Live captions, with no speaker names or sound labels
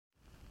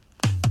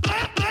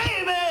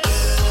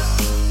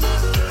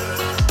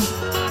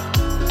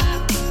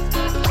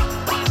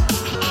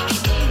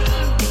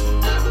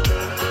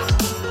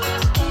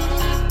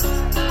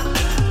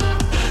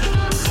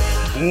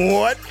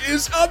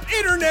is up,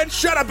 Internet?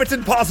 Shut up, it's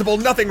impossible.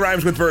 Nothing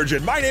rhymes with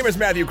virgin. My name is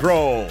Matthew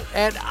Kroll.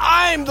 And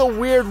I'm the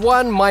weird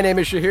one. My name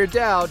is Shahir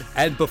Dowd.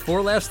 And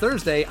before last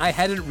Thursday, I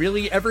hadn't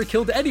really ever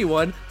killed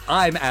anyone.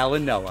 I'm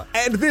Alan Noah.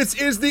 And this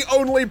is the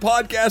only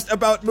podcast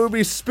about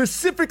movies,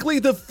 specifically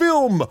the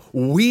film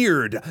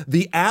Weird,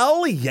 the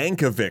Al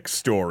Yankovic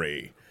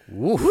story.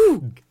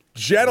 Woohoo!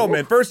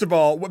 Gentlemen, first of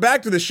all,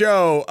 back to the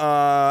show.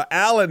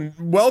 Alan,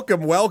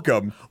 welcome.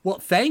 Well,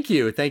 thank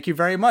you. Thank you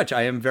very much.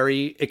 I am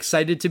very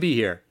excited to be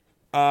here.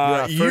 You're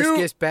our first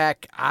guest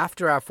back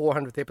after our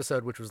 400th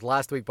episode, which was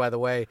last week, by the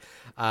way.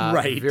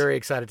 Right. Very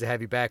excited to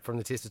have you back from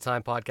the Test of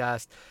Time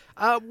podcast.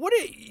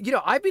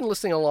 I've been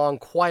listening along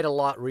quite a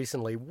lot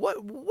recently. What's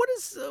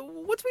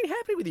been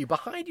happening with you?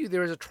 Behind you,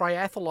 there is a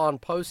triathlon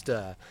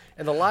poster.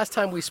 And the last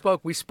time we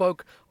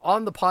spoke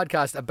on the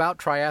podcast about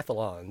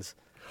triathlons.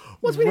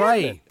 What's been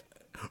happening?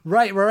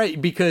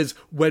 Right. Because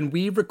when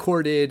we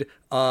recorded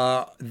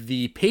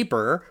the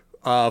paper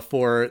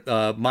for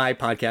my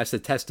podcast, The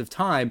Test of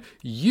Time,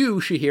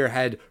 you, Shahir,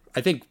 had, I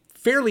think,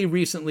 fairly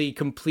recently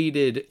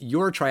completed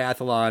your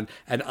triathlon,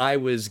 and I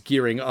was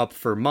gearing up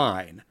for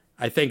mine.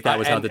 I think that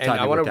was how the timing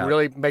worked out. I want to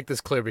really make this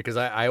clear because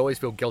I always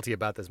feel guilty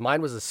about this.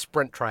 Mine was a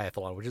sprint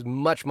triathlon, which is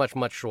much, much,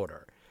 much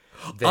shorter.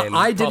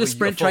 I did a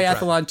sprint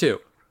triathlon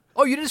too.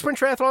 Oh, you did a sprint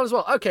triathlon as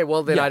well? Okay,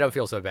 well, then I don't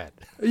feel so bad.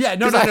 Yeah,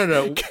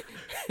 no.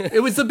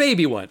 It was the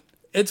baby one.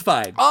 It's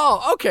fine.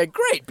 Oh, okay,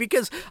 great.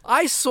 Because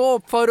I saw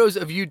photos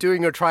of you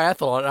doing your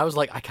triathlon, and I was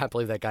like, I can't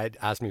believe that guy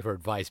asked me for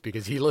advice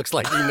because he looks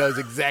like he knows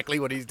exactly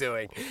what he's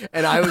doing.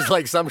 And I was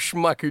like some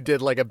schmuck who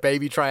did like a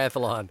baby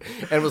triathlon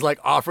and was like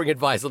offering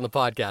advice on the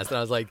podcast. And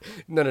I was like,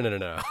 no.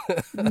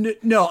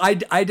 No,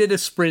 I did a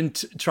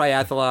sprint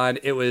triathlon.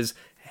 It was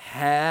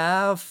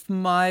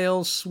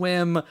half-mile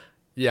swim.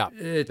 Yeah,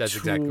 that's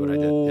exactly what I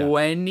did.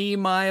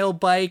 20-mile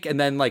bike and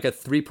then like a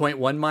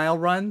 3.1-mile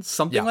run,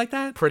 something like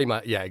that? Pretty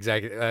much, yeah,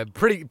 exactly.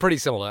 Pretty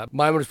similar.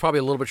 Mine was probably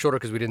a little bit shorter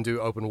because we didn't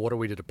do open water.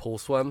 We did a pool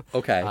swim.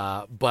 Okay.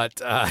 I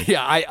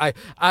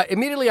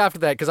immediately after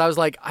that, because I was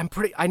like,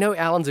 I know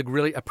Alan's a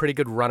pretty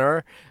good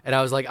runner, and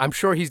I was like, I'm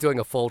sure he's doing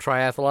a full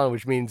triathlon,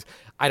 which means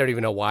I don't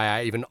even know why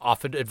I even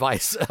offered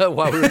advice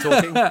while we were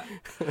talking.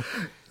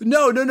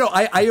 No.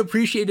 I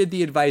appreciated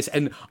the advice,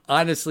 and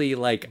honestly,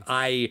 like,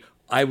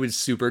 I was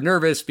super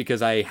nervous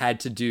because I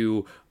had to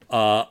do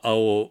a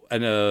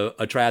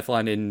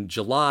triathlon in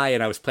July,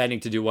 and I was planning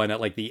to do one at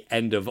like the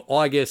end of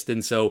August,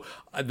 and so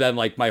then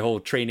like my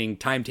whole training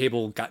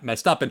timetable got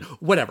messed up and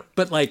whatever.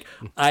 But like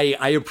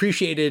I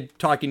appreciated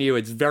talking to you.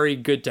 It's very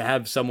good to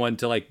have someone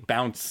to like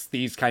bounce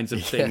these kinds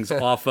of things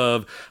off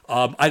of.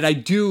 And I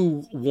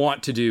do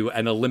want to do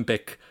an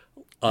Olympic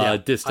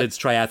distance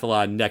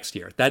triathlon next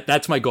year.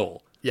 That's my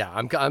goal. Yeah,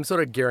 I'm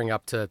sort of gearing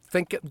up to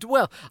think.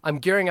 Well, I'm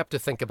gearing up to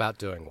think about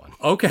doing one.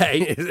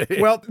 Okay.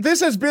 Well, this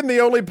has been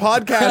the only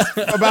podcast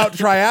about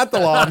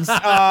triathlons.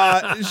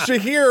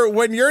 Shahir,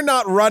 when you're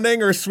not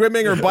running or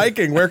swimming or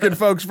biking, where can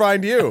folks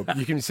find you?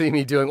 You can see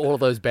me doing all of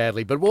those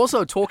badly, but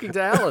also talking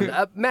to Alan.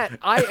 Matt,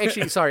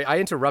 I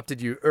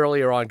interrupted you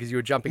earlier on because you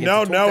were jumping in to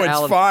talk to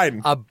Alan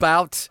fine.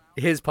 About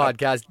his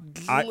podcast.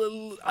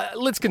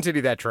 Let's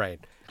continue that train.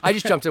 I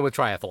just jumped in with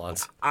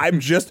triathlons.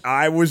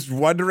 I was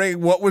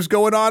wondering what was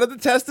going on at the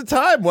Test of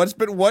Time. What's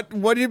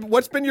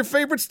been your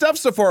favorite stuff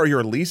so far, or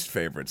your least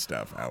favorite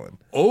stuff, Alan?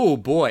 Oh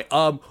boy.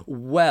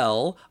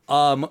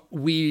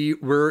 We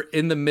were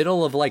in the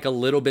middle of like a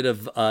little bit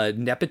of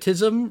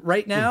nepotism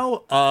right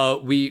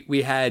now.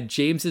 We had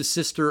James's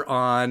sister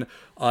on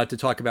to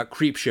talk about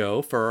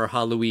Creepshow for our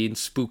Halloween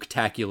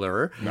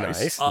spooktacular.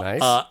 Nice.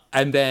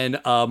 And then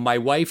my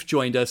wife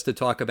joined us to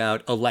talk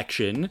about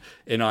election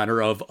in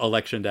honor of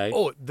Election Day.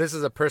 Oh, this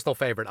is a personal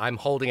favorite. I'm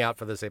holding out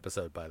for this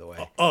episode, by the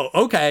way. Oh,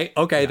 okay.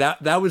 Yeah.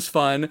 That was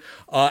fun.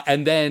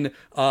 And then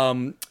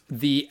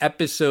the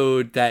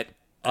episode that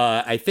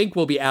I think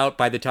will be out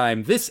by the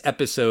time this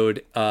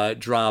episode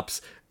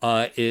drops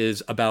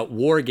is about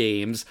war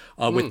games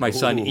with my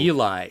son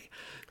Eli.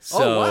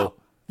 So, wow.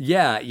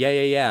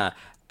 Yeah.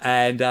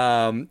 And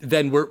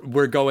then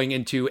we're going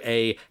into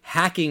a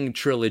hacking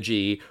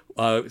trilogy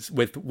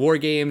with war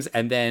games,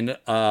 and then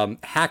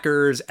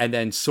hackers, and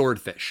then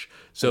swordfish.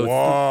 So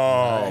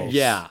nice.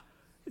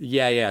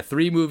 Yeah.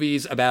 3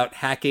 movies about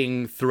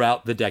hacking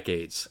throughout the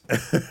decades.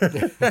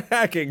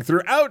 Hacking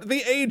throughout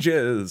the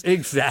ages.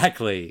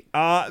 Exactly.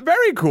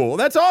 Very cool.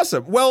 That's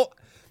awesome. Well,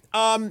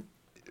 I'm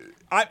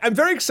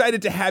very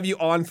excited to have you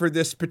on for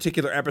this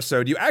particular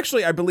episode. You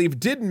actually, I believe,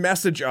 did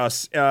message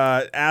us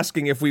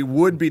asking if we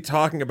would be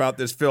talking about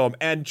this film.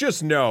 And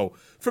just know,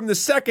 from the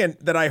second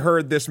that I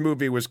heard this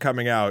movie was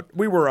coming out,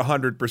 we were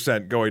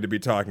 100% going to be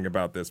talking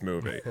about this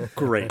movie.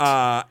 Great.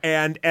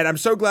 And I'm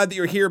so glad that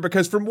you're here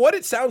because from what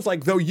it sounds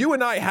like, though you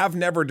and I have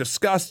never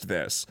discussed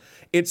this,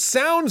 it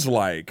sounds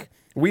like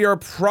we are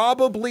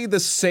probably the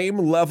same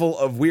level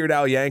of Weird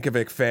Al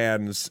Yankovic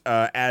fans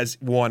as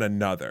one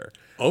another.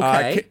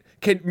 Okay.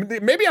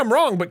 Maybe I'm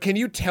wrong, but can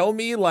you tell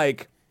me,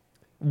 like,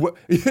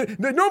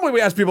 Normally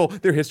we ask people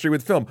their history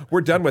with film.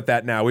 We're done with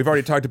that now. We've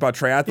already talked about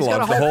triathlons. He's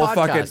got a whole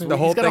podcast. The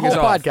whole He's got a thing is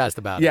whole off. podcast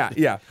about Yeah,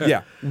 it.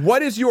 yeah.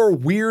 What is your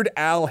Weird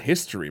Al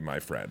history, my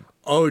friend?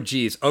 Oh,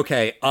 geez.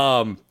 Okay.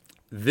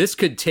 This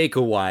could take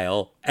a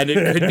while, and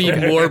it could be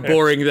more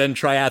boring than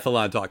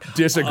triathlon talk.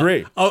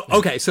 Disagree.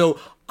 Okay. So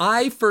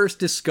I first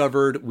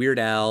discovered Weird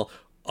Al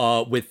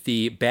with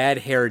the Bad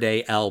Hair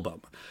Day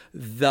album.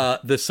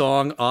 The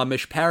song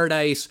Amish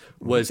Paradise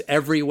was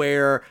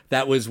everywhere.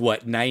 That was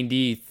what,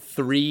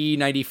 93,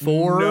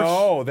 94?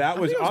 No, that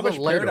was it was a Amish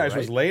little later, Paradise right?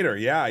 was later.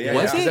 Yeah.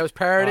 Was Because it? I was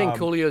parodying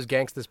Coolio's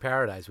Gangsta's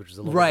Paradise, which is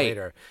a little Right,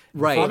 later.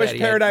 right. Before that, Amish he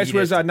had Paradise Eat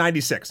was It.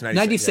 96.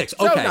 96,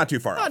 So okay. not too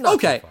far off. Not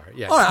Okay. too far,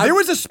 yeah. All right. There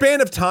was a span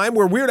of time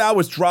where Weird Al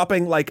was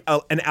dropping like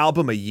an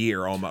album a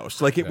year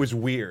almost. Like it was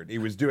weird. He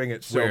was doing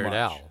it so Weird much.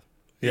 Al.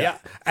 Yeah.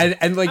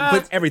 And like,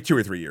 But every 2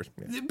 or 3 years.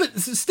 Yeah. but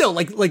still,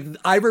 like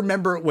I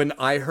remember when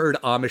I heard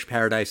Amish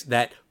Paradise,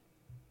 that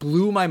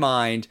blew my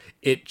mind.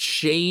 It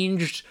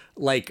changed,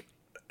 like,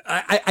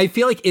 I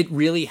feel like it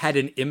really had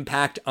an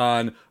impact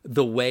on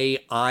the way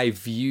I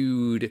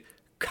viewed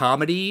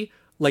comedy.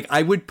 Like,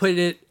 I would put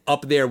it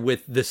up there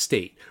with The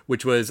State,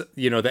 which was,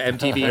 the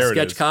MTV There it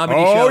sketch is. comedy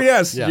Oh, show.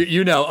 yes. Yeah.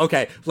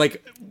 Okay.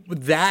 Like,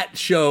 that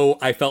show,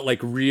 I felt like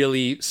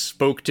really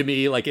spoke to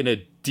me, like, in a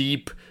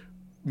deep,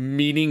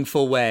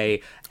 meaningful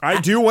way. I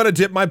do want to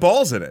dip my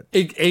balls in it.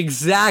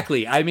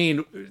 Exactly. I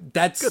mean,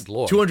 that's Good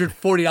Lord.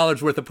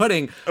 $240 worth of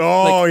pudding.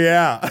 Oh,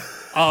 yeah.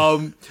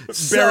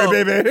 So-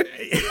 baby.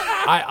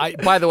 I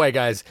by the way,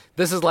 guys,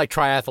 this is like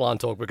triathlon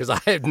talk because I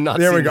have not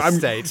There seen we go. The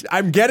State.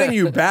 I'm getting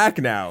you back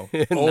now.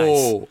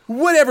 Oh,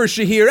 Whatever,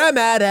 Shahir, I'm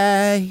out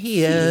of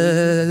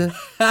here.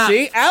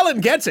 See,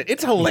 Alan gets it.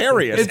 It's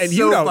hilarious, It's and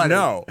you so don't funny.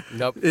 know.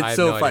 Nope, It's I have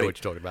so no idea funny. what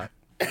you're talking about.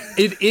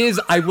 it is.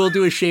 I will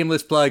do a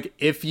shameless plug.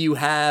 If you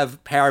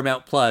have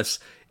Paramount Plus,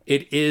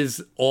 it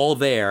is all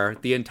there,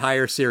 the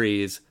entire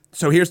series.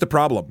 So here's the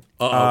problem.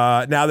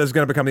 Now this is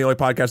going to become the only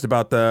podcast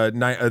about the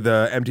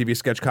MTV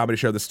sketch comedy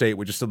show, The State,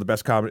 which is still the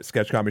best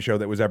sketch comedy show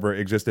that was ever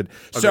existed.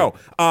 Okay. So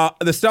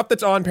the stuff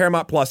that's on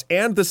Paramount Plus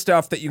and the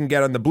stuff that you can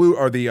get on the Blue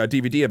or the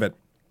DVD of it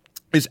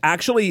is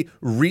actually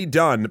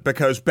redone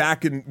because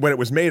back when it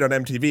was made on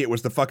MTV, it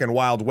was the fucking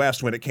Wild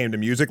West when it came to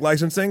music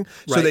licensing.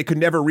 So Right. they could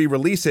never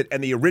re-release it,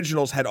 and the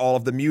originals had all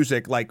of the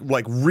music, like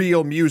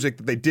real music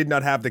that they did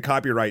not have the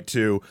copyright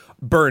to,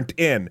 burnt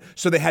in.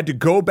 So they had to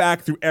go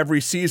back through every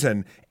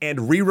season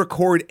and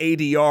re-record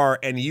ADR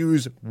and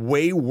use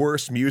way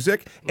worse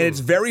music. And it's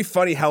very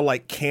funny how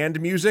like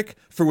canned music,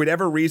 for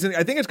whatever reason,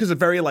 I think it's because a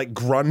very like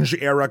grunge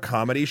era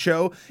comedy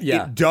show,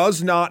 Yeah. it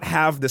does not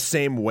have the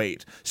same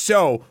weight.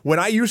 So when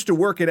I used to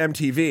work at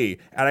MTV,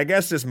 and I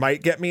guess this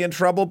might get me in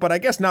trouble, but I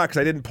guess not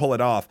because I didn't pull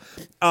it off.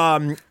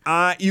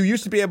 You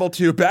used to be able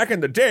to, back in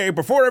the day,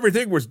 before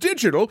everything was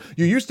digital,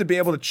 you used to be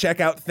able to check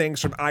out things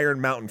from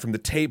Iron Mountain, from the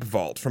tape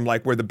vault, from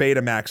like where the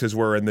Betamaxes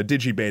were and the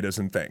Digibetas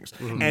and things.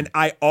 And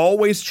I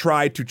always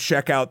tried to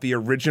check out the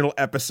original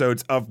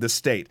episodes of The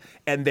State,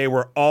 and they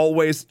were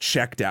always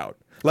checked out.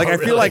 Like, I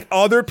feel like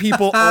other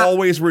people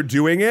always were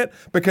doing it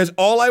because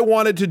all I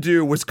wanted to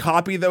do was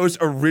copy those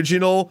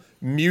original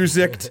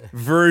musicked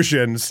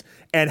versions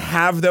and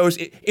have those.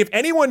 If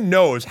anyone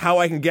knows how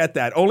I can get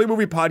that,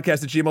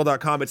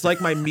 onlymoviepodcast@gmail.com. It's like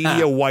my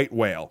media white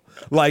whale.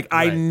 Like,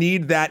 I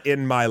need that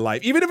in my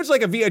life. Even if it's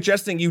like a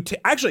VHS thing,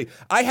 actually,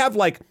 I have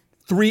like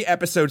 3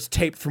 episodes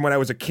taped from when I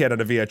was a kid on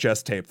a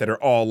VHS tape that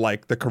are all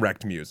like the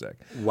correct music.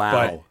 Wow.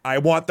 But I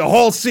want the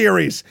whole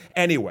series.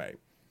 Anyway,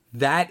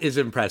 That is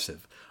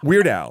impressive.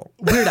 Weird Al.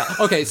 Weird Al.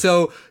 Okay,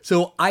 so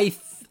I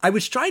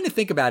was trying to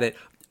think about it.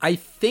 I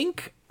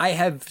think I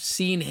have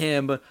seen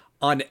him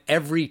on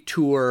every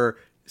tour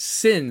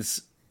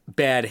since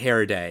Bad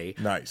Hair Day.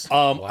 Nice.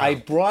 I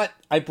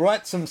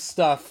brought some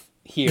stuff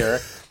here.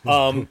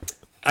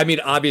 I mean,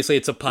 obviously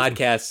it's a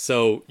podcast,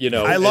 so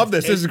I love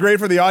this. This is great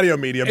for the audio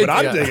medium, but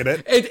I'm digging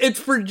it. It's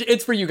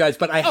for you guys.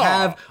 But I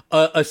have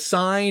a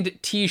signed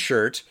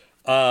T-shirt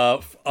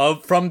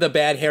from the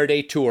Bad Hair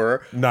Day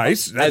tour.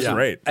 Nice. That's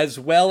great. As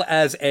well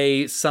as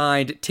a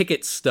signed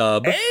ticket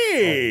stub.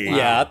 Hey!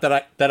 Yeah, that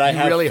I You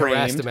have really framed.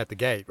 harassed him at the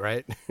gate,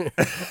 right?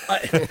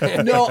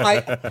 No,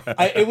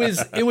 it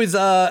was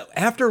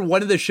after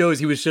one of the shows,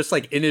 he was just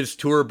like in his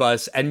tour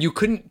bus and you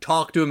couldn't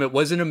talk to him. It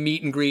wasn't a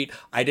meet and greet.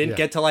 I didn't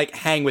get to like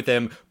hang with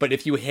him, but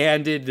if you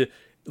handed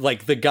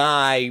like the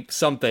guy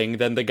something,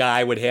 then the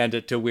guy would hand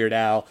it to Weird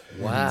Al.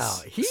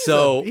 Wow, he's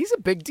a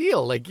big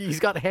deal. Like he's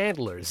got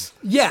handlers.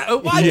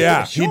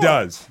 Yeah, He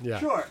does. Yeah.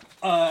 Sure.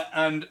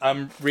 And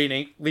I'm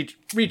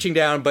reaching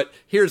down, but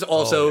here's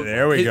also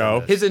there we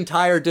go. his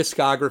entire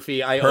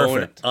discography I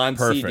Perfect. own on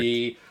Perfect.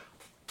 CD.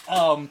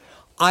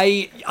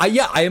 I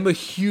am a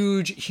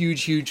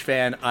huge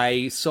fan.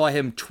 I saw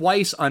him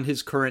twice on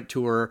his current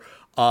tour.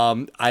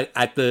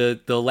 At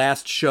the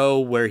last show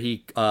where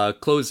he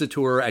closed the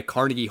tour at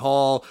Carnegie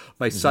Hall,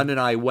 my son and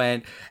I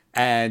went,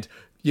 and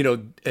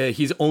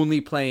he's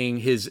only playing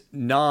his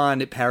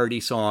non-parody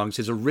songs,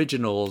 his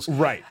originals,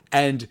 Right.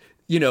 And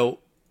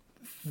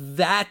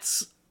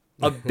that's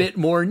a bit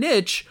more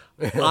niche,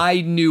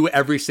 I knew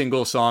every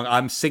single song.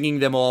 I'm singing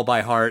them all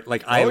by heart.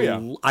 Like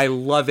I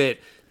love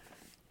it.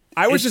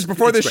 I was just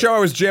before this show, I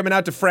was jamming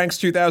out to Frank's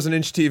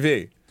 2000-inch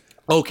TV.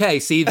 Okay,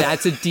 see,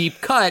 that's a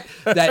deep cut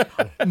that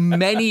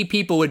many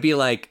people would be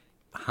like,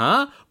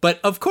 huh? But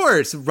of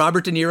course,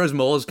 Robert De Niro's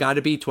mole has got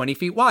to be 20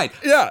 feet wide.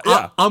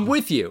 Yeah. I'm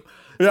with you.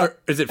 Yeah. Or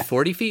is it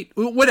 40 feet?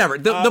 Whatever.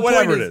 The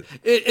whatever point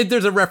is,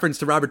 there's a reference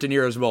to Robert De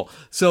Niro's mole.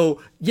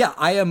 So, yeah,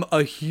 I am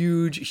a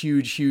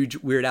huge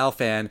Weird Al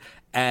fan.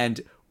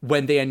 And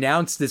when they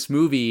announced this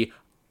movie,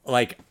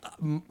 like,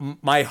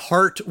 my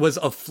heart was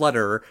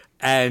aflutter,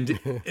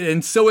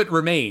 and so it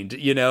remained,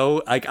 you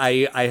know? Like,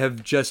 I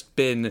have just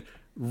been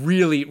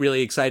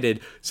really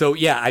excited. So,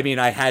 yeah, I mean,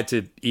 I had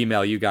to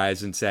email you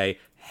guys and say,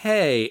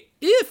 hey,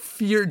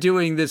 if you're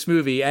doing this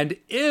movie and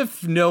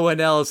if no one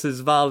else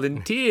has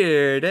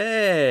volunteered,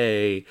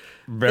 hey.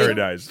 Very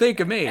nice. Think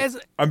of me.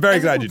 I'm very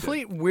glad you did.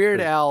 Complete Weird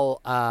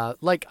Al,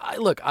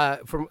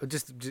 from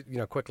just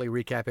quickly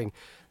recapping,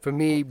 for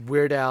me,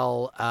 Weird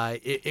Al,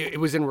 it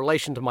was in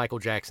relation to Michael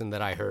Jackson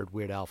that I heard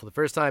Weird Al for the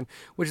first time,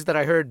 which is that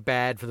I heard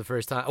Bad for the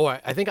first time.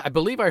 I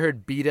believe I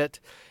heard Beat It,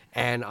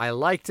 and I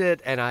liked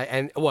it, and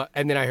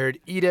then I heard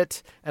Eat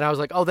It, and I was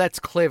like, oh, that's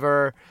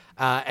clever.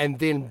 And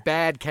then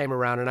Bad came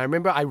around, and I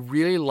remember I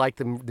really liked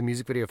the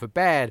music video for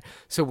Bad.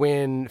 So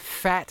when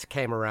Fat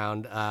came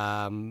around,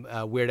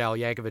 Weird Al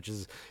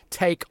Yankovic's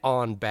take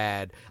on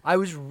Bad, I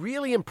was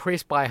really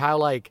impressed by how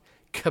like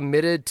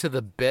committed to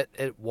the bit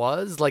it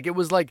was. Like it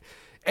was like.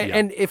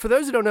 And for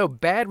those who don't know,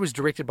 Bad was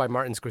directed by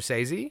Martin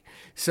Scorsese.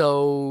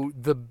 So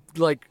the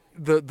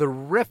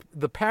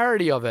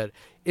parody of it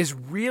is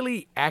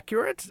really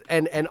accurate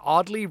and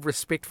oddly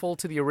respectful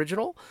to the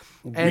original.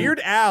 And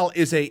Weird Al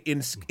is a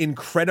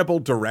incredible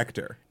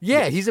director.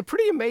 Yeah, he's a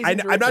pretty amazing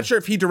director. I'm not sure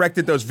if he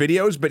directed those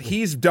videos, but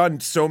he's done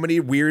so many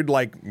weird,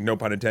 like, no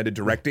pun intended,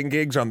 directing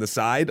gigs on the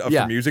side of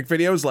the music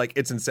videos. Like,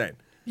 it's insane.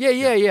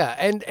 Yeah.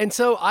 And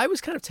so I was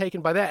kind of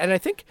taken by that. And I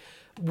think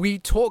we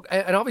talk,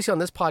 and obviously on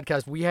this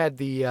podcast, we had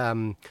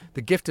the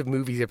Gift of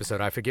Movies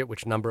episode. I forget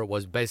which number it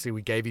was. Basically,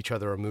 we gave each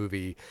other a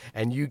movie,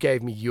 and you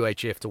gave me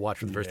UHF to watch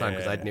for the first time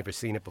because I'd never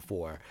seen it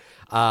before.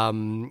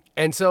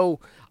 And so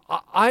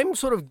I'm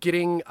sort of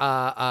getting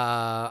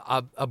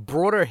a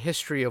broader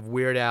history of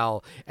Weird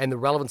Al and the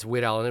relevance of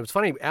Weird Al. And it was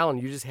funny, Alan,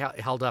 you just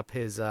held up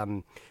his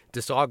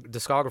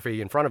discography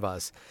in front of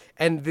us.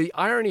 And the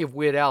irony of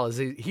Weird Al is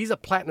he's a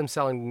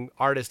platinum-selling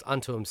artist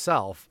unto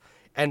himself,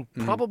 and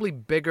probably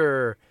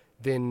bigger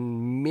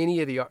than many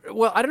of the...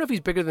 Well, I don't know if he's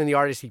bigger than the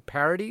artists he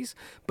parodies,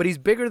 but he's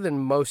bigger than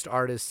most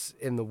artists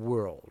in the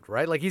world,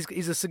 right? Like,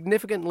 he's a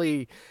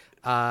significantly...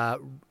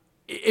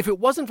 if it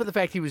wasn't for the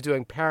fact he was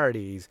doing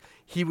parodies,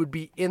 he would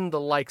be in the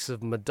likes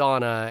of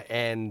Madonna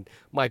and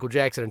Michael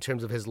Jackson in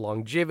terms of his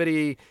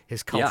longevity,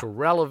 his cultural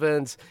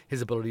relevance,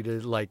 his ability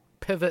to, like,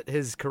 pivot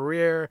his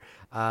career.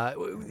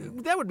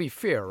 That would be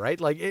fair,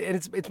 right? Like, and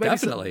it's maybe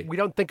definitely. We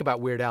don't think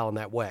about Weird Al in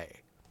that way.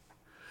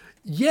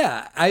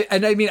 Yeah,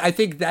 I mean, I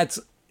think that's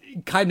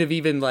kind of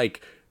even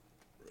like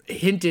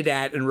hinted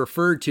at and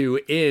referred to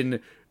in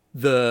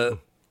the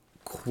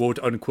quote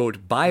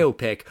unquote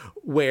biopic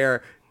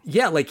where,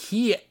 like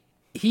he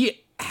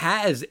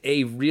has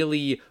a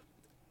really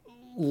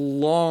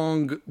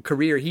long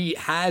career. He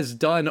has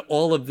done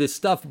all of this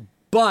stuff,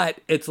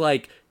 but it's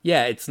like,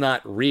 it's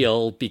not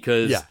real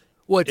because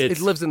well, it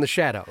lives in the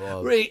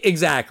shadow. Right,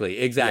 exactly.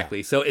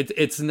 Yeah. So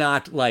it's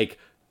not like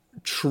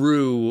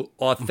true,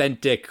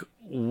 authentic,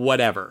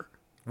 whatever.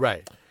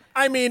 Right.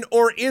 I mean,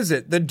 or is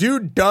it? The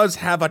dude does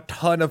have a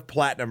ton of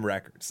platinum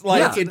records.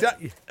 Like,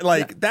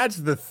 that's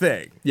the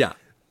thing. Yeah.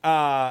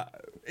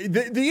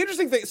 The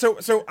interesting thing,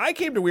 so I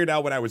came to Weird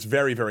Al when I was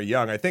very, very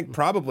young. I think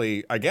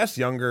probably, I guess,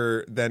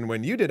 younger than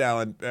when you did,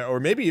 Alan, or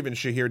maybe even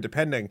Shahir,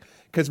 depending.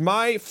 Because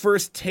my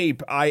first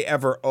tape I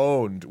ever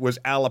owned was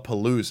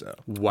Alapalooza.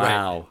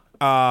 Wow.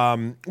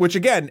 Right? Which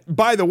again,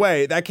 by the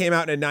way, that came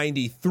out in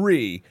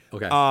 '93.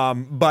 Okay.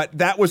 But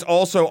that was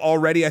also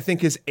already, I think,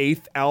 his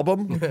 8th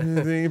album.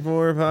 3,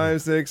 4,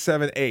 5, 6,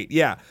 7, 8.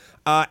 Yeah.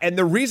 And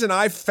the reason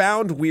I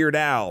found Weird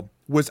Al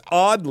was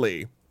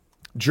oddly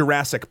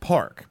Jurassic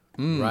Park.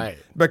 Right.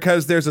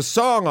 Because there's a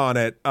song on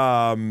it.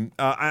 I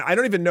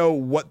don't even know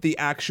what the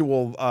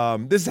actual.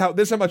 This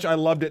is how much I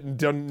loved it and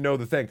don't know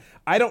the thing.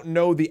 I don't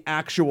know the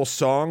actual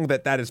song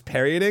that is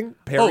parodying.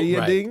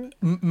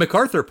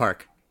 MacArthur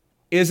Park.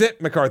 Is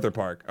it MacArthur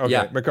Park? Okay,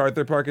 yeah.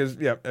 MacArthur Park is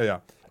yeah.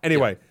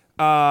 Anyway,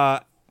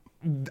 I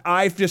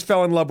just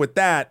fell in love with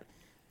that.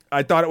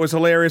 I thought it was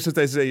hilarious that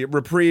there's a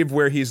reprieve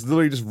where he's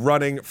literally just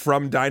running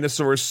from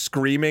dinosaurs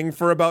screaming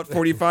for about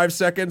 45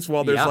 seconds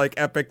while there's like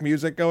epic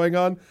music going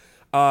on.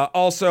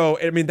 Also,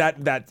 I mean,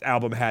 that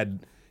album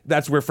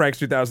that's where Frank's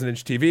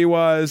 2000-inch TV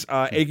was,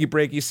 Achy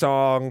Breaky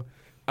Song,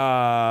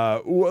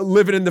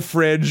 Living in the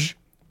Fridge.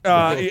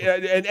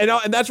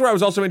 And that's where I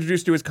was also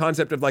introduced to his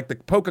concept of like the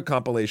polka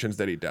compilations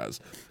that he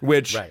does,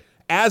 which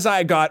as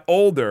I got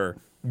older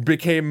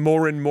became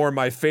more and more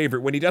my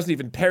favorite. When he doesn't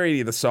even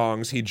parody the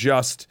songs, he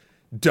just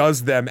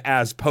does them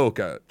as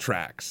polka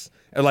tracks,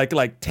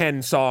 like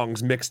 10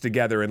 songs mixed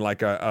together in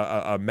like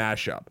a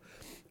mashup.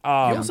 He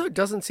also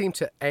doesn't seem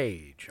to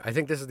age. I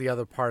think this is the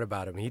other part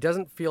about him. He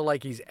doesn't feel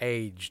like he's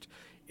aged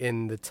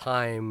in the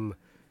time.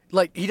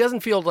 Like, he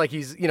doesn't feel like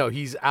he's,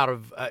 he's out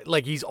of,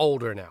 like he's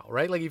older now,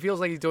 right? Like, he feels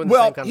like he's doing the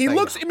same kind of thing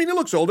now. I mean, he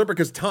looks older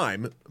because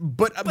time,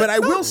 but I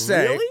will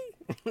say. Really?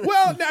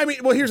 Well, I mean,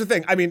 here's the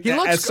thing. I mean, he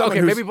looks,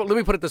 okay, maybe let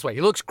me put it this way.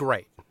 He looks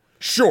great.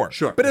 Sure.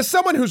 But as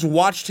someone who's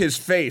watched his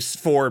face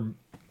for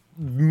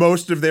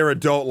most of their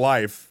adult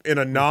life in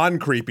a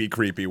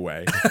non-creepy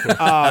way,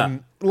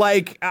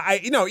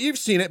 you've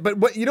seen it, but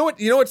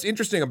what's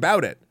interesting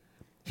about it?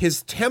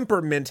 His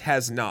temperament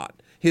has not.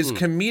 His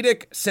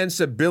comedic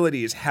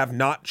sensibilities have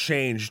not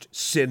changed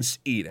since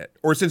Eat It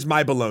or since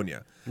My Bologna.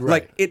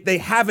 Right. They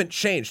haven't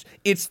changed.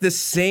 It's the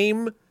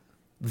same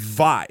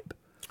vibe.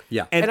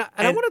 Yeah. And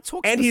I want to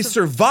talk and he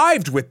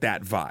survived with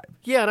that vibe.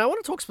 Yeah, and I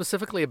want to talk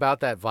specifically about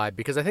that vibe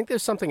because I think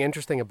there's something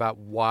interesting about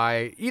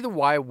why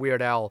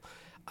Weird Al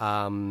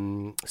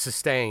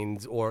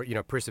sustains or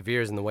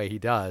perseveres in the way he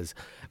does.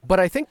 But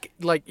I think,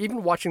 like,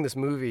 even watching this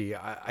movie,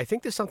 I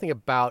think there's something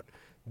about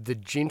the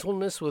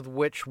gentleness with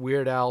which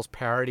Weird Al's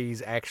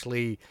parodies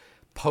actually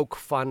poke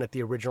fun at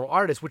the original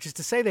artist, which is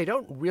to say they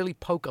don't really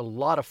poke a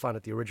lot of fun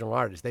at the original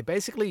artist. They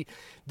basically,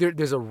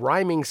 there's a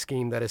rhyming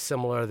scheme that is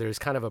similar. There's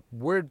kind of a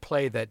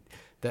wordplay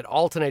that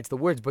alternates the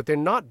words, but they're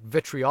not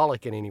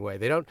vitriolic in any way.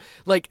 They don't,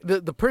 like,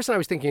 the person I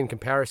was thinking in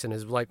comparison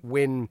is like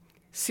when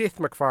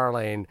Seth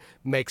MacFarlane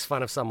makes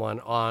fun of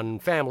someone on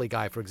Family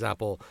Guy, for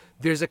example,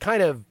 there's a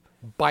kind of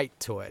bite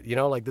to it,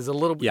 like there's a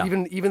little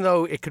even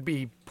though it could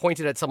be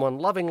pointed at someone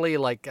lovingly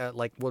like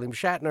William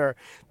Shatner,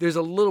 there's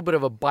a little bit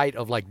of a bite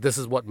of like, this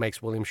is what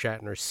makes William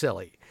Shatner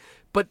silly.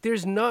 But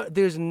there's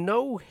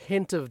no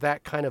hint of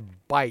that kind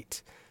of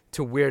bite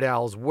to Weird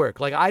Al's work.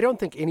 Like, I don't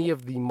think any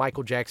of the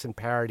Michael Jackson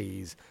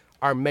parodies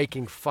are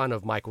making fun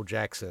of Michael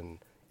Jackson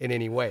in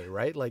any way,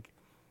 right? Like,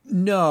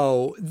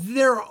 no,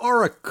 there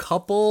are a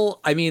couple.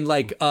 I mean,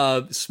 like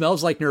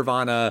Smells Like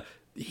Nirvana,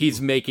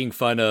 he's making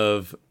fun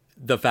of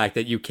the fact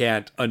that you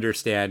can't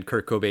understand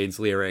Kurt Cobain's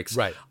lyrics.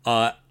 Right.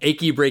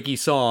 Achy Breaky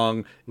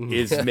Song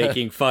is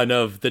making fun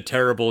of the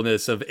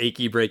terribleness of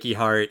Achy Breaky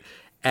Heart.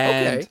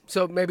 And, okay,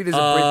 so maybe there's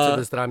a bridge to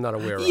this that I'm not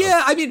aware of.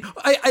 Yeah, I mean,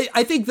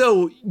 I think,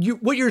 though,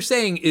 what you're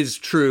saying is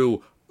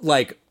true,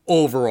 like,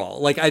 overall.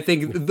 Like, I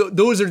think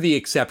those are the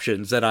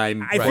exceptions that I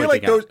feel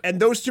like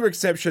those two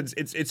exceptions,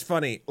 it's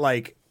funny,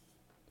 like,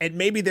 and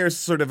maybe there's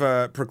sort of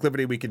a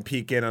proclivity we can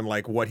peek in on,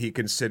 like, what he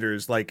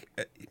considers, like,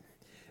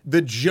 the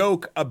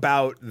joke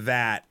about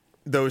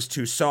those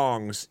two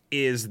songs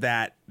is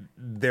that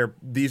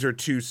these are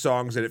two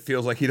songs that it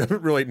feels like he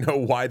doesn't really know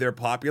why they're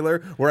popular,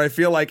 where I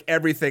feel like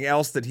everything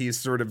else that he's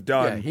sort of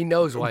done, he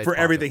knows why for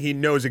everything, he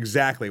knows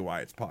exactly why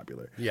it's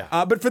popular. Yeah.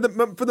 But for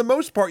the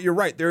most part, you're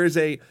right. There is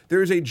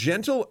a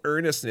gentle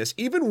earnestness,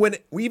 even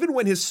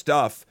when his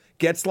stuff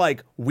gets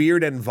like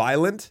weird and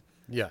violent.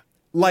 Yeah.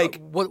 Like,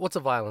 what's a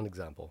violent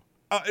example?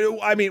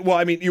 I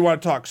mean, you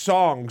want to talk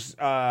songs?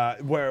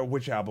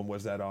 Which album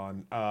was that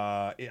on?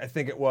 I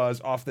think it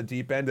was Off the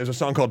Deep End. There's a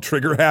song called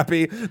Trigger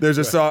Happy. There's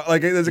a song,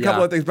 like, there's a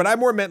couple of things, but I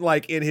more meant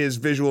like in his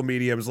visual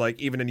mediums, like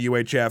even in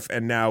UHF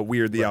and now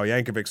Weird, the Al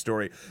Yankovic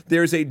story.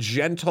 There's a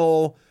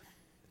gentle.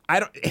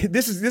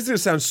 This is gonna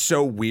sound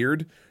so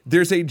weird.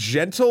 There's a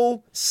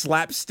gentle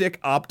slapstick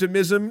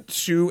optimism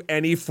to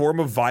any form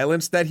of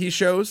violence that he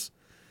shows,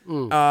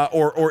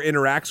 or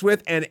interacts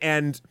with,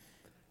 and.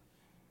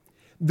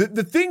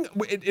 The thing,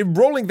 in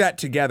rolling that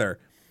together,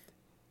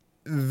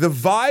 the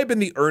vibe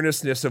and the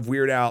earnestness of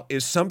Weird Al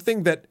is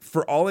something that,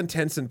 for all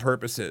intents and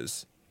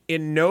purposes,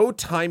 in no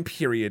time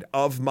period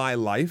of my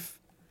life,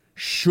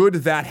 should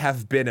that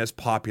have been as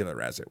popular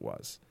as it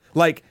was.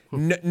 Like,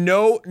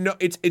 no,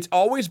 it's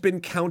always been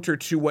counter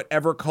to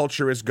whatever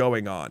culture is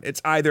going on.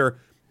 It's either,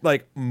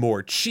 like,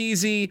 more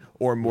cheesy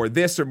or more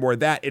this or more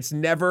that. It's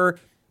never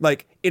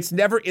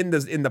in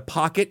the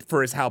pocket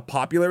for how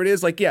popular it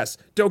is. Like, yes,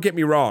 don't get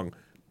me wrong.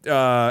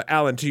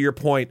 Alan, to your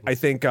point, I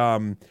think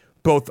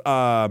both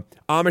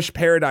Amish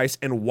Paradise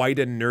and White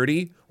and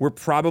Nerdy were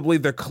probably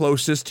the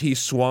closest he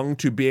swung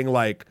to being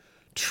like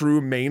true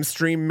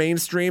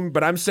mainstream.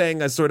 But I'm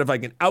saying as sort of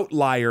like an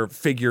outlier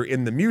figure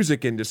in the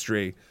music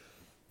industry,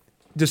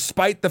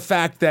 despite the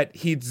fact that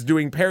he's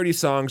doing parody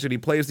songs and he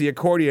plays the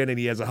accordion and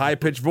he has a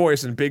high-pitched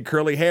voice and big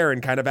curly hair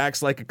and kind of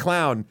acts like a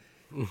clown,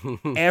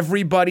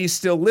 everybody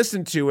still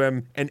listened to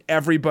him and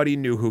everybody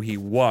knew who he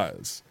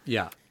was.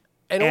 Yeah.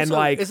 And also,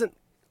 like,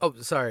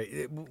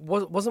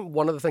 wasn't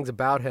one of the things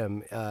about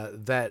him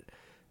that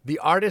the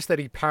artists that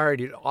he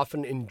parodied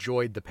often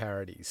enjoyed the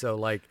parody. So,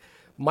 like,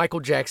 Michael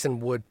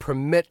Jackson would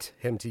permit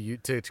him to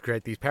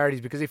create these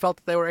parodies because he felt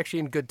that they were actually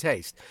in good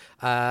taste.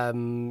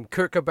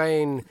 Kurt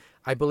Cobain,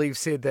 I believe,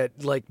 said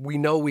that, like, we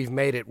know we've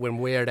made it when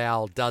Weird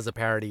Al does a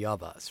parody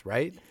of us,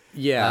 right?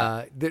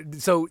 Yeah.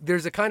 So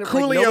there's a kind of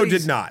Coolio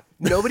did not.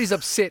 Nobody's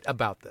upset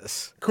about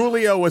this.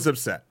 Coolio was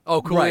upset.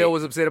 Oh, Coolio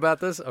was upset about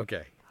this?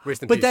 Okay.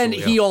 But then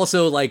he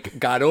also, like,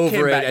 got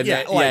over it. And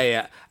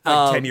like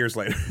 10 years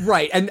later.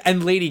 Right.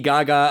 And Lady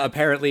Gaga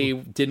apparently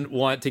didn't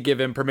want to give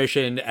him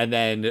permission. And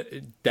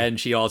then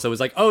she also was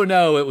like, oh,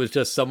 no, it was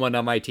just someone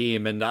on my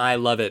team and I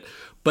love it.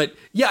 But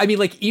yeah, I mean,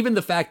 like, even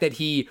the fact that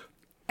he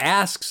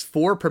asks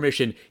for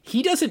permission,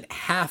 he doesn't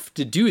have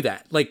to do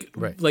that.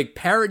 Like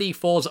parody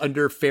falls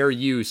under fair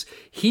use.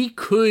 He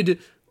could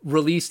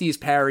release these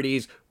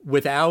parodies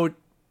without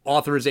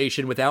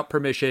authorization, without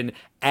permission,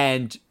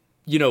 and,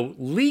 you know,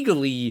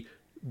 legally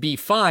be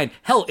fine.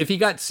 Hell, if he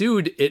got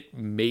sued, it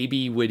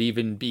maybe would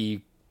even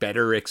be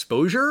better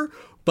exposure.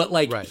 But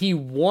like, he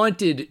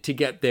wanted to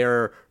get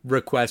their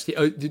request,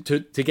 to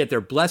get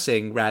their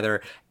blessing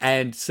rather.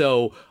 And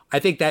so I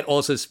think that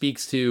also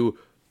speaks to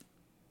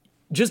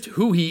just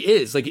who he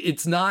is. Like,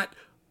 it's not,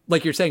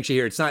 like you're saying,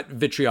 Shahir, it's not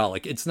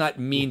vitriolic. It's not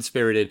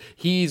mean-spirited.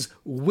 He's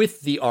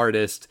with the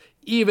artist.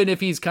 Even if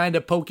he's kind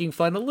of poking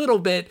fun a little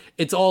bit,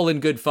 it's all in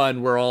good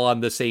fun. We're all on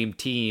the same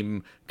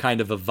team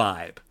kind of a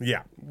vibe.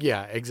 Yeah.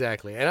 Yeah,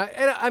 exactly. And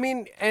I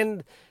mean,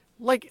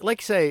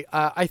 like say,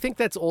 I think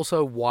that's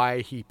also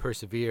why he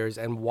perseveres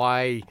and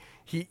why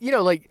he, you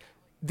know, like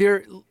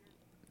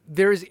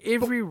there's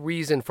every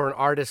reason for an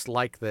artist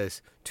like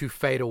this to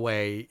fade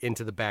away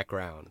into the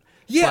background.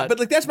 Yeah, but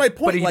like, that's my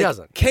point. But he like,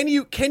 doesn't. Can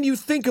you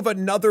think of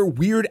another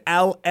Weird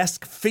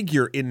Al-esque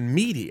figure in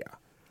media?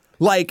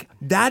 Like,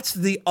 that's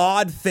the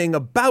odd thing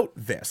about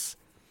this.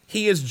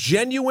 He is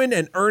genuine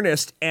and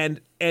earnest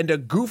and a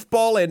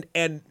goofball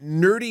and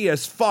nerdy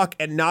as fuck,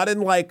 and not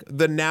in like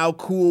the now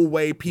cool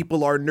way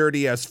people are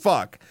nerdy as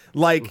fuck.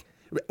 Like,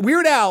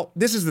 Weird Al,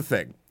 this is the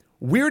thing.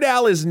 Weird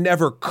Al is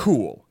never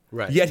cool.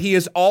 Right. Yet he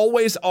is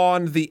always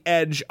on the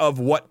edge of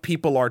what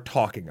people are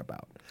talking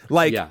about.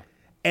 Like,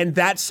 and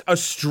that's a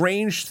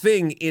strange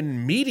thing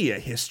in media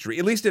history,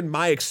 at least in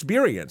my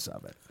experience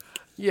of it.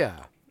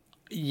 Yeah.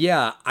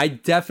 Yeah, I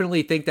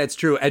definitely think that's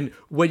true. And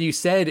when you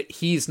said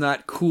he's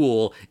not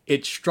cool,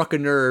 it struck a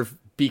nerve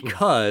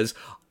because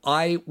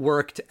I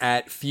worked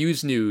at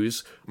Fuse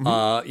News, you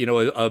know,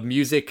 a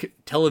music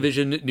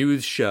television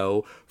news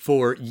show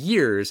for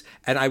years.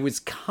 And I was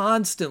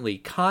constantly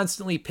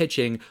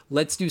pitching,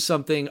 let's do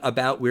something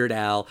about Weird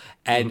Al.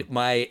 And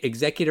my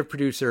executive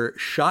producer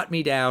shot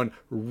me down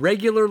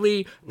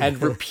regularly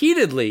and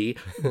repeatedly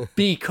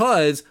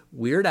because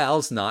Weird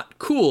Al's not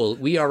cool.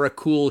 We are a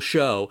cool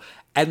show.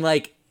 And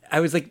like, I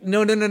was like,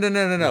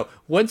 no.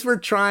 Once we're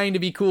trying to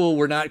be cool,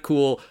 we're not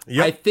cool.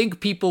 Yep. I think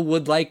people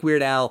would like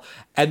Weird Al.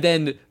 And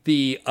then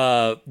the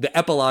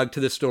epilogue to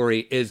the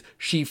story is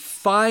she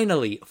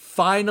finally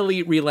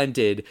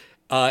relented.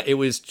 It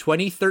was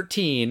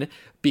 2013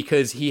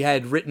 because he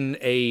had written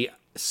a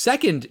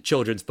second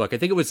children's book. I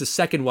think it was the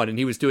second one, and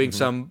he was doing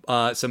some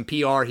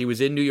PR. He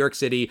was in New York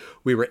City.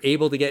 We were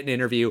able to get an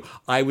interview.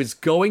 I was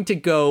going to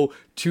go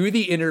to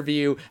the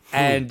interview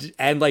and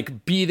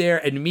like be there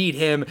and meet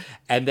him,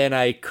 and then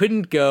I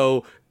couldn't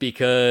go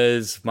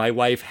because my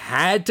wife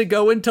had to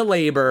go into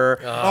labor.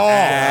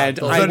 And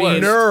I mean,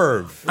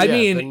 nerve. I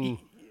mean,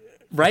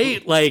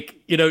 right? Like,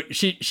 you know,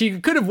 she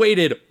could have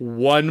waited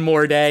one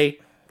more day,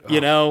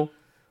 you know?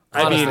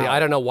 Honestly, I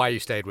don't know why you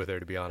stayed with her,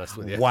 to be honest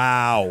with you.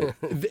 Wow.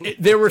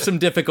 There were some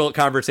difficult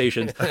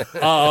conversations.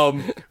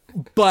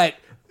 But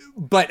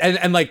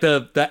like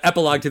the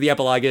epilogue to the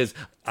epilogue is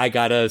I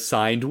got a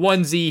signed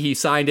onesie. He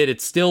signed it.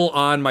 It's still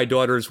on my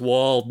daughter's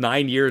wall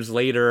 9 years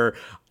later.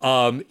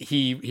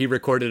 He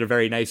recorded a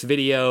very nice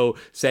video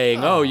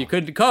saying, "Oh, you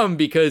couldn't come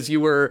because you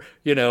were,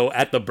 you know,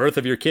 at the birth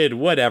of your kid,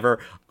 whatever."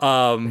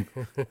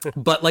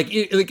 But like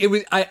it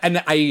was,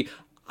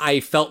 I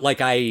felt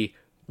like I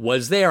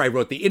was there. I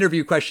wrote the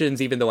interview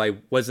questions, even though I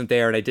wasn't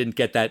there, and I didn't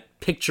get that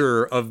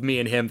picture of me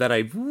and him that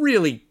I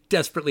really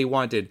desperately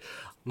wanted.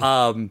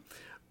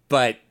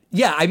 But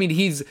yeah, I mean,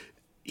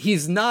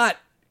 he's not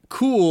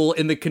cool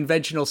in the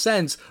conventional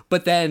sense,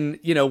 but then,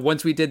 you know,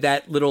 once we did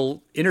that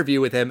little interview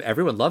with him,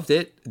 everyone loved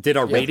it. Did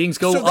our ratings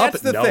go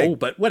up? No, thing.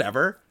 But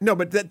whatever. No,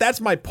 but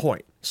that's my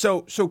point.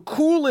 So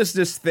cool is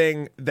this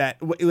thing that,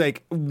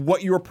 like,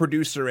 what your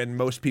producer and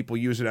most people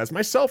use it as,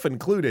 myself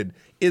included,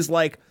 is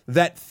like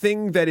that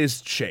thing that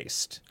is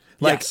chased.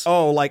 Like, yes.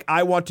 Oh, like,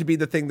 I want to be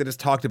the thing that is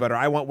talked about, or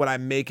I want what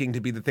I'm making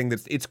to be the thing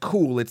that's, it's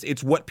cool.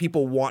 It's what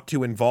people want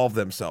to involve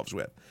themselves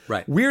with.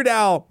 Right. Weird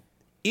Al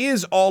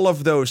is all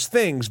of those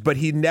things, but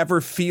he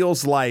never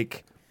feels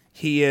like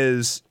he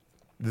is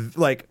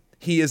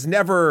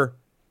never,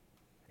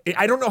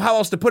 I don't know how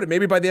else to put it.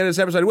 Maybe by the end of this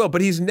episode I will,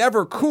 but he's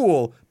never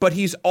cool, but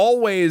he's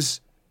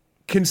always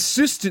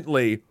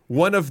consistently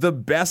one of the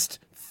best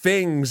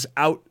things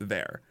out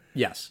there.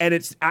 Yes. And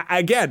it's,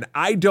 again,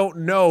 I don't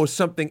know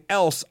something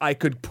else I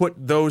could put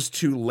those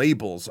two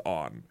labels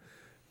on.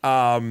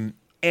 And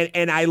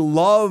I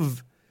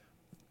love,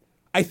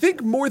 I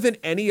think more than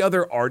any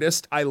other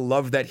artist, I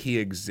love that he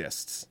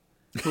exists.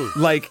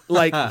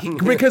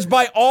 Because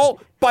by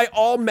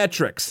all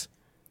metrics,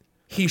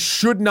 he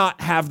should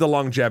not have the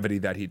longevity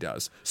that he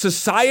does.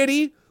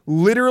 Society,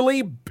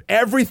 literally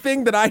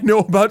everything that I know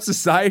about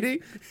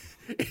society,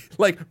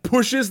 like,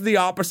 pushes the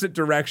opposite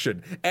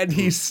direction, and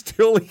he's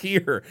still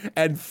here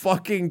and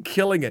fucking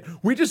killing it.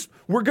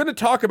 We're going to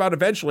talk about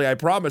eventually, I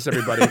promise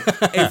everybody,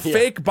 a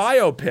fake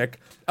biopic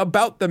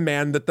about the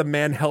man that the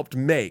man helped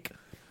make.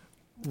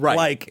 Right.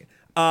 Like,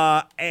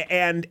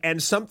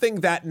 And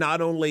something that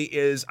not only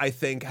is, I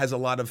think, has a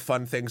lot of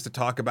fun things to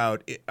talk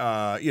about,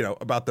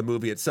 about the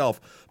movie itself,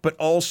 but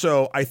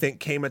also I think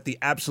came at the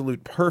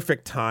absolute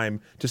perfect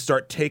time to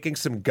start taking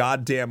some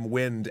goddamn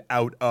wind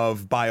out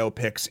of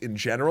biopics in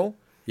general.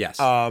 Yes.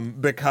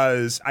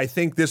 Because I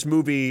think this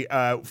movie,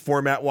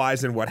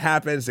 format-wise and what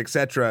happens,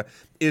 etc.,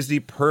 is the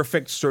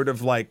perfect sort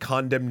of like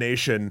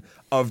condemnation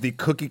of the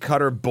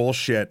cookie-cutter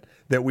bullshit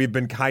that we've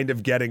been kind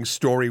of getting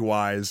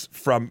story-wise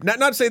from, not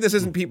to say this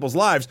isn't people's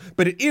lives,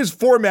 but it is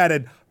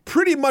formatted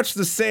pretty much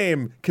the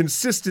same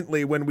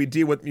consistently when we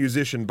deal with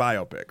musician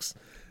biopics.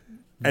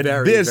 And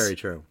very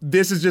true.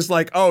 This is just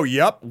like, oh,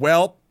 yep,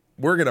 well,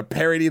 we're going to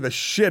parody the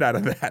shit out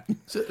of that.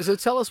 So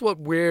tell us what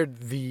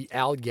weird the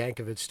Al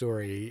Yankovic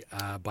story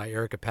by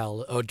Eric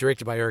Appel,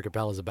 directed by Eric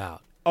Appel, is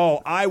about.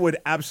 Oh, I would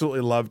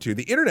absolutely love to.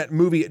 The Internet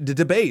Movie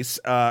Debase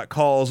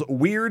calls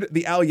Weird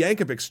the Al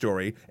Yankovic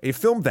Story a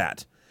film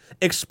that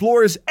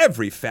explores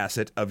every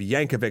facet of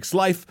Yankovic's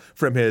life,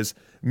 from his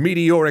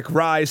meteoric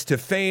rise to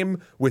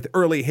fame with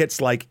early hits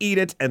like Eat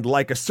It and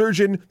Like a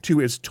Surgeon, to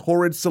his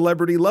torrid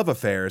celebrity love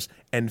affairs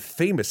and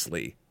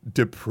famously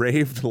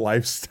depraved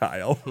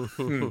lifestyle.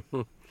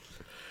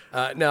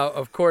 Now,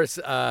 of course,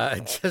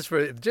 just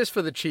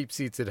for the cheap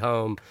seats at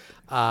home,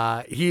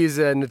 he's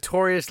a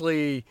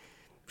notoriously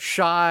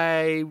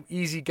shy,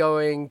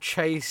 easygoing,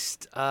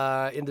 chaste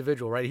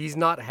individual, right? He's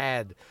not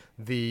had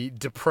the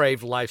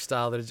depraved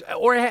lifestyle that is,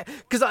 or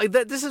because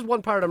this is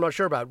one part I'm not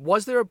sure about.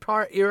 Was there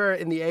a era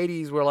in the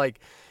 '80s where, like,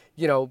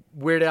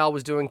 Weird Al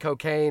was doing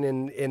cocaine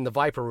in the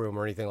Viper Room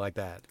or anything like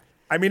that?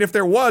 I mean, if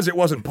there was, it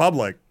wasn't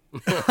public.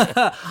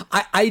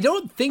 I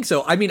don't think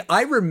so. I mean,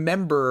 I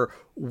remember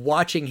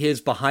watching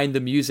his Behind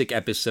the Music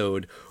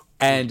episode,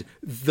 and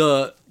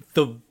the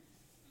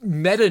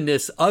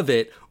meta-ness of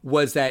it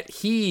was that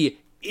he,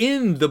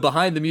 in the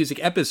Behind the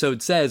Music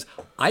episode, says,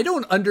 I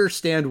don't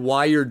understand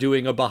why you're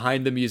doing a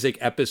Behind the Music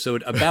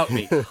episode about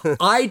me.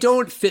 I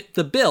don't fit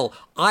the bill.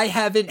 I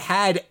haven't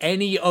had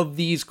any of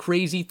these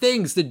crazy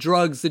things, the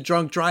drugs, the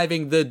drunk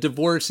driving, the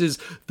divorces,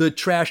 the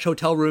trashed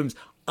hotel rooms.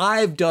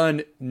 I've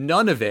done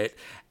none of it.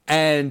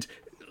 And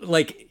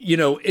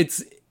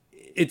it's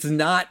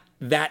not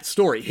that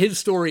story. His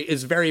story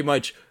is very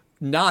much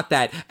not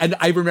that. And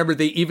I remember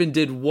they even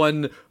did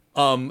one,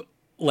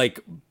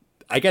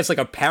 I guess like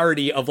a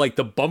parody of like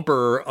the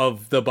bumper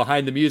of the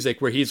Behind the Music,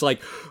 where he's like,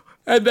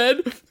 and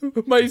then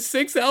my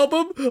 6th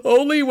album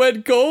only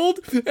went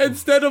gold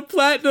instead of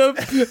platinum,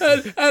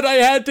 and I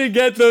had to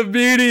get the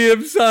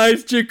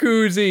medium-sized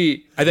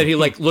jacuzzi. And then he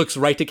like looks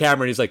right to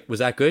camera and he's like, was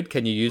that good?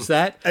 Can you use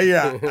that?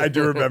 Yeah, I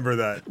do remember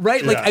that.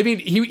 Right? Like, Yeah. I mean,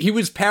 he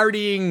was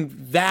parodying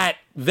that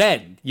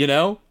then,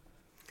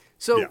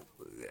 So, Yeah.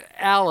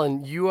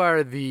 Alan, you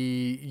are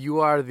the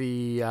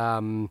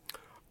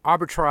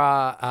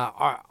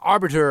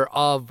arbiter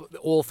of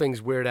all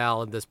things Weird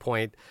Al at this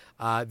point,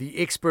 the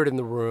expert in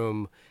the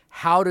room.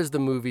 How does the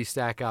movie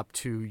stack up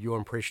to your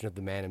impression of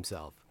the man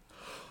himself?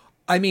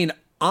 I mean,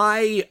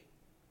 I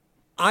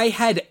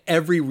had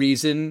every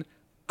reason,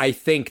 I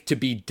think, to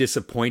be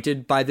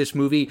disappointed by this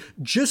movie,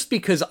 just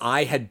because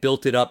I had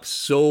built it up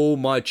so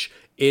much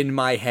in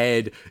my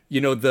head.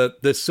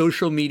 The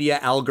social media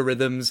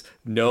algorithms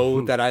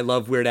know that I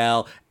love Weird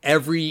Al.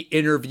 Every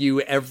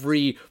interview,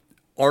 every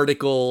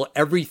article,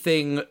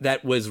 everything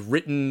that was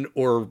written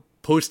or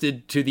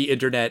posted to the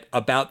internet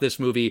about this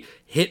movie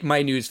hit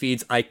my news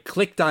feeds. I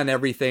clicked on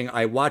everything.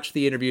 I watched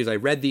the interviews. I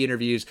read the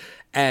interviews,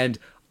 and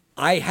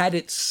I had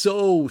it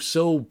so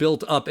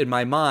built up in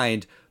my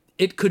mind.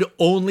 It could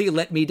only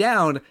let me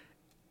down,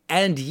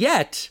 and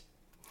yet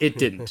it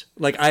didn't.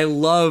 Like, I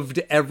loved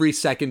every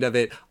second of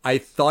it. I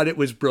thought it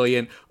was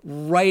brilliant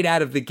right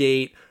out of the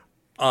gate.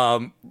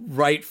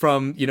 Right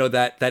from,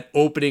 that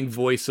opening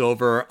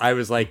voiceover, I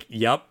was like,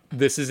 yep,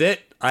 this is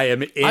it. I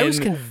am in. I was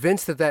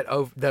convinced that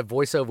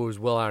voiceover was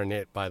Will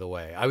Arnett, by the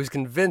way. I was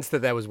convinced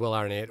that was Will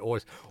Arnett or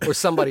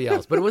somebody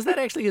else. But was that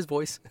actually his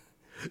voice?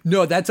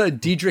 No, that's a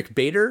Diedrich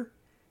Bader.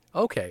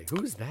 Okay,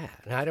 who's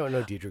that? I don't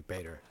know Diedrich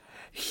Bader.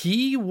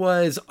 He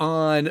was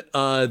on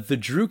the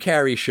Drew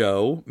Carey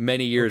show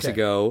many years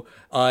ago.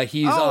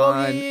 He's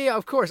on. Yeah,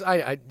 of course.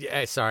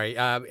 Sorry.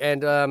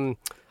 And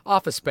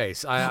Office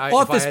Space.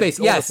 Office Space.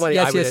 Yes. I would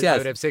Yes.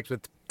 have sex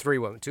with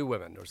 2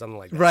 women, or something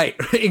like that. Right.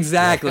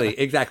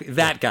 Exactly.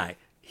 That guy.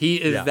 He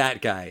is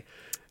that guy.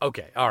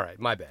 Okay. All right.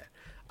 My bad.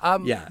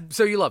 Yeah.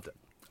 So you loved it.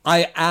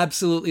 I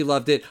absolutely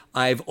loved it.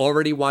 I've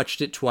already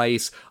watched it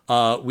twice.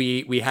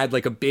 We had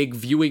like a big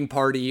viewing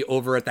party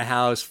over at the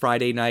house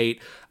Friday night.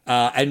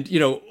 And,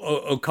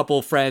 a couple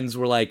of friends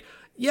were like,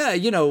 yeah,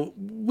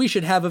 we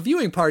should have a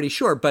viewing party.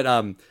 Sure. But,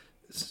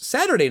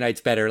 Saturday night's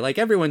better. Like,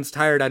 everyone's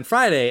tired on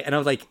Friday. And I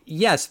was like,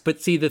 yes,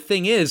 but see, the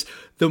thing is,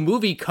 the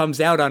movie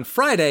comes out on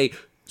Friday,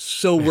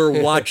 so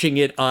we're watching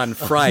it on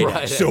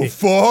Friday. So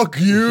fuck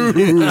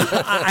you.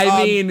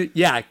 I mean,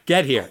 yeah,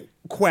 get here.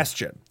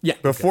 Question. Yeah.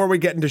 Before we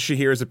get into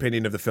Shahir's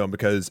opinion of the film,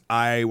 because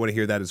I want to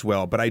hear that as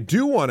well, but I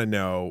do want to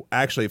know,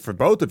 actually, for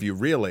both of you,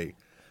 really,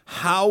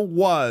 how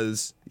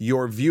was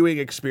your viewing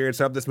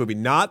experience of this movie?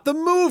 Not the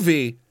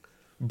movie,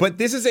 but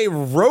this is a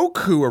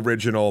Roku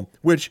original,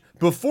 which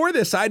before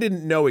this I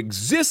didn't know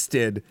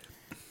existed.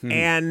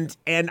 And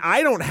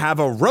I don't have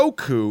a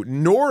Roku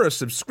nor a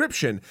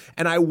subscription,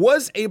 and I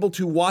was able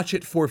to watch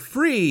it for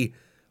free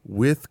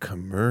with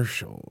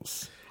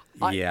commercials.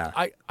 Yeah.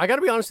 I got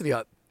to be honest with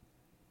you.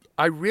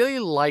 I really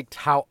liked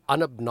how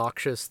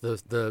unobnoxious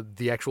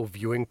the actual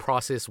viewing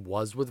process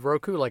was with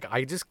Roku. Like,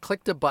 I just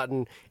clicked a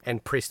button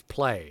and pressed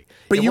play.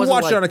 But you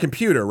watched it on a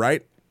computer,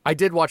 right? I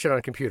did watch it on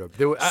a computer.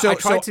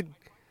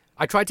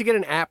 I tried to get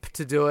an app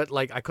to do it.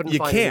 Like, I couldn't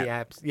find any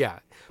apps. Yeah,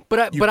 but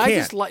I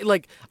just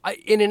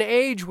in an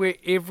age where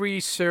every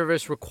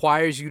service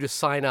requires you to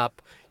sign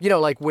up. You know,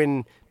 like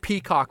when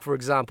Peacock, for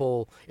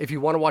example, if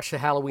you want to watch the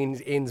Halloween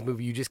Ends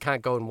movie, you just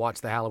can't go and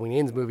watch the Halloween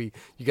Ends movie.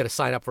 You got to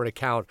sign up for an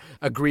account,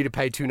 agree to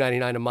pay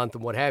 $2.99 a month,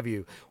 and what have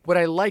you. What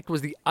I liked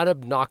was the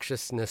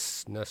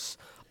unobnoxiousness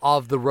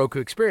of the Roku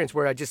experience,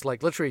 where I just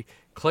literally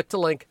clicked a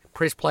link,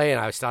 press play,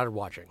 and I started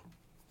watching.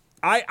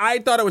 I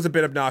thought it was a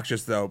bit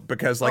obnoxious, though,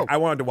 because I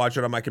wanted to watch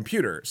it on my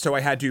computer. So I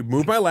had to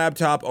move my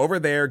laptop over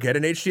there, get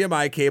an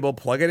HDMI cable,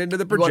 plug it into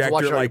the projector. You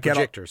wanted to watch it on a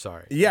projector,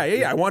 sorry.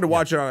 Yeah. I wanted to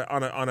watch it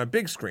on a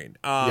big screen.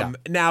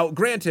 Now,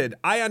 granted,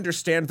 I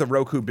understand the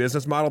Roku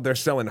business model. They're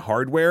selling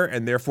hardware,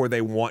 and therefore they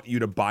want you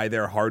to buy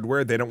their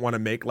hardware. They don't want to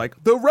make,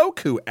 the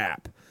Roku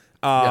app.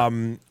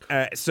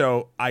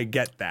 So I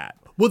get that.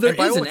 Well, there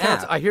is an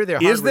app. I hear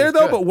their Is there,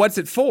 though? But what's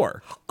it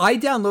for? I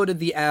downloaded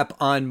the app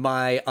on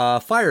my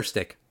Fire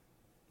Stick.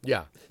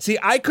 Yeah. See,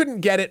 I couldn't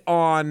get it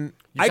on.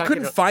 I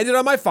couldn't find it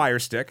on my Fire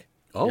Stick.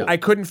 Oh. I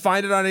couldn't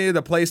find it on any of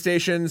the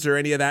PlayStations or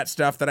any of that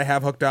stuff that I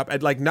have hooked up.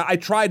 I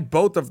tried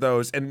both of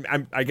those, and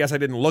I guess I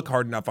didn't look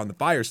hard enough on the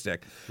Fire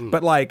Stick.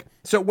 But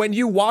so when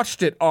you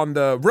watched it on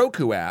the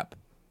Roku app,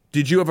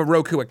 did you have a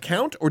Roku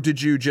account or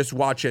did you just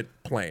watch it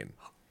plain?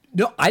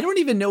 No, I don't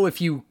even know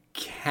if you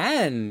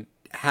can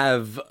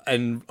have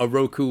a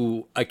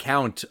Roku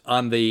account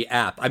on the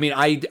app. I mean,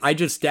 I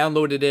just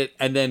downloaded it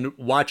and then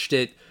watched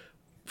it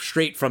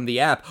straight from the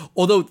app.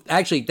 Although,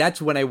 actually, that's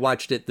when I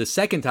watched it the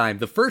second time.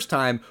 The first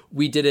time,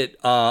 we did it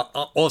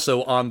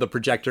also on the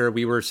projector.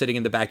 We were sitting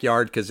in the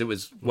backyard because it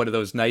was one of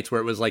those nights where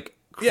it was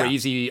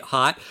crazy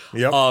hot.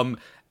 Yep.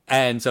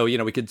 And so,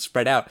 we could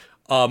spread out.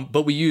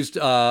 But we used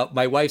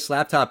my wife's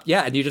laptop.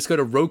 Yeah, and you just go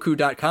to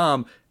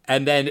Roku.com,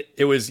 and then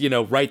it was,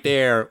 right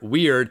there,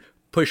 weird,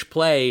 push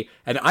play.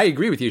 And I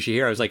agree with you,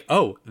 Shahir. I was like,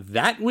 oh,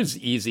 that was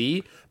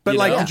easy. But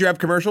did you have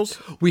commercials?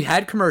 We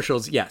had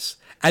commercials, yes.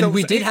 And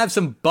we did have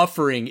some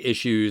buffering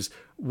issues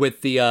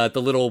with the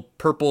little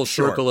purple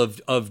circle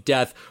of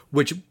death,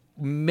 which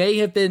may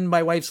have been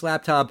my wife's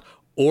laptop,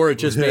 or it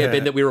just may have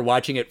been that we were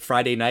watching it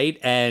Friday night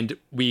and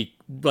we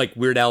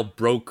Weird Al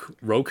broke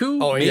Roku.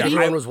 Oh, and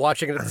everyone was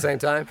watching it at the same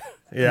time.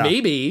 Yeah,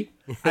 maybe.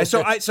 I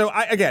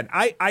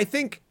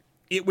think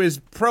it was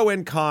pro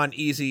and con,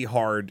 easy,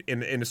 hard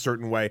in a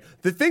certain way.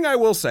 The thing I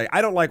will say,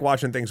 I don't like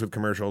watching things with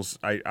commercials.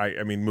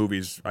 I mean,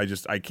 movies.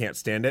 I can't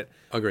stand it.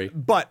 Agree.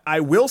 But I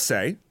will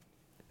say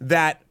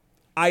that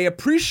I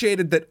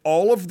appreciated that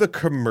all of the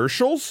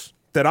commercials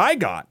that I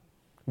got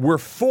were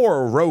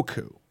for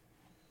Roku.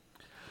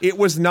 It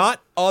was not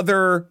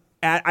other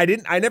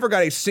I never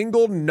got a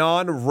single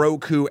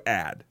non-Roku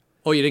ad.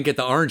 Oh, you didn't get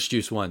the orange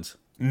juice ones?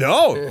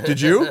 No.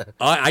 Did you?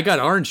 I got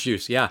orange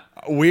juice, yeah.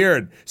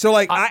 Weird. So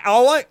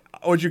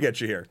what'd you get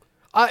you here?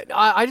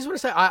 I just want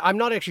to say, I'm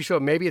not actually sure.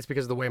 Maybe it's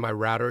because of the way my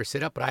router is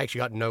set up, but I actually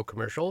got no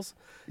commercials.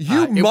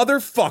 You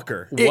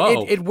motherfucker.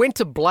 Whoa. It went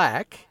to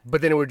black,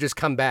 but then it would just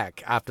come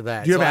back after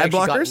that. Do you have ad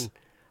blockers?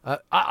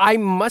 I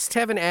must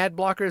have an ad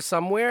blocker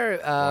somewhere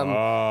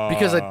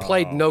because it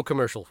played no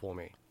commercial for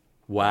me.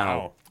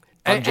 Wow.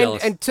 I'm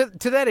jealous. And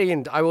to that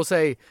end, I will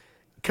say,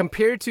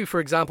 compared to, for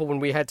example, when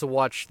we had to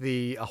watch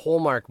the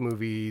Hallmark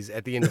movies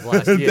at the end of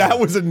last year. That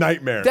was a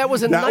nightmare. That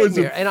was a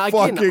nightmare. And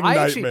again, I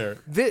nightmare.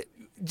 Actually,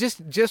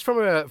 just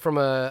from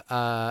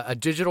a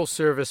digital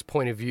service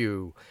point of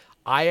view,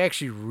 I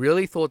actually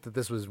really thought that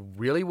this was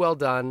really well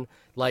done.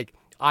 Like,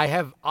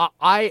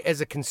 I as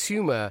a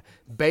consumer,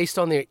 based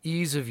on their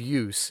ease of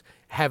use,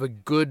 have a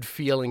good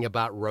feeling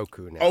about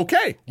Roku now.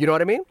 Okay. You know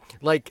what I mean?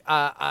 Like,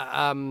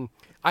 I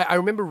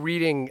remember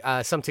reading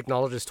some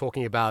technologists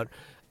talking about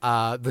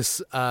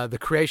the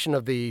creation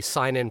of the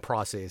sign-in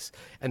process,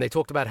 and they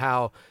talked about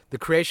how the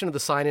creation of the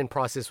sign-in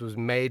process was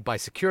made by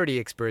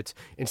security experts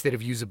instead of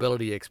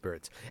usability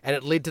experts, and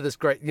it led to this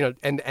great,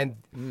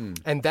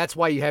 and that's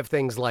why you have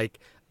things like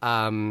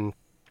captcha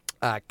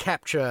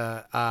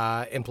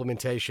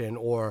implementation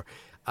or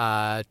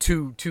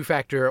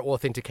two-factor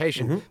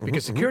authentication,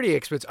 because security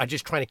experts are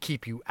just trying to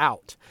keep you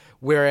out,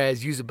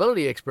 whereas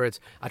usability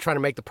experts are trying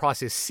to make the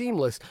process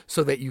seamless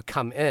so that you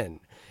come in.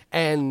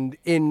 And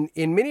in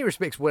many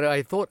respects, what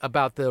I thought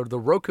about the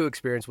Roku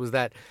experience was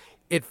that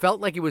it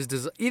felt like it was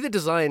either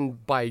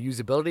designed by a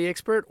usability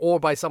expert or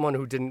by someone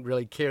who didn't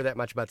really care that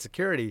much about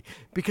security.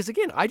 Because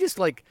again, I just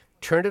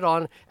turned it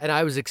on and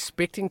I was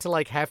expecting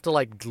to have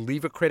to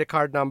leave a credit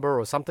card number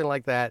or something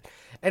like that.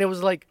 And it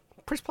was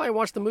press play and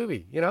watch the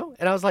movie,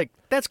 And I was like,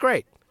 that's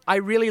great. I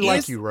really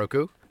like you,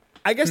 Roku.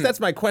 I guess that's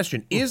my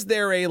question. Is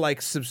there a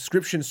like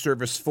subscription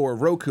service for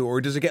Roku,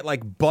 or does it get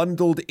like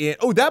bundled in?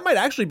 Oh, that might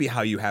actually be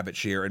how you have it,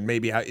 Sheer. And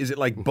maybe is it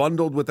like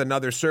bundled with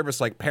another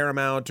service like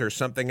Paramount or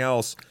something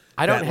else?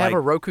 I don't have a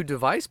Roku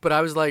device, but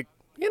I was like,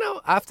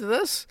 after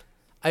this,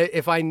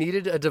 if I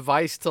needed a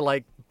device to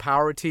like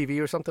power a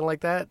TV or something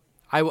like that,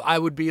 I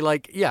would be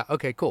like, yeah,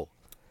 okay, cool.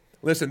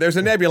 Listen, there's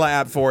a Nebula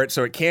app for it,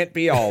 so it can't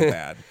be all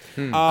bad.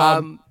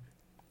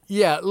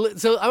 Yeah,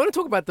 so I want to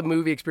talk about the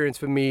movie experience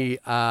for me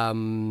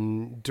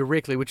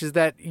directly, which is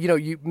that,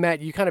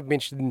 Matt, you kind of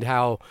mentioned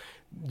how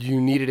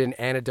you needed an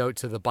antidote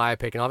to the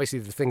biopic, and obviously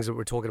the things that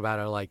we're talking about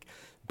are like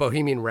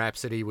Bohemian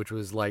Rhapsody, which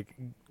was like,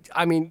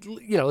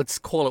 let's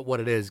call it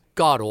what it is,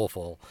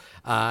 god-awful,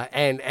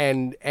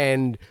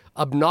 and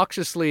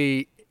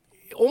obnoxiously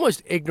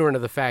almost ignorant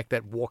of the fact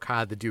that Walk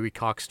Hard, the Dewey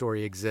Cox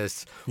story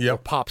exists, or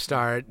Pop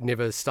Star,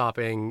 Never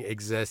Stopping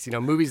exists.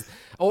 Movies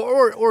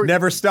or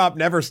Never Stop,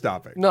 Never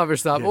Stopping. Never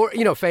Stop.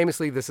 Yeah. Or,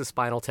 famously, This Is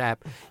Spinal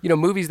Tap.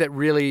 Movies that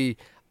really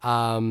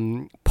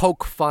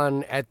poke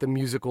fun at the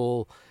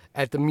musical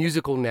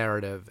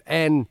narrative.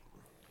 And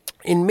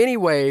in many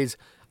ways,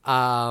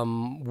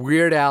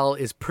 Weird Al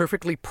is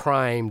perfectly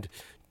primed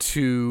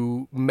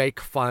to make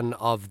fun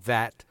of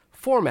that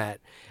format.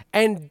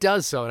 And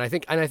does so, and I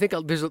think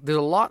there's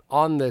a lot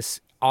on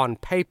this on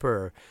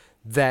paper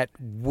that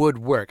would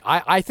work.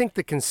 I think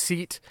the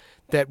conceit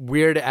that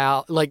Weird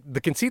Al, like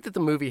the conceit that the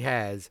movie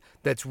has,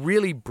 that's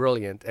really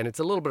brilliant, and it's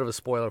a little bit of a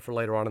spoiler for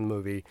later on in the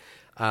movie.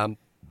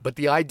 But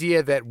the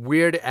idea that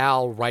Weird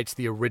Al writes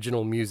the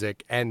original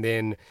music and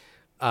then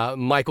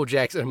Michael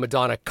Jackson and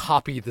Madonna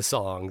copy the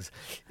songs.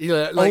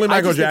 Only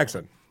Michael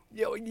Jackson.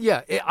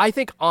 Yeah, I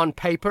think on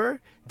paper,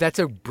 that's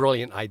a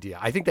brilliant idea.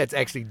 I think that's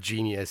actually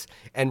genius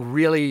and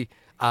really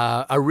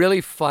a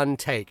really fun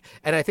take.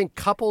 And I think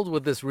coupled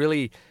with this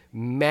really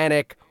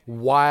manic,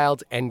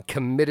 wild, and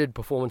committed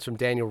performance from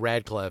Daniel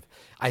Radcliffe,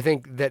 I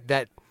think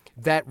that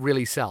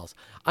really sells.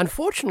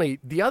 Unfortunately,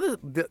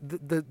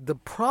 the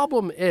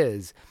problem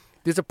is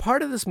there's a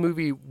part of this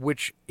movie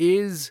which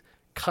is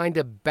kind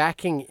of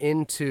backing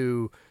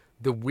into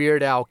the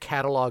Weird Al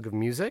catalog of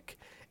music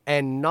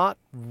and not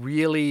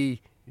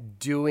really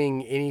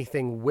doing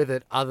anything with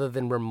it other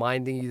than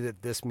reminding you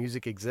that this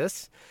music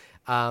exists.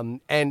 And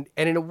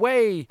in a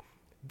way,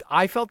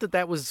 I felt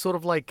that was sort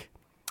of like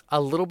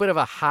a little bit of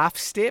a half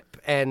step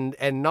and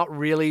not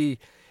really,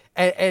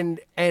 and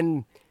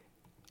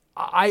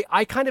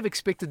I kind of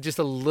expected just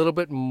a little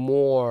bit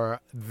more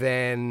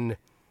than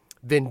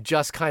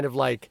just kind of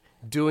like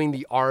doing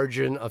the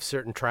origin of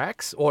certain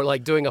tracks or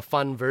like doing a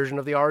fun version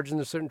of the origin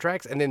of certain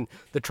tracks and then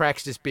the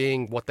tracks just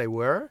being what they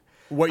were.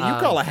 What you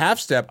call a half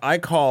step, I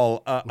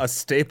call a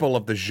staple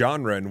of the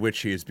genre in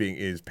which he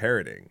is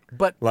parodying.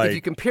 But if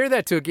you compare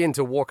that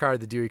to Walk Hard,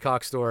 the Dewey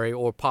Cox story,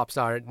 or Pop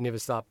Star, Never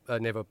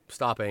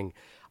Stopping,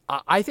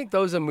 I think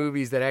those are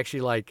movies that actually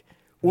like.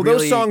 Well, really,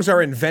 those songs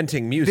are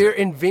inventing music. They're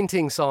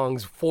inventing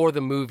songs for the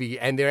movie,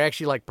 and they're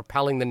actually like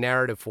propelling the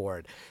narrative for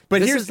it.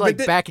 But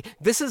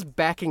this is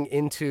backing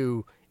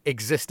into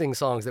existing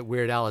songs that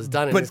Weird Al has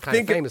done and is kind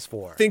of famous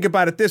for. Think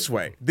about it this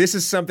way. This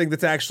is something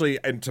that's actually,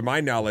 and to my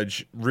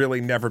knowledge,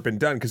 really never been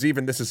done, because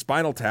even This Is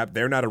Spinal Tap,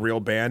 they're not a real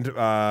band.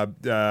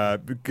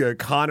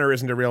 Connor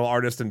isn't a real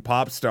artist in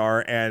Pop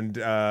Star, and,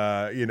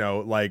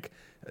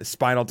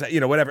 Spinal Tap,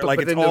 whatever. But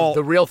it's all...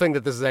 The real thing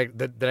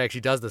that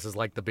actually does this is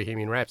like the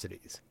Bohemian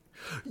Rhapsodies.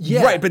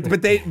 Yeah. Right,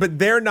 but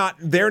they're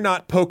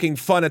not poking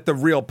fun at the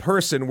real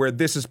person, where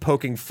this is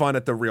poking fun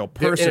at the real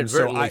person. They're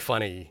inadvertently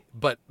funny,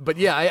 but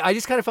yeah, I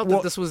just kind of felt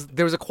that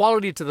there was a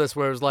quality to this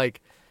where it was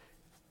like,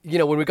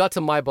 when we got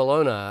to My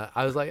Bologna,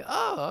 I was like,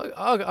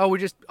 we're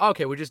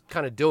just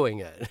kind of doing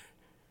it.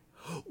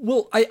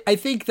 Well, I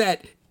think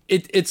that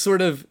it's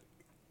sort of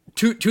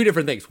two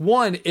different things.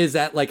 One is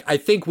that like I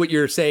think what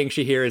you're saying,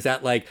 Shahir, is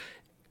that like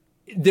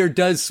there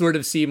does sort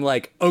of seem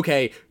like,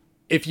 okay,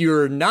 if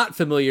you're not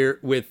familiar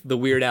with the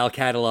Weird Al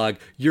catalog,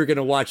 you're going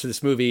to watch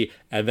this movie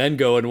and then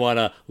go and want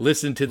to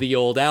listen to the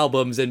old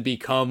albums and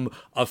become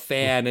a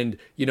fan and,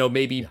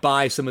 maybe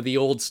buy some of the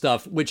old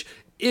stuff, which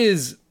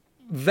is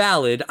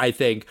valid, I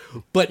think.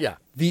 But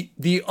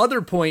the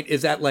other point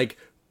is that, like,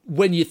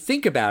 when you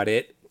think about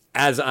it,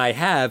 as I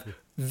have,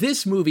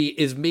 this movie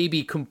is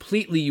maybe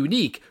completely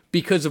unique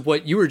because of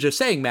what you were just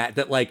saying, Matt,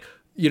 that, like,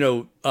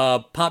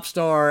 Pop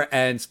Star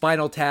and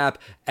Spinal Tap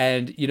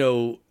and,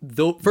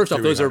 first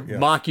off, those are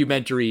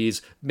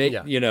mockumentaries,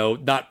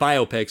 not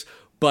biopics,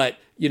 but,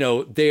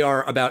 they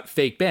are about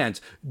fake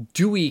bands.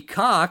 Dewey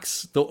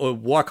Cox, the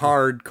Walk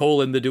Hard,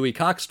 the Dewey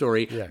Cox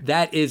story,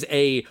 that is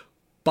a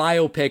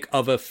biopic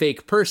of a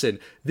fake person.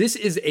 This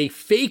is a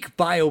fake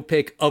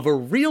biopic of a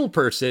real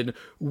person,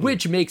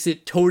 which makes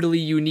it totally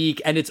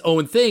unique and its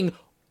own thing,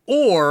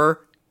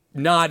 or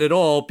not at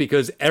all,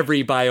 because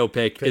every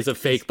biopic is a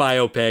fake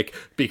biopic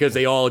because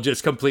they all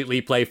just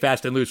completely play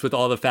fast and loose with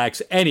all the facts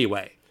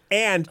anyway.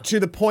 And to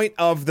the point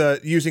of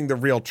using the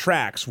real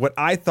tracks, what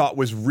I thought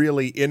was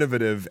really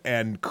innovative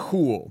and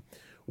cool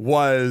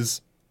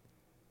was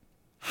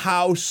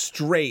how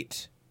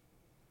straight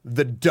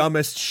the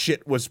dumbest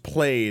shit was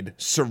played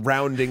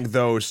surrounding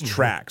those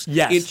tracks.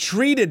 Yes. It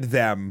treated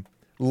them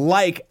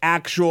like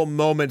actual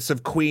moments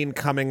of Queen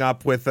coming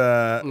up with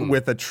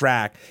a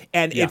track,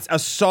 and it's a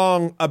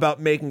song about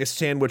making a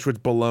sandwich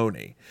with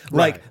bologna.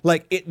 Like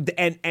it,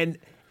 and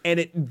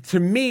it, to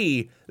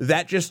me,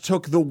 that just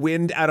took the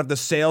wind out of the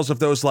sails of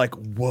those like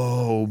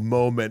whoa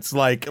moments.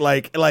 Like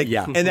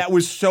and that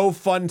was so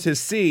fun to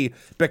see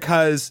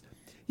because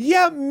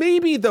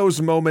maybe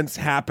those moments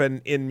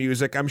happen in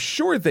music. I'm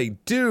sure they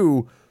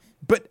do,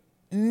 but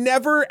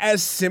never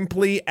as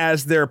simply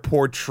as they're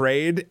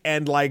portrayed.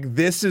 And like,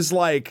 this is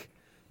like,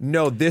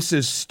 no, this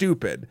is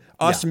stupid.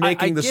 Us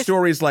making the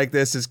stories like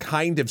this is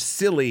kind of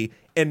silly.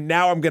 And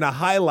now I'm going to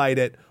highlight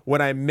it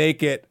when I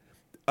make it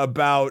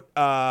about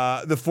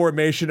the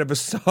formation of a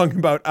song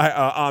about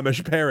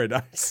Amish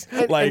paradise.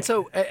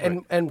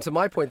 And to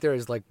my point there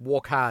is like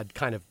Walk Hard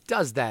kind of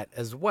does that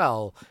as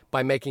well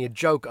by making a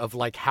joke of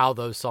like how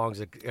those songs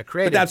are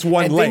created. But that's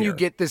one and layer. then you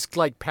get this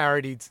like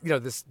parodied,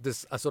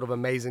 this sort of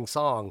amazing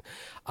song.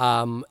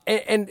 And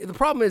the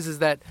problem is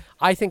that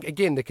I think,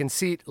 again, the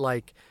conceit,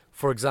 like,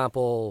 for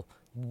example,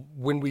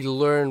 when we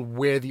learn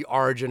where the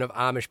origin of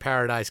Amish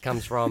Paradise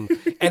comes from,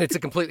 and it's a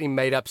completely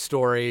made-up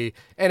story,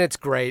 and it's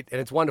great, and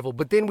it's wonderful,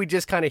 but then we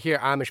just kind of hear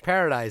Amish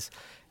Paradise,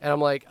 and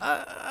I'm like,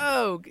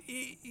 I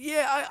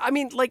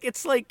mean, like,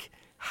 it's like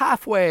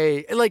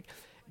halfway, like,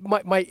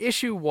 my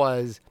issue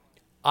was,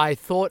 I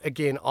thought,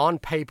 again, on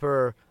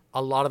paper,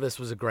 a lot of this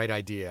was a great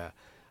idea.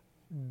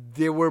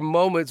 There were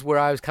moments where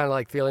I was kind of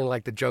like feeling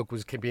like the joke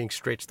was being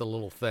stretched a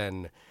little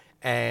thin,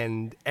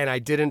 and I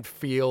didn't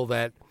feel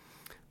that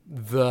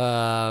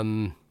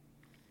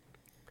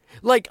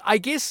like, I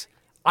guess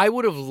I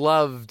would have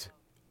loved,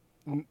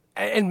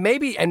 and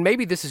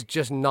maybe this is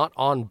just not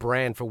on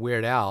brand for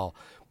Weird Al,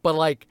 but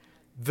like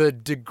the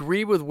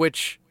degree with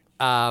which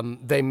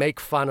they make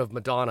fun of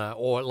Madonna,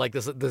 or like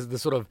this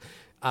sort of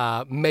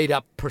made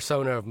up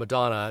persona of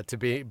Madonna to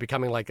be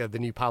becoming like the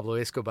new Pablo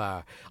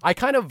Escobar. I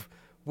kind of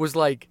was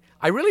like,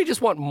 I really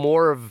just want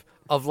more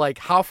of like,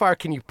 how far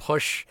can you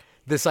push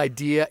this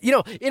idea,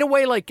 in a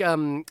way like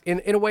in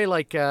a way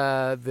like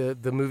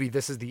the movie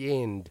This Is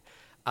the End,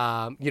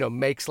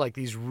 makes like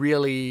these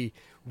really,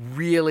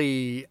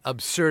 really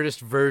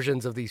absurdist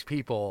versions of these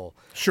people.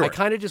 Sure. I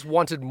kind of just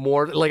wanted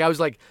more. Like, I was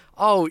like,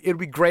 oh, it'd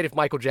be great if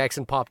Michael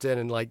Jackson popped in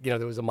and like, there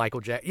was a Michael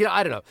Jackson.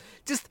 I don't know.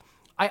 Just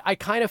I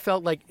kind of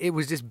felt like it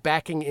was just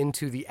backing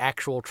into the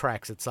actual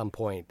tracks at some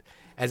point,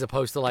 as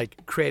opposed to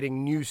like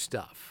creating new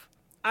stuff.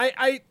 But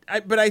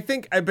I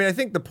think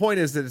the point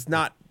is that it's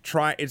not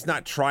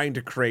trying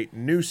to create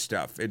new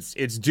stuff.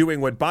 It's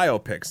doing what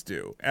biopics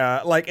do.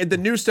 The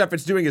new stuff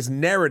it's doing is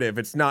narrative.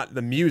 It's not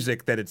the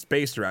music that it's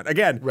based around.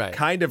 Again,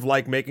 kind of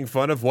like making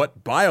fun of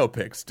what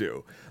biopics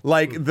do.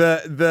 Like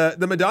the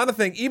Madonna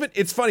thing. Even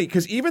it's funny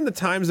because even the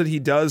times that he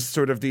does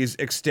sort of these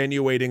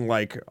extenuating,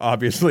 like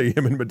obviously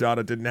him and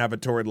Madonna didn't have a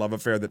torrid love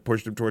affair that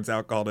pushed him towards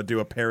alcohol to do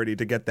a parody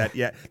to get that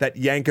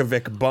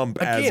Yankovic bump.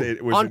 Again, as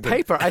it was on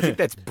paper. I think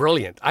that's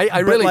brilliant. I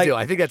really do.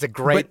 I think that's a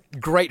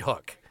great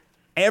hook.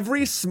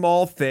 Every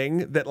small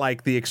thing that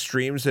like the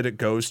extremes that it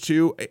goes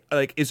to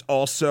like is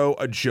also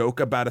a joke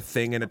about a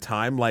thing in a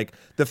time. Like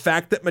the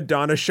fact that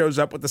Madonna shows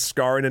up with a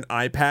scar and an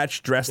eye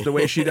patch dressed the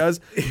way she does.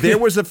 There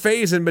was a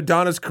phase in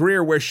Madonna's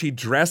career where she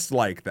dressed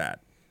like that.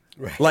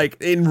 Right. Like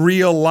in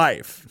real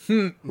life.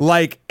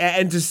 Like,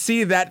 and to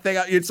see that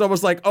thing, it's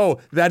almost like,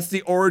 oh, that's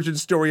the origin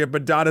story of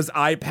Madonna's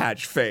eye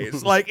patch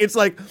phase.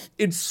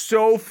 It's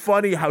so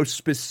funny how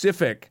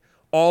specific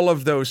all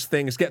of those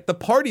things get. The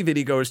party that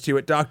he goes to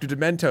at Dr.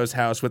 Demento's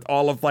house with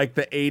all of like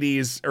the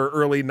 80s or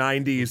early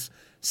 90s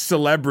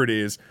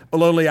celebrities. A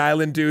Lonely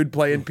Island dude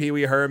playing Pee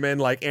Wee Herman,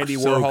 like Andy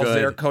Warhol's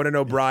there. Conan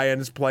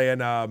O'Brien's playing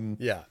was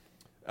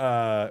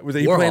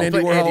he playing Andy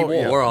Warhol? Andy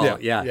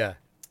Warhol. Yeah.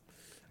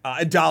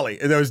 And Dolly.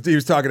 And he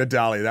was talking to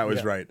Dolly. That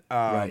was right.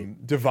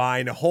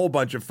 Divine, a whole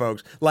bunch of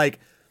folks. Like,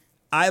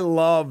 I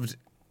loved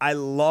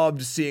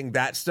seeing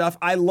that stuff.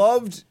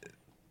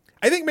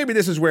 I think maybe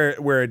this is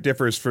where it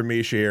differs for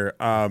me, Sheer,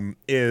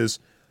 is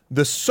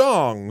the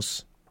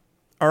songs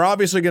are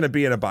obviously going to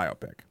be in a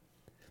biopic.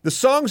 The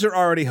songs are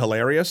already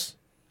hilarious.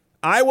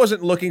 I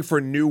wasn't looking for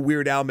new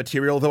Weird Al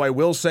material, though I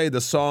will say the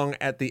song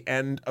at the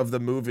end of the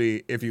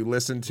movie, if you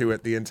listen to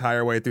it the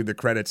entire way through the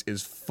credits,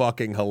 is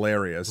fucking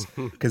hilarious,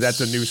 because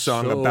that's a new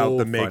song about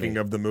the making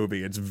of the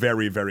movie. It's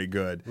very, very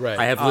good. Right.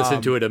 I have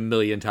listened to it a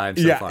million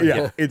times so far.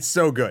 Yeah, it's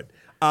so good.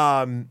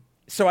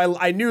 So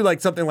I knew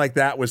like something like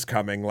that was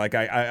coming. Like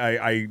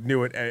I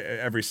knew it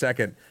every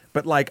second.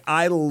 But like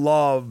I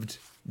loved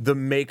the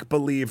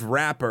make-believe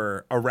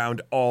rapper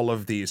around all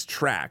of these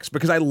tracks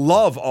because I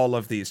love all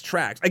of these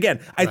tracks. Again,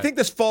 I think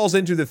this falls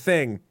into the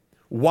thing.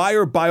 Why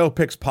are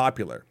biopics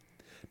popular?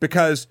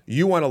 Because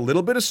you want a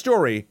little bit of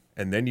story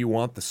and then you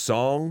want the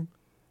song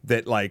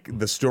that like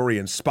the story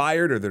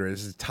inspired or that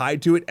is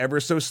tied to it ever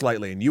so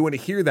slightly. And you want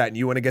to hear that and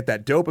you want to get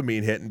that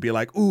dopamine hit and be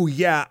like, ooh,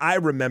 yeah, I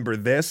remember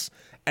this.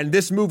 And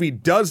this movie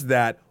does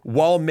that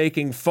while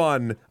making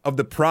fun of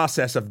the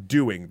process of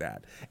doing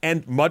that.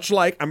 And much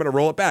like, I'm going to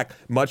roll it back,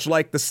 much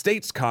like the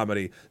States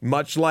comedy,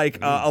 much like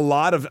a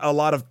lot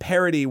of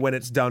parody when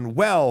it's done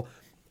well,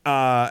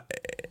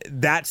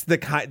 that's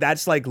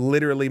like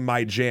literally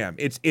my jam.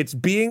 It's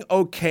being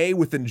okay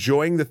with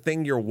enjoying the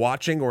thing you're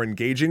watching or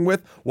engaging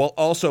with while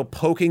also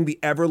poking the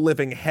ever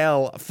living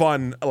hell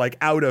fun like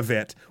out of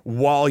it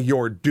while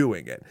you're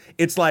doing it.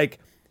 It's like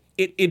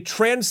it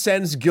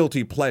transcends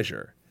guilty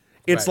pleasure.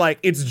 It's like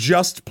it's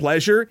just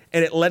pleasure,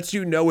 and it lets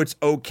you know it's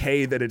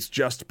okay that it's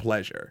just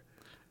pleasure.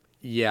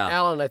 Yeah,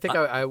 Alan, I think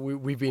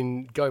we've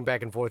been going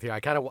back and forth here.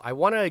 I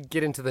want to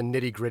get into the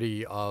nitty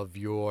gritty of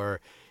your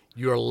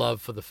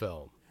love for the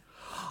film.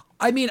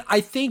 I mean,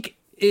 I think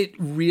it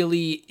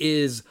really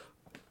is.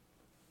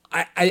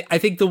 I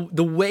think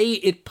the way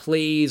it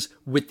plays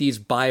with these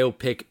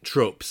biopic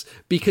tropes,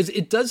 because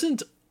it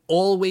doesn't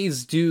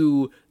always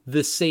do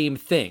the same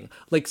thing.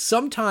 Like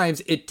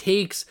sometimes it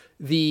takes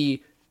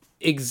the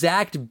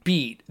exact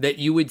beat that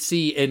you would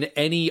see in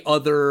any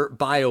other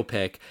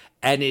biopic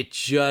and it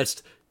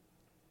just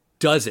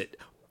does it,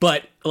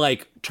 but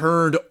like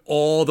turned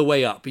all the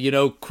way up,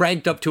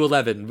 cranked up to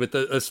 11 with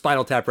a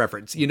Spinal Tap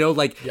reference,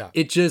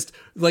 It just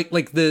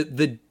like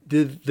the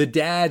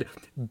dad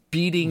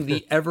beating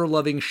the ever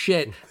loving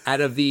shit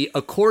out of the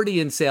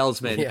accordion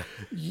salesman. Yeah.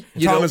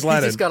 Thomas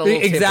Lennon. He's just got a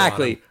little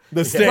exactly. tip on him.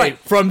 The state. Right,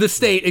 from the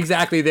state.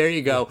 Exactly. There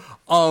you go.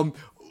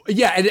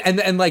 Yeah,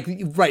 and like,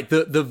 right,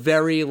 the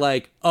very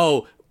like,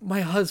 oh, my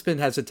husband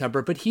has a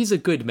temper, but he's a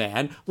good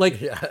man. Like,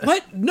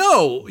 what?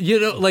 No,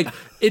 like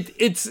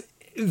it's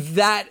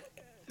that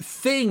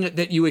thing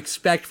that you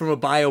expect from a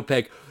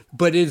biopic,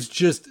 but it's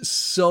just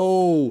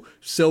so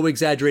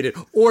exaggerated.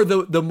 Or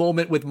the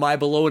moment with My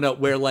Bologna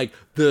where like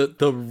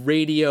the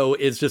radio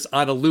is just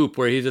on a loop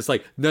where he's just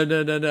like, no,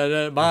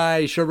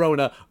 my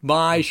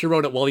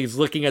Sharona, while he's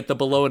looking at the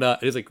Bologna.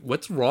 And he's like,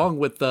 what's wrong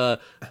with the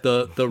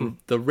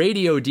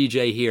radio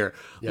DJ here?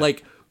 Yeah.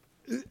 Like,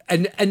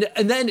 and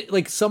then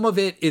like some of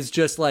it is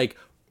just like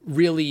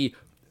really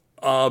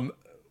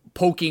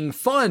poking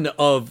fun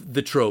of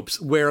the tropes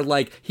where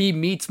like he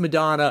meets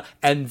Madonna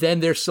and then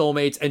they're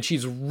soulmates and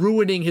she's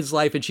ruining his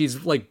life and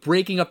she's like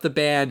breaking up the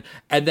band,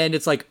 and then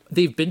it's like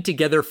they've been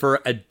together for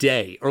a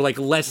day or like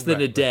less than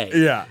a day.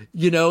 Yeah.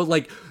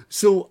 Like,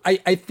 so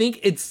I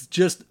think it's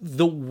just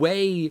the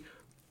way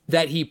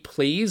that he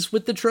plays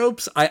with the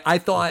tropes I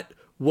thought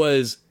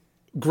was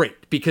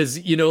great, because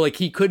like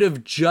he could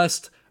have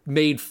just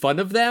made fun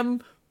of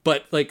them,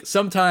 but like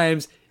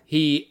sometimes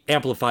he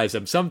amplifies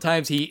them.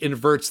 Sometimes he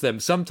inverts them.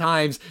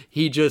 Sometimes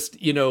he just,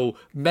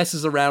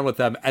 messes around with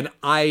them. And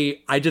I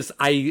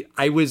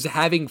was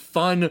having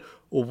fun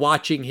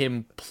watching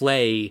him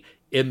play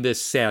in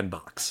this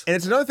sandbox. And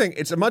it's another thing.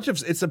 It's a bunch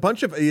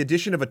of the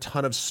addition of a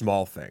ton of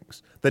small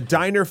things. The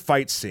diner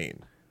fight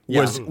scene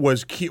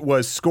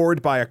was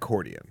scored by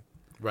accordion.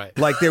 Right.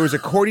 Like there was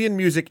accordion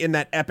music in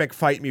that epic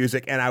fight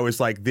music, and I was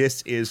like,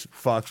 this is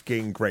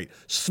fucking great.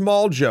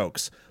 Small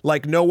jokes,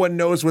 like no one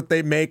knows what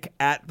they make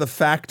at the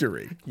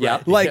factory.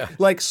 Yeah.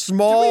 Like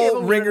small Did we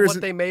ever ringers. learn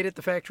what they made at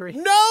the factory?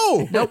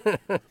 No. Nope.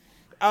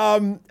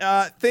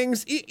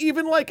 Things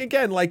even like,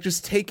 again, like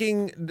just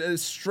taking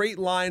straight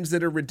lines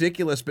that are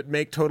ridiculous but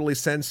make totally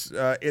sense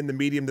in the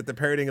medium that they're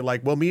parodying.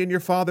 Like, well, me and your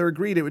father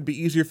agreed it would be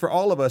easier for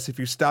all of us if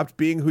you stopped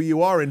being who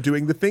you are and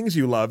doing the things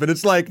you love. And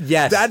it's like,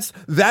 yes,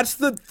 that's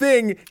the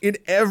thing in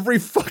every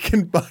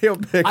fucking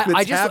biopic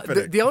that's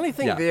happening. The only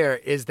thing there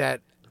is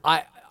that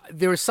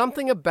there was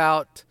something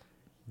about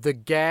the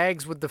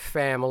gags with the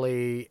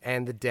family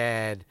and the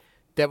dad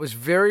that was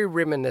very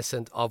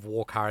reminiscent of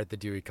Walk Hard, the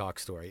Dewey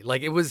Cox story.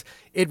 Like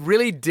it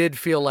really did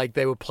feel like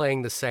they were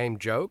playing the same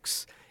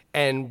jokes,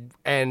 and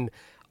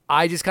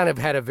I just kind of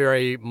had a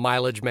very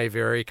mileage may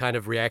vary kind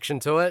of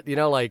reaction to it,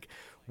 like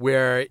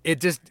where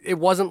it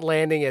wasn't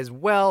landing as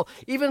well.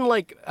 Even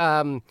like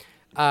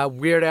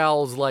Weird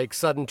Al's like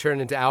sudden turn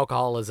into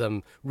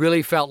alcoholism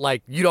really felt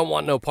like you don't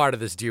want no part of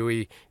this,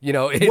 Dewey.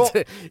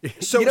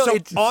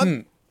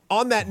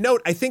 On that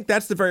note, I think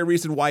that's the very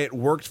reason why it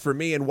worked for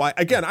me, and why,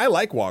 again, I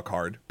like Walk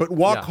Hard, but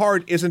Walk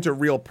Hard isn't a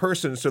real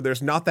person, so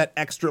there's not that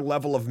extra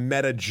level of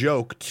meta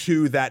joke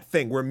to that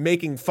thing. We're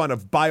making fun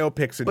of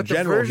biopics in general here. But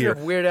the version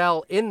of Weird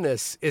Al in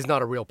this is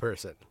not a real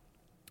person.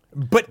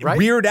 But right?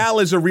 Weird Al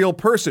is a real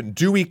person.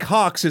 Dewey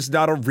Cox is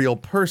not a real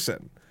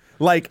person.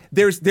 Like,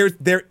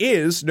 there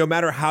is, no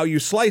matter how you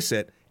slice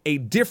it, a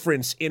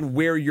difference in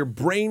where your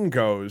brain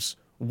goes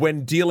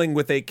when dealing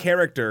with a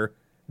character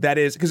that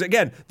is, because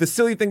again, the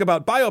silly thing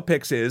about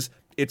biopics is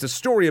it's a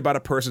story about a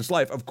person's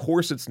life. Of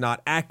course, it's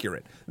not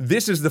accurate.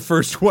 This is the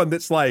first one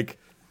that's like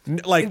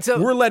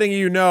we're letting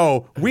you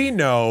know, we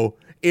know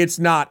it's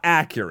not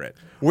accurate.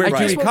 Where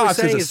Dewey Cox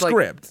is a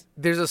script. Like,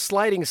 there's a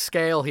sliding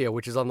scale here,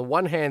 which is on the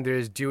one hand,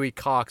 there's Dewey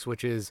Cox,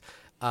 which is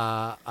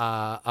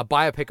a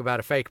biopic about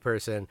a fake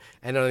person,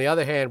 and on the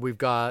other hand, we've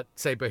got,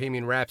 say,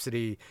 Bohemian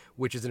Rhapsody,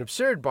 which is an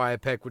absurd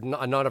biopic, with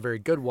not a very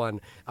good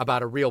one,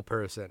 about a real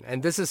person.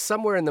 And this is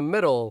somewhere in the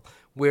middle,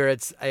 where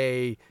it's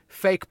a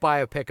fake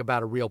biopic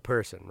about a real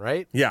person,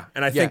 right? Yeah,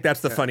 and I think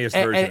that's the funniest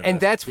version. And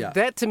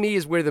that to me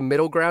is where the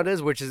middle ground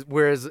is, which is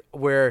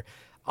where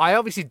I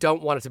obviously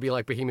don't want it to be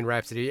like Bohemian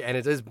Rhapsody, and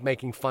it is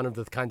making fun of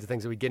the kinds of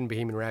things that we get in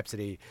Bohemian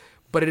Rhapsody.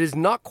 But it is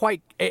not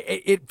quite.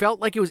 It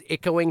felt like it was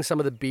echoing some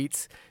of the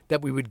beats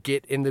that we would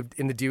get in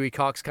the Dewey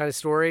Cox kind of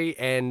story,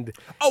 and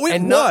I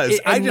just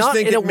not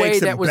think in it a way makes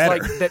that it was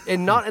better. like that,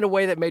 and not in a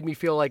way that made me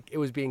feel like it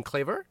was being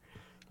clever,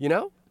 you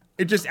know.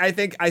 It just, I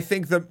think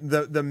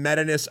the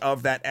meta-ness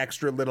of that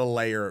extra little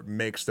layer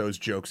makes those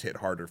jokes hit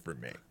harder for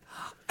me.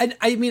 And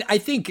I mean, I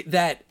think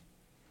that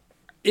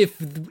if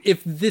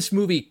this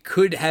movie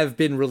could have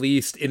been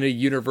released in a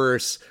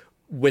universe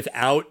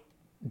without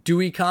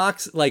Dewey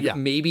Cox,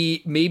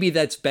 maybe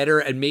that's better,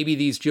 and maybe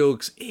these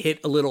jokes hit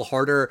a little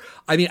harder.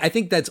 I mean, I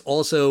think that's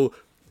also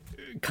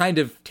kind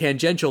of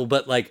tangential,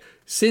 but like,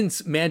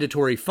 since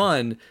Mandatory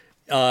Fun,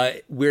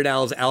 Weird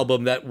Al's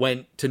album that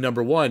went to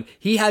 #1,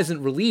 he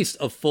hasn't released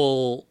a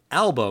full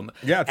album.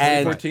 Yeah,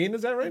 2014,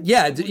 is that right?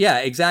 Yeah,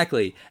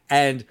 exactly.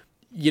 And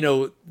you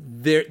know,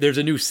 there's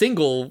a new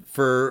single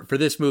for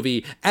this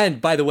movie,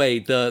 and by the way,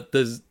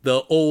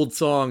 the old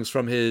songs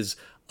from his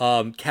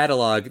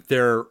catalog,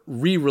 they're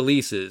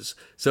re-releases.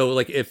 So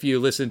like, if you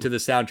listen to the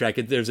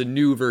soundtrack, there's a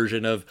new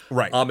version of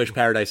Amish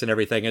Paradise and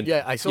everything. And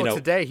yeah, I saw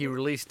today he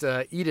released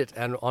Eat It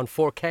and on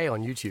 4K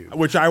on YouTube,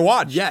 which I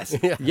watched. Yes,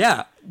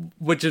 yeah,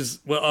 which is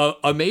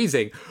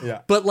amazing.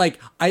 Yeah, but like,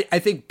 I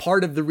think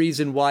part of the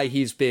reason why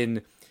he's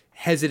been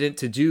hesitant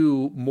to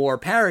do more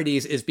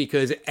parodies is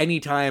because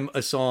anytime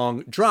a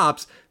song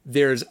drops,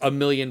 there's a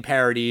million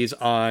parodies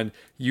on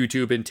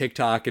YouTube and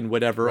TikTok and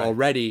whatever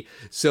already.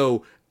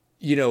 So,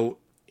 you know,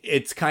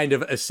 it's kind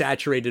of a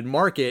saturated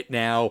market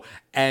now.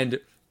 And,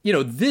 you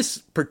know, this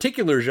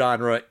particular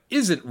genre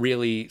isn't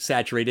really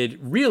saturated.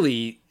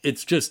 Really,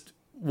 it's just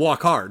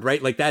Walk Hard,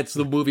 right? Like, that's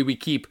the movie we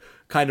keep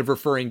kind of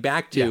referring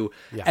back to.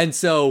 Yeah. And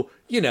so,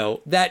 you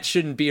know, that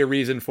shouldn't be a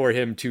reason for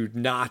him to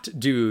not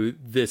do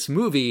this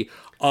movie.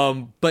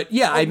 But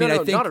yeah, I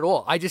think not at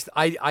all. I guess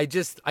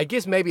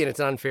maybe, and it's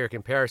an unfair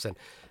comparison,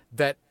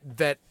 that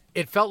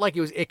it felt like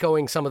it was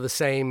echoing some of the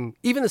same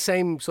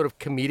sort of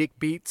comedic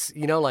beats,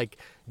 you know, like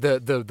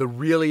the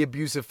really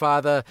abusive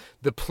father,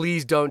 the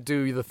please don't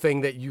do the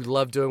thing that you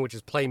love doing, which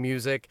is play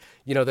music.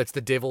 You know, that's the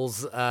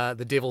devil's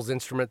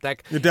instrument.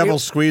 The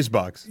devil's squeeze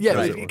box.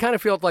 Yeah, it kind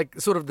of felt like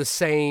sort of the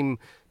same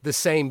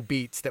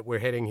beats that we're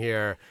hitting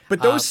here.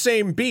 But those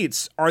same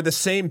beats are the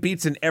same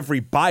beats in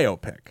every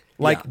biopic.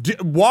 Like,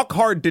 Walk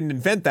Hard didn't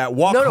invent that.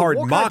 Walk Hard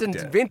Walk mocked Hard didn't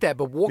it. invent that,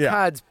 but Walk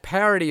Hard's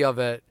parody of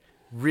it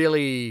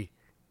really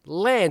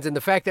lands, and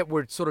the fact that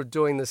we're sort of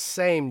doing the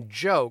same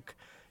joke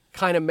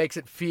kind of makes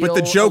it feel. But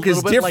the joke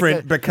is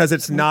different because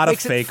it's not a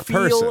fake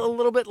person. Makes it feel a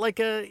little bit like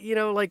a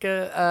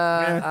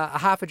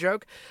half a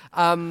joke.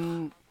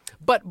 But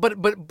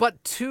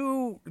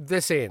to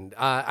this end,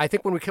 I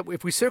think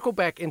if we circle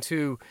back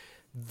into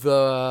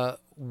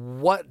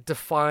what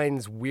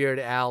defines Weird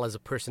Al as a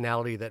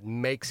personality that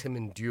makes him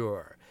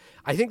endure,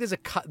 I think there's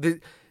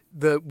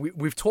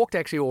we've talked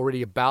actually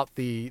already about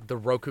the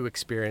Roku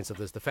experience of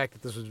this. The fact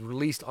that this was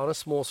released on a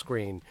small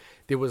screen,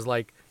 there was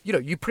like, you know,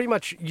 you pretty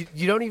much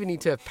you don't even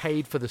need to have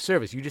paid for the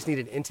service. You just need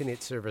an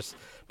internet service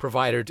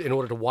provider in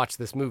order to watch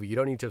this movie. You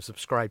don't need to have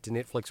subscribed to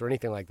Netflix or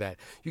anything like that.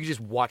 You can just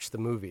watch the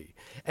movie.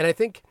 And I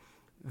think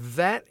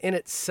that in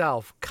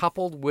itself,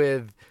 coupled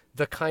with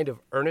the kind of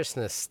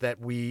earnestness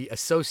that we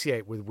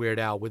associate with Weird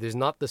Al, where there's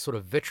not this sort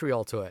of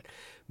vitriol to it,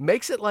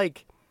 makes it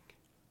like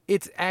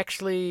it's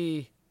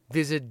actually,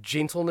 there's a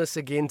gentleness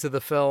again to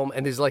the film,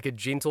 and there's like a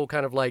gentle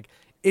kind of like,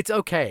 it's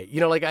okay. You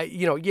know, like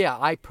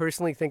I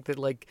personally think that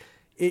like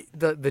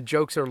the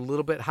jokes are a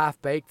little bit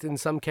half-baked in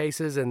some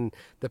cases, and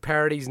the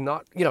parody's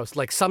not, you know, it's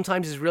like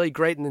sometimes it's really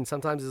great and then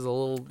sometimes it's a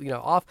little, you know,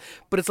 off.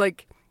 But it's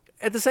like,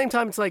 at the same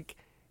time, it's like,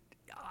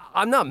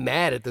 I'm not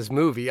mad at this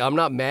movie. I'm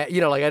not mad,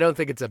 you know, like I don't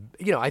think it's a,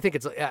 you know, I think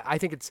it's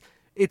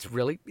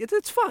really,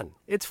 it's fun.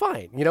 It's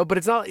fine, you know, but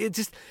it's not, it's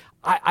just,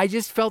 I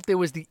just felt there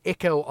was the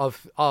echo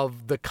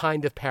of the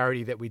kind of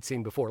parody that we'd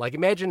seen before. Like,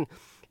 imagine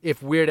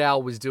if Weird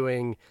Al was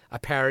doing a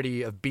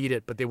parody of Beat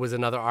It, but there was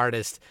another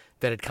artist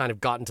that had kind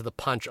of gotten to the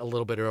punch a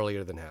little bit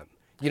earlier than him.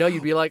 You know,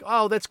 you'd be like,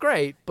 oh, that's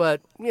great,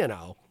 but, you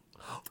know.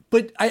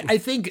 But I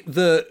think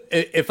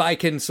if I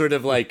can sort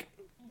of like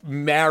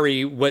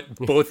marry what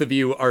both of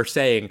you are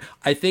saying,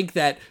 I think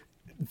that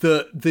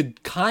the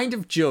kind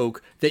of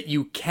joke that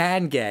you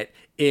can get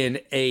in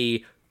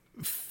a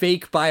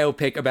fake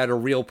biopic about a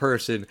real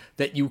person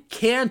that you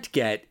can't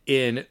get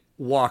in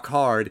Walk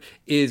Hard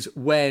is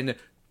when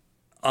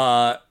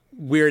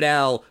Weird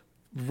Al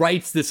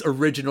writes this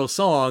original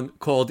song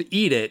called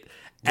Eat It.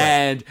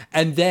 Right.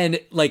 And then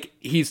like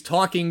he's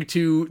talking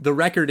to the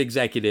record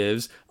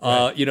executives,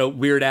 you know,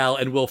 Weird Al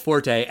and Will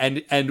Forte,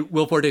 and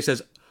Will Forte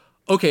says,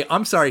 okay,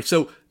 I'm sorry.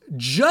 So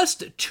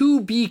just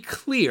to be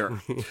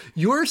clear,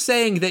 you're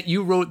saying that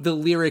you wrote the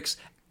lyrics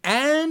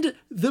and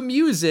the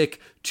music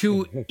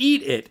to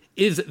eat it.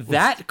 Is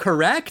that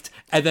correct?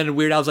 And then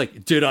Weird Al's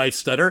like, did I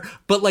stutter?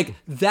 But like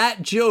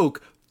that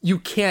joke you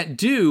can't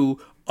do,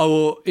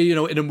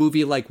 in a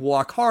movie like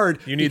Walk Hard.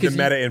 You need the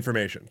meta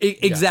information.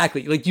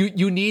 Exactly. Like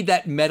you need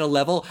that meta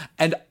level.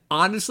 And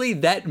honestly,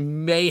 that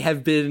may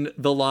have been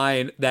the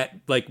line that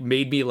like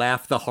made me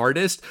laugh the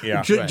hardest.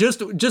 Yeah.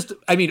 Just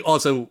I mean,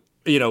 also,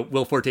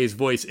 Will Forte's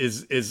voice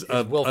is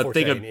a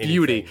thing of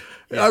beauty.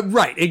 Yeah.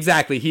 Right,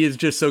 exactly. He is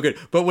just so good.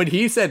 But when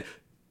he said,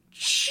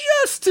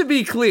 just to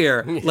be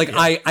clear, like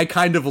I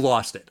kind of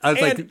lost it. I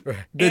was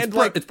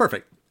it's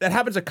perfect. That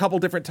happens a couple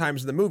different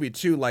times in the movie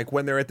too, like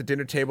when they're at the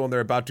dinner table and they're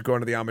about to go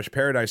into the Amish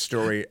Paradise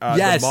story.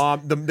 Yes.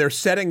 They're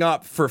setting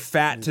up for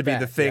fat to be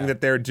the thing that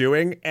they're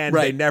doing, and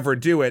they never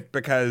do it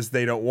because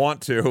they don't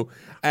want to.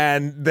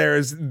 And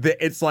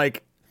it's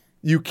like,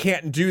 you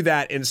can't do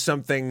that in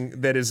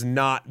something that is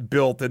not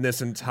built in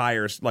this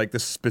entire, like,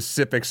 this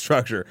specific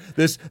structure.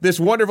 This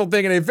wonderful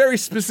thing in a very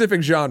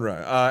specific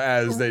genre,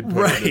 as they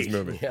put it in this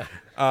movie. Yeah.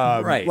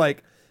 Right.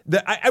 Like,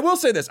 I will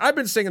say this. I've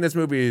been singing this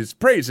movie's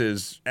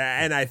praises,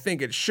 and I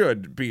think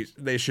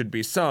they should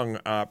be sung,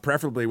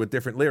 preferably with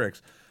different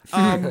lyrics. It's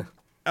funny.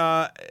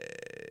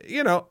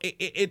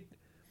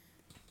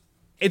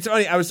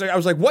 I was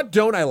like, what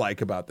don't I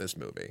like about this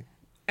movie?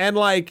 And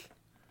like,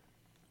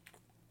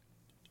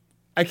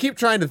 I keep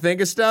trying to think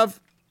of stuff,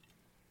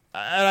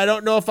 and I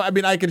don't know if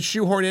I can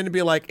shoehorn in and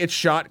be like, it's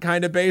shot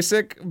kind of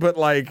basic, but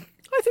like,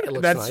 I think it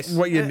looks that's nice.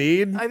 what you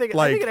need. I think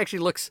it actually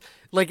looks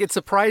like, it's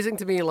surprising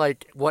to me,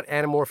 like what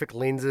anamorphic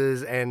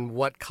lenses and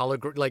what color,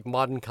 like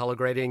modern color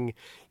grading.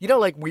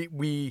 Like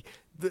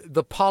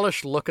the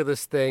polished look of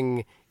this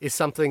thing is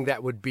something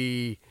that would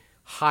be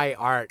high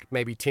art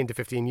maybe 10 to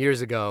 15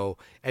 years ago,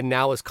 and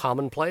now is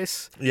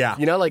commonplace. Yeah.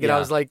 And I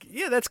was like,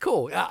 yeah, that's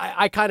cool.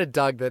 I kind of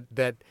dug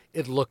that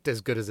it looked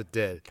as good as it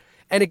did.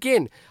 And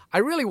again, I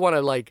really want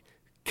to like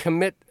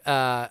commit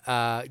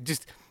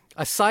just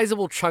a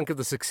sizable chunk of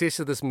the success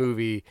of this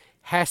movie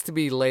has to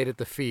be laid at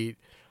the feet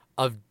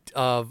of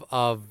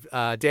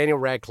Daniel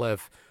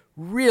Radcliffe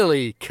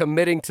really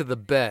committing to the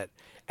bit,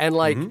 and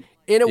like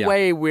in a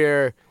way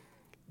where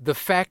the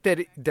fact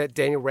that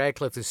Daniel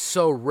Radcliffe is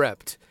so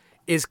ripped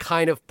is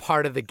kind of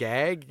part of the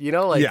gag,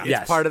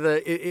 it's part of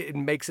it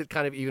makes it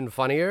kind of even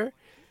funnier.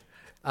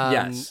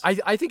 Yes.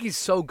 I think he's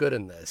so good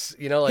in this,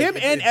 Him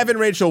and Evan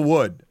Rachel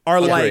Wood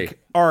are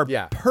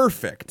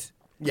perfect.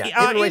 Yeah,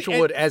 Evan Rachel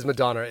Wood as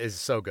Madonna is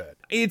so good.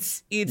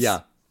 It's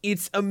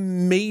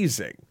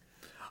amazing.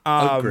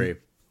 Agree.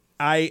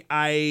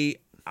 I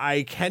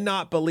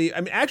cannot believe.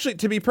 Actually,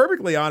 to be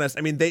perfectly honest,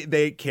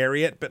 they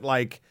carry it, but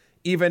like,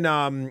 even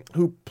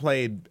who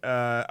played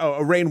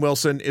Rainn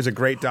Wilson is a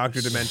great Dr.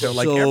 Demento.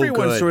 Like,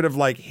 everyone's sort of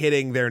like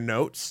hitting their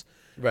notes.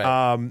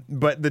 Right.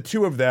 But the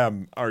two of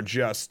them are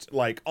just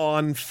like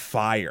on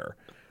fire.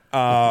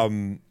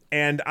 And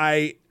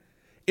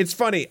it's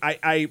funny.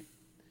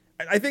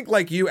 I think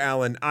like you,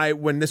 Alan,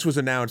 when this was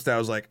announced, I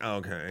was like,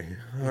 okay,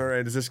 all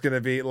right, is this going to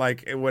be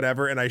like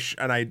whatever? And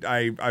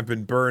I've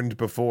been burned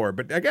before,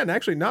 but again,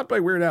 actually not by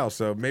Weird Al.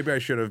 So maybe I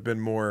should have been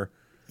more.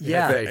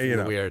 Yeah,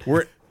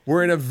 weird.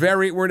 We're in a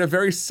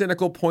very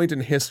cynical point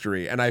in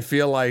history, and I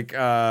feel like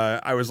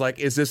I was like,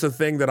 is this a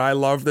thing that I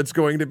love that's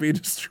going to be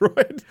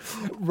destroyed?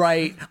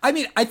 Right.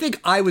 I think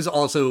I was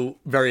also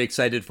very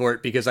excited for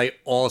it because I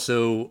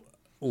also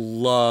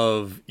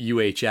love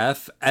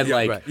UHF, and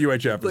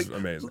UHF is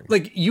amazing.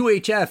 Like,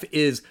 UHF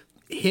is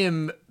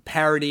him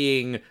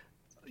parodying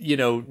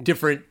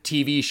different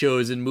TV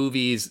shows and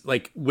movies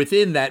like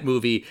within that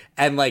movie,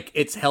 and like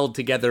it's held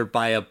together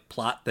by a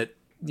plot that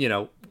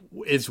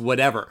is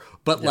whatever,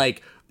 but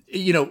like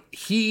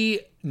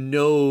he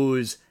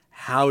knows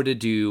how to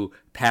do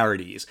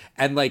parodies.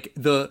 And like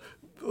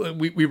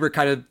we were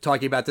kind of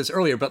talking about this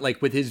earlier, but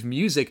like with his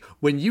music,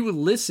 when you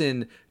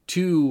listen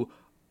to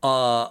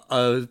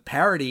a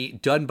parody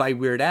done by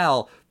Weird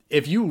Al,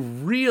 if you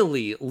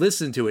really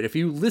listen to it, if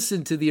you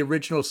listen to the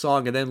original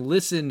song and then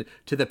listen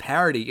to the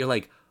parody, you're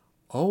like,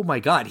 oh my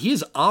God, he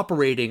is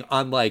operating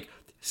on like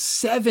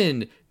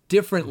 7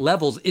 different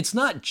levels. It's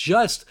not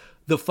just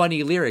the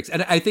funny lyrics.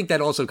 And I think that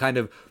also kind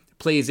of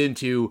plays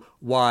into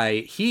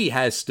why he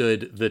has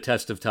stood the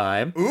test of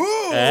time.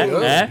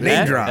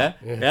 Name drop.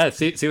 Yeah,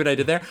 see what I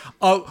did there?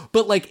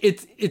 But like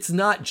it's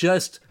not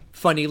just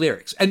funny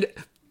lyrics.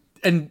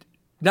 And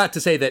not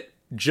to say that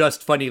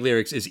just funny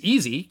lyrics is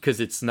easy, because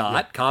it's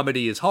not. Yeah.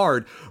 Comedy is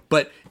hard,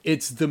 but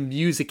it's the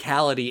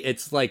musicality.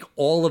 It's like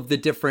all of the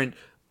different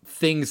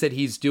things that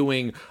he's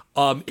doing.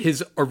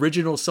 His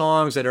original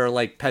songs that are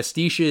like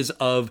pastiches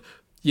of,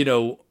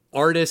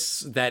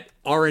 artists that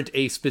aren't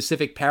a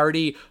specific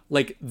parody,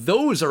 like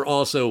those are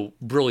also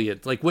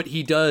brilliant. Like what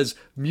he does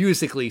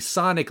musically,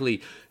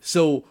 sonically.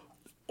 So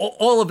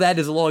all of that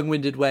is a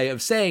long-winded way of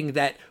saying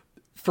that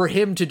for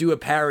him to do a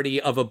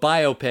parody of a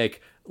biopic,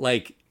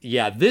 like,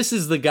 yeah, this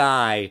is the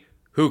guy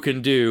who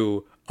can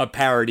do a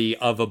parody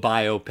of a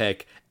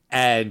biopic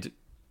and,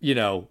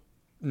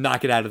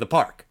 knock it out of the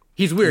park.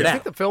 He's Weird I Al.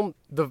 think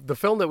the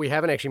film that we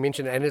haven't actually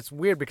mentioned, and it's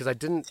weird because I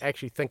didn't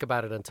actually think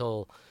about it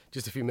until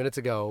just a few minutes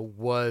ago,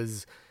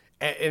 was,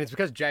 and it's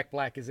because Jack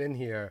Black is in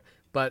here,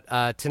 but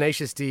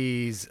Tenacious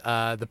D's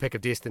The Pick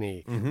of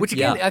Destiny, which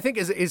again I think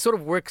is sort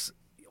of works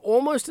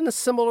almost in a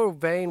similar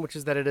vein, which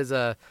is that it is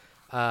a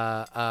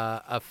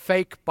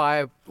fake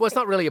bio. Well, it's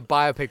not really a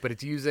biopic, but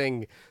it's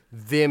using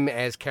them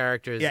as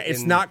characters. Yeah,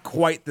 it's not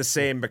quite the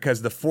same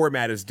because the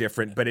format is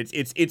different, but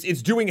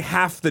it's doing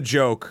half the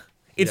joke.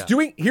 It's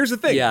doing. Here's the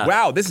thing. Yeah.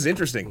 Wow, this is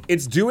interesting.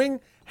 It's doing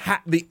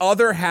the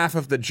other half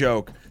of the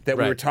joke that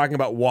we Right. were talking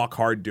about Walk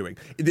Hard doing.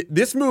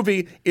 This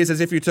movie is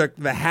as if you took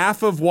the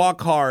half of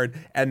Walk Hard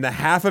and the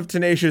half of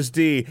Tenacious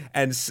D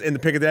and in The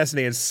Pick of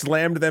Destiny and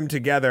slammed them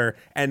together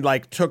and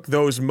like took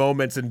those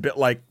moments and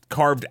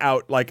carved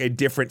out like a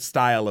different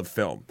style of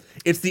film.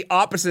 It's the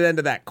opposite end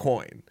of that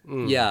coin.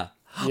 Yeah.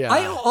 Yeah.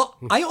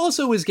 I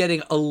also was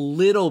getting a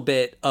little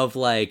bit of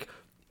like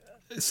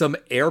some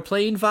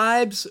Airplane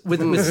vibes with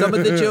some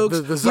of the jokes.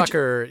 the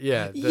Zucker,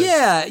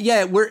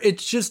 yeah, where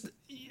it's just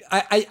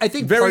I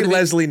think Very part of it-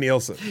 Leslie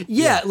Nielsen.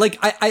 Yeah, like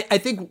I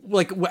think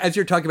like as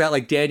you're talking about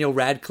like Daniel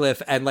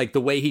Radcliffe and like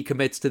the way he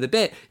commits to the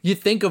bit, you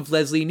think of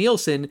Leslie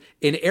Nielsen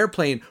in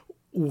Airplane,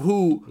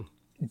 who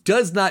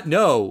does not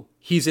know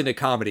he's in a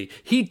comedy.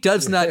 He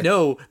does not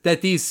know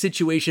that these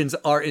situations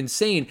are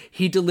insane.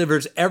 He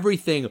delivers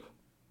everything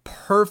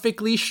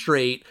perfectly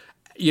straight,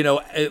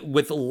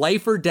 with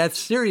life or death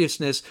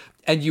seriousness,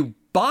 and you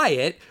buy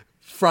it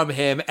from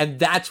him, and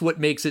that's what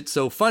makes it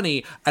so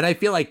funny. And I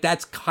feel like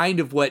that's kind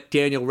of what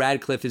Daniel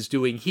Radcliffe is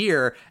doing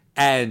here,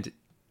 and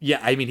yeah,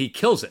 I mean, he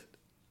kills it.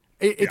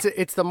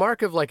 It's the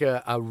mark of like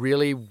a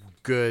really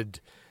good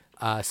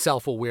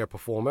self-aware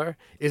performer.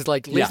 Is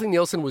like Leslie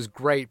Nielsen was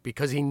great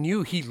because he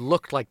knew he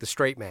looked like the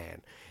straight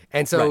man,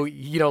 and so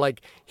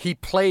like he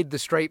played the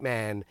straight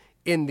man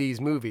in these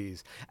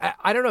movies.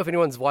 I don't know if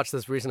anyone's watched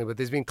this recently, but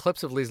there's been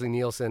clips of Leslie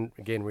Nielsen,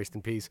 again, rest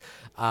in peace,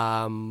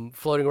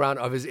 floating around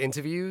of his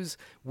interviews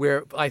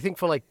where I think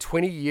for like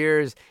 20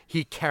 years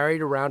he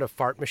carried around a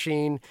fart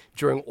machine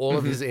during all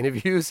of his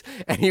interviews,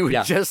 and he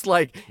would just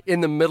like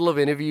in the middle of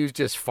interviews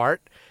just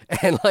fart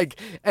and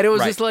it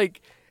was just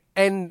like,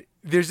 and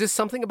there's just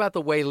something about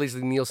the way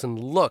Leslie Nielsen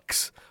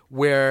looks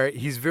where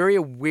he's very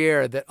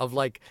aware of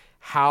like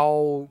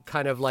how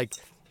kind of like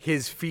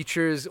his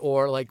features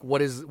or like what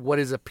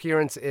his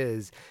appearance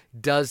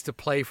does to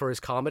play for his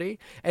comedy.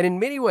 And in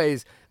many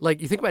ways,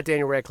 like you think about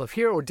Daniel Radcliffe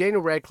here or Daniel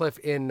Radcliffe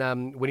in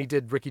when he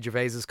did Ricky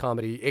Gervais's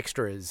comedy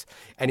Extras,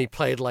 and he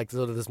played like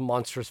sort of this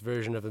monstrous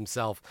version of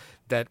himself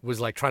that was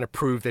like trying to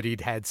prove that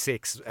he'd had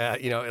sex,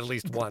 at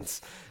least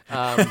once.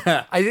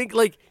 I think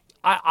like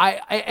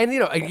and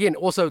again,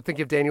 also think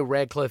of Daniel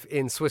Radcliffe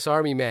in Swiss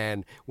Army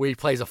Man, where he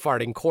plays a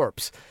farting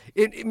corpse.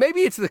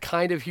 Maybe it's the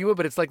kind of humor,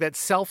 but it's like that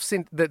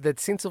that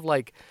sense of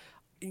like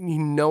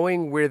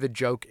knowing where the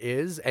joke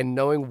is and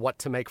knowing what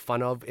to make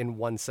fun of in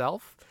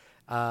oneself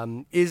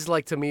is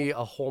like to me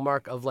a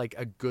hallmark of like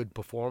a good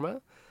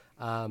performer.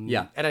 And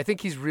I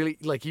think he's really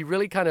like he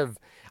really kind of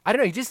I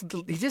don't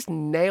know he just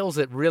nails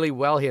it really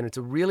well here, and it's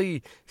a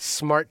really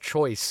smart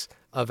choice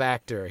of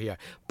actor here.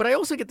 But I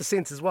also get the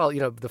sense as well,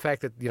 the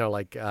fact that,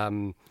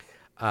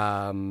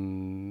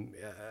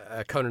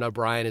 Conan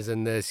O'Brien is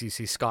in this. You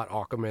see Scott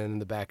Aukerman in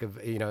the back of,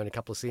 in a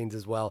couple of scenes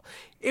as well.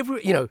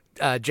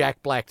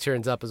 Jack Black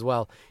turns up as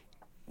well.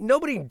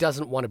 Nobody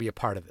doesn't want to be a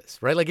part of this,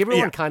 right? Like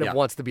everyone kind of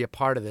wants to be a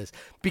part of this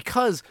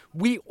because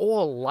we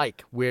all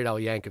like Weird Al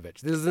Yankovic.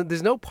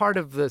 There's no part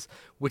of this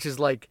which is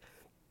like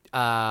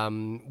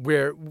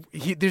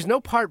there's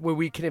no part where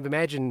we can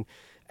imagine,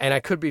 and I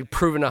could be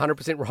proven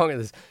 100% wrong in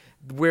this,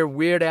 where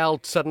Weird Al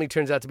suddenly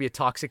turns out to be a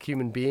toxic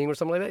human being or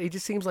something like that. He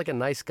just seems like a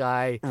nice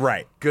guy.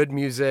 Right. Good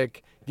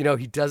music. He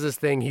does his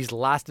thing. He's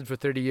lasted for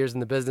 30 years in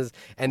the business.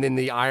 And then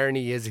the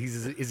irony is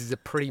he's a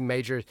pretty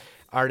major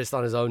artist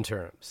on his own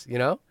terms,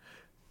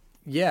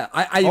 Yeah.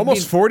 I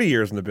almost 40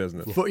 years in the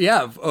business.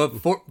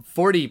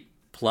 40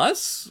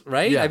 plus,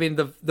 right? Yeah. I mean,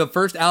 the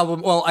first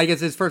album, well, I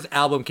guess his first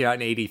album came out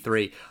in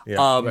 83.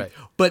 Yeah. Right.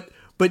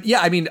 But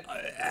yeah, I mean,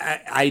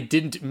 I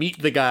didn't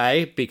meet the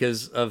guy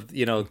because of,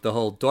 the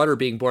whole daughter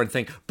being born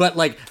thing. But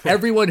like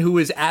everyone who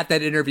was at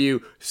that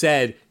interview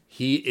said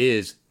he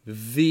is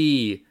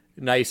the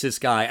nicest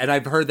guy. And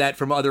I've heard that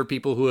from other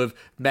people who have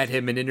met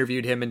him and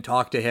interviewed him and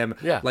talked to him.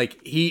 Yeah.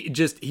 Like he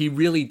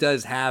really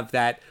does have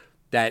that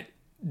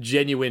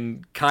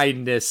genuine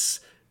kindness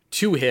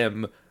to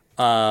him,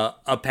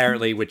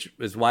 apparently, which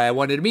is why I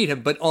wanted to meet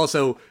him. But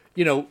also,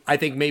 I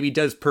think maybe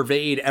does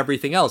pervade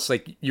everything else.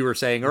 Like you were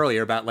saying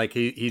earlier about like,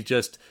 he's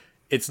just,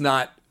 it's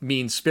not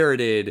mean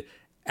spirited,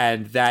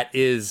 and that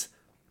is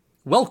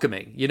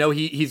welcoming.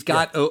 He's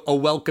got a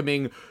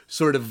welcoming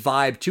sort of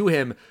vibe to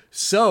him,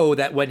 so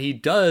that when he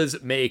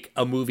does make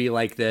a movie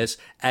like this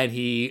and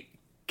he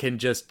can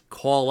just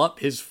call up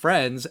his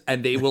friends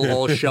and they will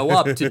all show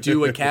up to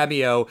do a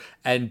cameo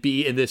and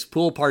be in this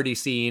pool party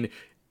scene,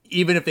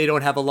 even if they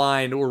don't have a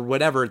line or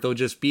whatever, they'll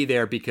just be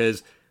there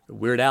because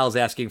Weird Al's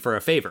asking for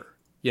a favor,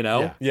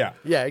 Yeah. Yeah,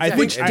 exactly.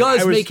 Which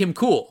does make him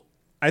cool.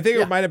 I think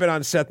it might have been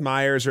on Seth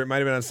Meyers or it might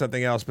have been on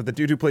something else, but the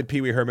dude who played Pee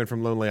Wee Herman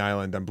from Lonely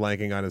Island, I'm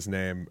blanking on his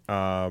name.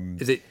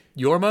 Is it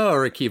Yorma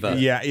or Akiva?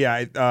 Yeah.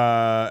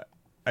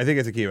 I think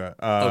it's Akiva.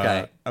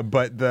 Okay.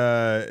 But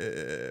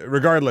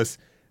regardless,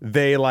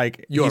 they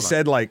like, Yorma. he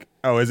said like,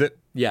 oh, is it?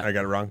 Yeah. I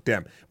got it wrong.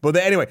 Damn. But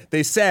anyway,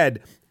 they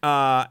said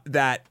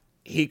that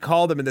he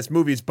called him and this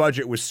movie's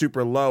budget was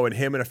super low and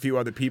him and a few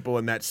other people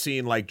in that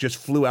scene like just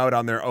flew out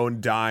on their own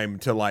dime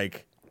to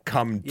like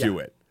come do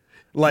it.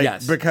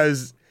 Like,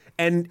 because...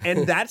 And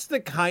that's the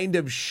kind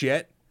of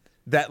shit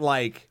that,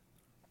 like,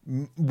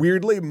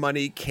 weirdly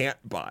money can't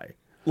buy.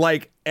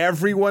 Like,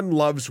 everyone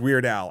loves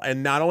Weird Al.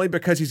 And not only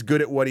because he's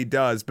good at what he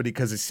does, but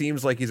because it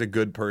seems like he's a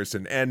good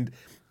person. And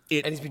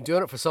he's been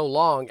doing it for so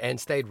long and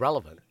stayed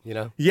relevant, you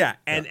know? Yeah.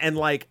 And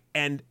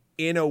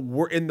in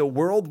the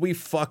world we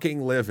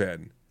fucking live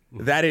in,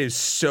 that is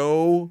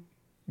so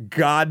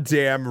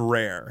goddamn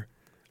rare.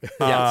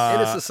 In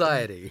a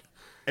society.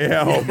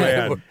 Oh,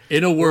 man.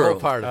 In a We're world. a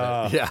part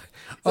of it. Yeah.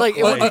 Like,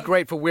 it would be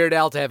great for Weird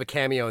Al to have a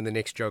cameo in the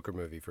next Joker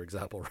movie, for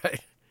example,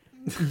 right?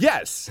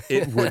 Yes,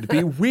 it would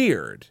be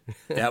weird.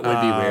 That would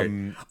be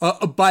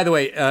weird. By the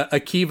way,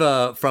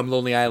 Akiva from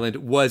Lonely Island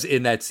was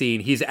in that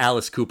scene. He's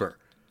Alice Cooper.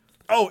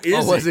 Oh,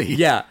 was he?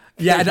 Yeah.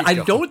 Yeah, and I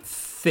go. don't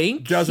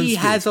think Doesn't he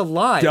speak. has a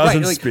line.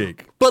 Doesn't like,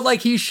 speak. But,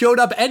 like, he showed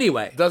up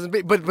anyway. Doesn't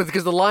be, but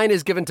because the line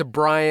is given to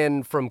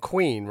Brian from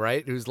Queen,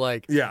 right? Who's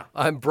like, Yeah.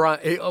 I'm Brian.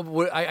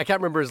 I can't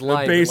remember his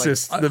line. but,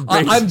 Bassist.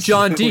 I'm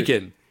John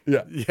Deacon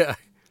Yeah. Like, yeah.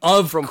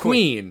 of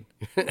Queen.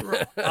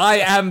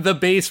 I am the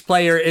bass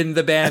player in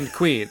the band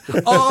Queen.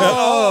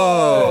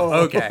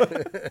 Oh, okay.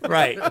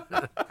 Right.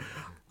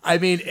 I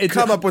mean, it's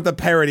Come up with a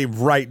parody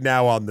right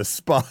now on the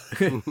spot.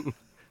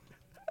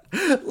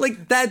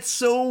 like that's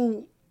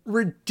so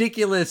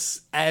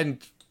ridiculous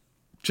and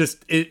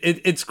just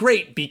it's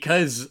great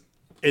because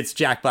it's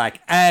Jack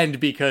Black and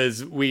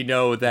because we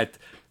know that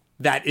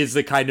is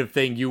the kind of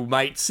thing you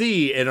might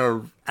see in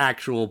a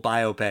actual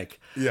biopic.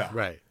 Yeah.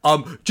 Right.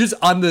 Just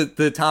on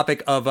the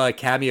topic of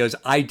cameos,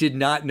 I did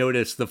not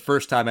notice the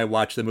first time I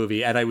watched the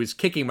movie, and I was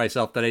kicking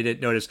myself that I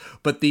didn't notice.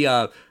 But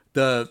the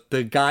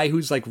guy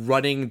who's like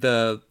running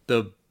the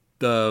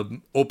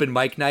open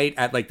mic night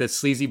at like the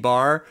sleazy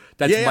bar,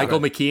 that's Michael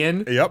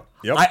McKean. Yep.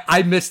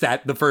 I missed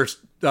that the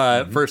first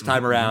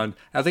time around.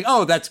 I was like,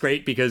 oh, that's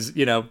great because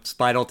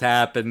Spinal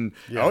Tap and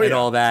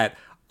all that.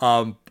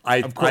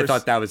 I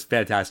thought that was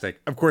fantastic.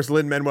 Of course,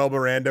 Lin-Manuel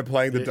Miranda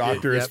playing the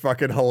doctor is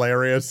fucking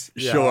hilarious.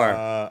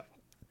 Sure.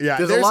 Yeah.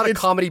 There's a lot of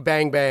Comedy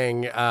Bang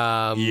Bang.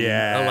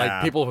 Yeah.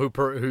 Like people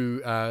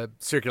who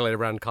circulate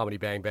around Comedy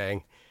Bang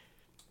Bang.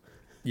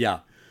 Yeah.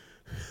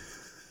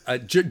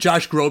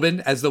 Josh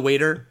Groban as the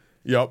waiter.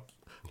 Yep.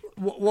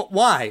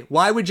 Why?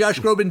 Why would Josh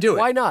Groban do it?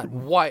 Why not?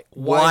 Why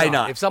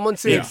not? If someone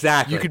said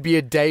Exactly. you could be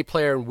a day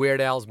player in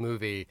Weird Al's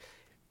movie,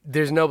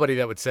 there's nobody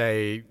that would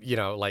say,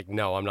 like,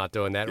 no, I'm not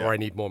doing that, or I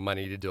need more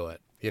money to do it.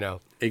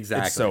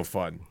 Exactly. It's so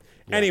fun.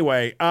 Yeah.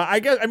 Anyway, I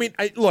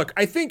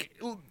think,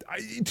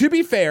 to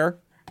be fair,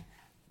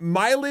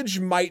 mileage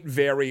might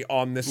vary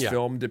on this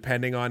film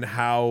depending on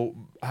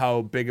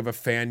how big of a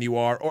fan you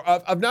are, or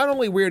of not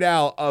only Weird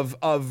Al, of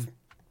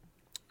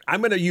I'm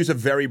going to use a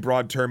very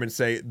broad term and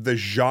say the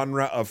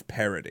genre of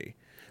parody,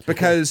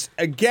 because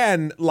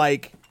again,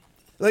 like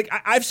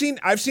I've seen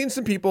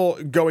some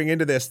people going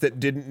into this that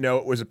didn't know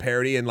it was a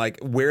parody, and like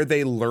where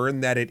they learn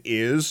that it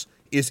is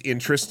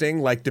interesting.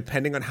 Like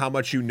depending on how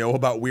much you know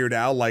about Weird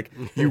Al, like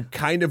you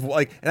kind of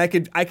like,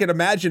 and I could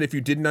imagine if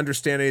you didn't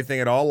understand anything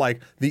at all, like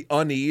the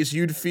unease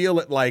you'd feel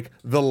at like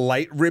the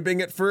light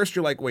ribbing at first.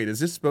 You're like, wait, is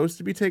this supposed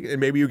to be taken?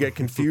 And maybe you get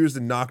confused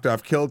and knocked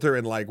off kilter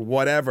and like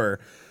whatever.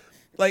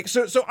 Like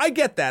so I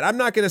get that. I'm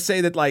not going to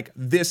say that like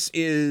this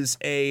is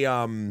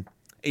a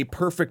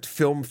perfect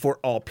film for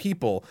all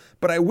people,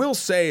 but I will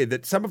say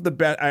that some of the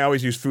best, I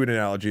always use food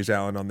analogies,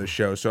 Alan, on this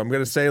show, so I'm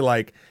going to say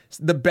like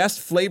the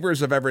best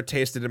flavors I've ever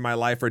tasted in my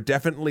life are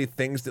definitely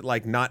things that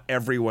like not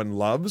everyone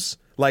loves.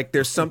 Like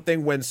there's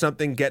something when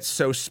something gets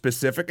so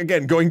specific,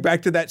 again, going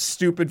back to that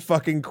stupid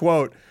fucking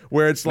quote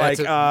where it's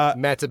Matt's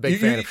a big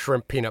fan of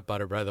shrimp peanut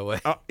butter, by the way.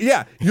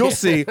 Yeah, you'll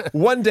see.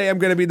 One day I'm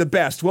going to be the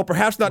best. Well,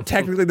 perhaps not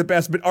technically the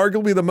best, but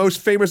arguably the most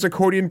famous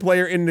accordion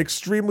player in an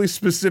extremely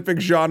specific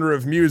genre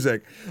of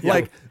music. Yeah.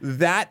 Like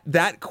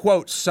that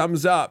quote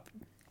sums up,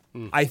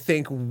 I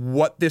think,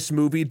 what this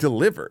movie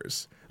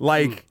delivers.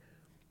 Like,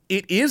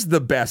 it is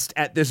the best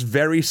at this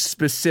very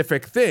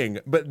specific thing,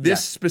 but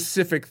this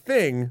specific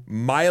thing,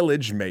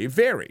 mileage may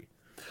vary.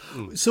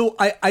 So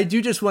I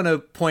do just want to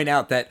point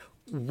out that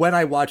when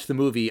I watched the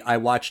movie, I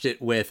watched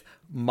it with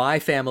my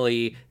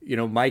family,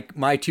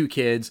 my two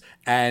kids,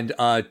 and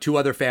two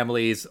other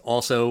families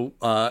also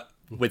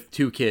with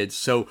two kids.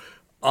 So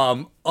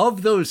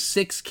of those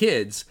 6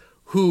 kids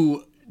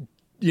who,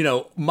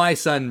 my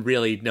son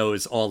really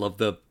knows all of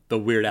the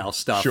Weird Al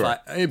stuff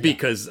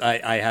because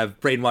I have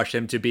brainwashed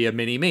him to be a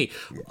mini me.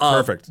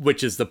 Perfect.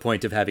 Which is the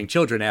point of having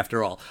children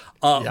after all.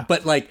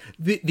 But like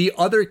the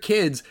other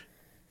kids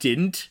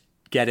didn't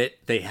get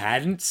it. They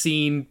hadn't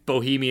seen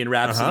Bohemian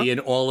Rhapsody and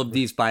all of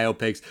these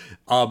biopics.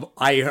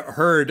 I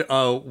heard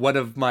one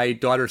of my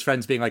daughter's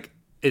friends being like,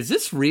 is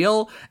this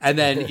real? And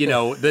then,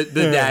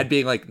 the dad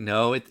being like,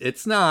 no,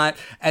 it's not.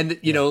 And,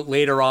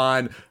 later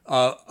on,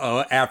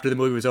 after the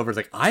movie was over, it's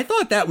like, I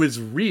thought that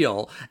was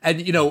real.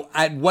 And,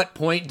 at what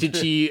point did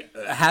she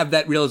have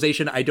that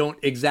realization? I don't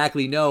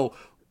exactly know.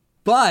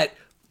 But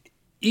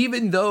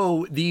even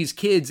though these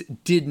kids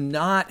did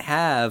not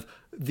have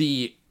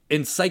the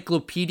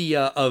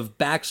encyclopedia of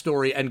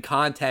backstory and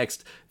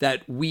context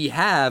that we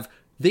have,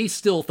 they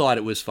still thought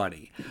it was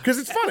funny. Because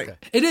it's funny.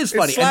 It is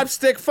funny. It's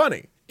slapstick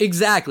funny.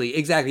 Exactly.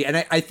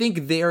 And I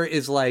think there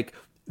is like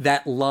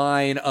that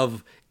line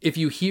of, if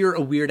you hear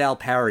a Weird Al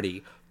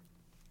parody,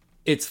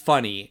 it's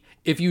funny.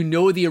 If you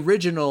know the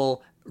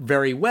original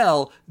very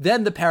well,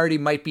 then the parody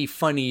might be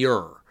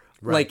funnier.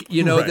 Right.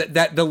 Like,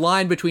 that the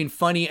line between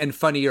funny and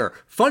funnier.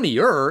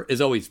 Funnier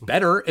is always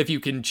better if you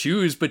can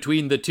choose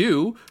between the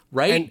two,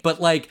 right?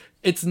 But like,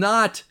 it's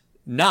not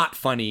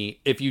funny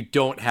if you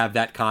don't have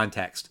that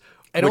context.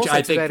 And which also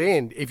I think, to that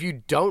end, if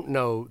you don't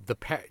know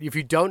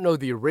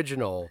the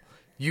original,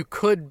 you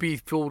could be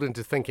fooled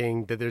into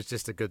thinking that there's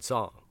just a good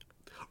song.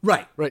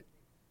 Right.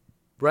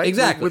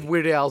 Exactly. With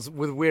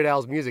Weird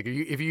Al's music,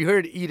 if you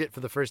heard "Eat It" for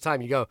the first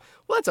time, you go,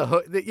 "Well, that's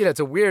it's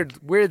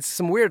a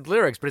some weird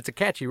lyrics, but it's a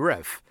catchy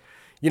riff."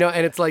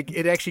 And it's like,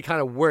 it actually kind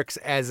of works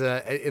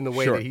in the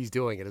way that he's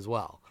doing it as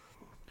well.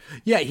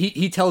 Yeah,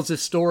 he tells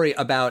this story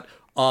about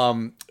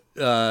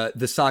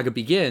The Saga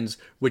Begins,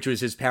 which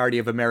was his parody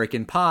of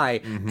American Pie,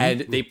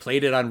 and they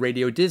played it on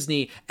Radio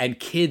Disney, and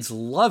kids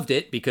loved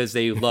it because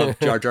they loved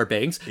Jar Jar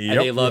Binks, and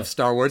they loved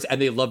Star Wars, and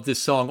they loved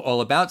this song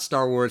all about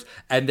Star Wars.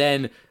 And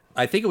then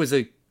I think it was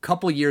a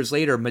couple years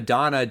later,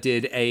 Madonna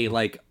did a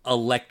like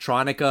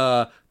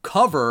electronica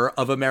cover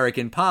of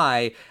American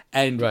Pie,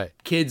 and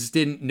kids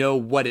didn't know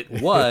what it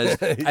was,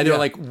 and they were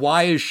like,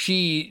 why is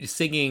she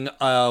singing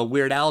a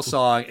Weird Al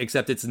song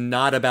except it's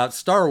not about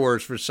Star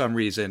Wars for some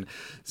reason?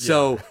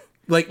 So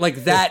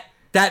like that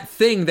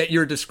thing that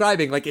you're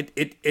describing, like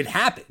it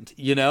happened,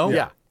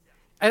 Yeah.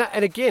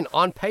 And again,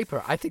 on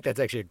paper, I think that's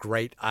actually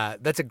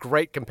a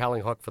great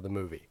compelling hook for the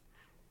movie.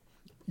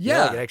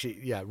 Yeah, like it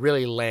actually,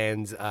 really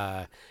lands.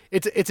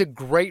 It's a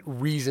great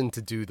reason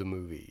to do the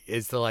movie.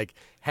 Is to like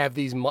have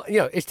these,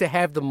 is to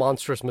have the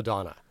monstrous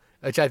Madonna,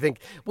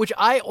 which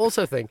I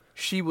also think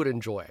she would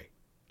enjoy.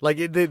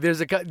 Like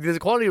there's a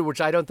quality which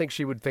I don't think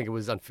she would think it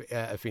was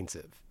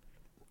offensive,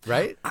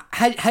 right?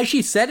 Has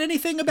she said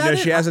anything about it? No,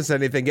 she hasn't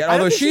said anything yet.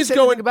 Although she's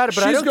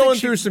going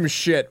through some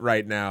shit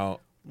right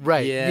now.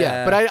 Right.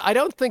 Yeah. But I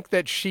don't think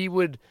that she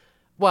would.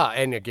 Well,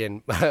 and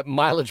again,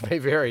 mileage may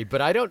vary, but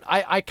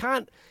I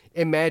can't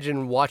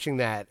imagine watching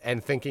that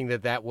and thinking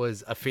that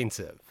was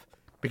offensive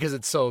because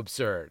it's so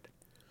absurd.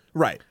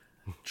 Right.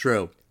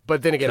 True.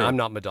 But then again, I'm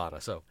not Madonna,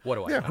 so what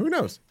do I know? Who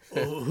knows?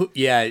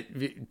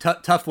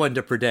 Tough one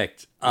to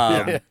predict.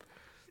 But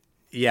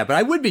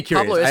I would be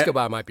curious. Pablo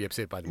Escobar might be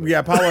upset by the movie.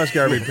 Yeah, Pablo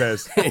Escobar would be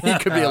pissed. He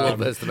could be a little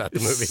pissed about the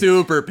movie.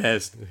 Super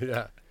pissed.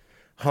 Yeah.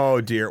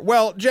 Oh dear.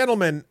 Well,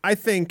 gentlemen, I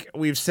think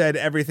we've said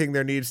everything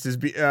there needs to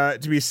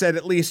be said,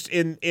 at least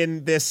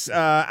in this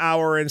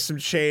hour and some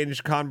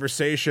change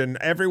conversation.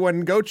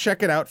 Everyone, go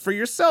check it out for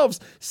yourselves.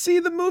 See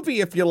the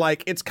movie if you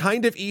like. It's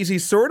kind of easy,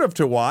 sort of,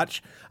 to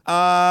watch.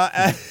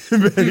 I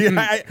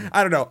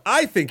don't know.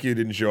 I think you'd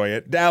enjoy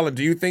it. Alan,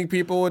 do you think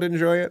people would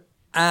enjoy it?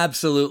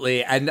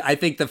 Absolutely, and I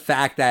think the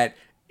fact that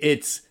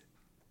it's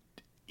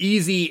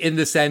easy in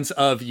the sense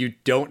of you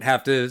don't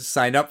have to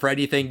sign up for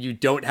anything, you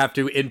don't have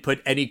to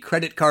input any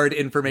credit card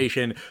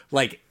information,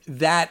 like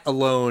that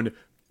alone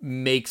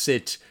makes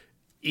it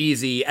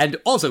easy and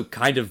also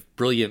kind of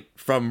brilliant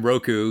from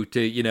Roku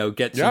to,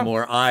 get some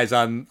more eyes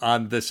on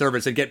the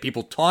service and get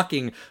people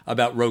talking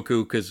about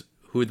Roku, because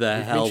who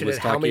the hell was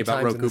talking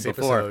about Roku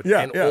before?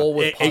 All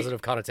with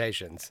positive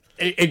connotations.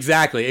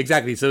 Exactly.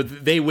 So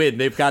they win.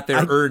 They've got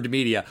their earned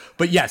media.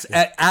 But yes,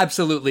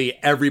 absolutely,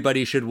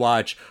 everybody should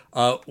watch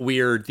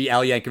Weird, the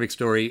Al Yankovic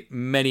story,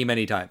 many,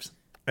 many times.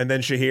 And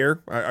then Shahir,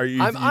 are you?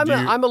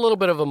 I'm a little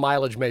bit of a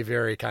mileage may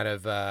vary kind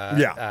of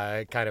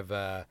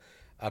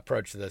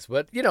approach to this,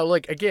 but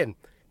again.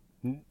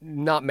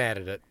 Not mad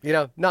at it,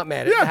 not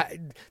mad at it.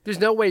 There's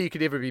no way you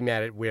could ever be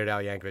mad at Weird Al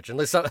Yankovic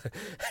unless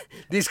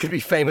these could be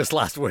famous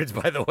last words,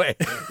 by the way,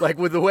 like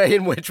with the way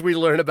in which we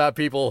learn about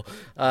people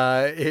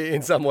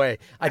in some way.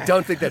 I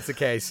don't think that's the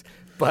case,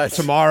 but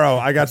tomorrow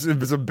I got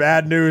some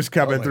bad news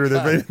coming through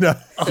the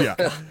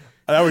yeah.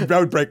 That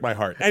would break my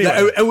heart.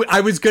 Anyway.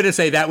 I was going to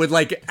say that would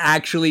like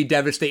actually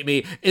devastate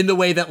me in the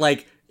way that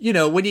like,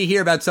 when you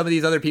hear about some of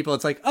these other people,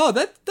 it's like, oh,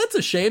 that's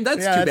a shame. That's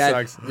too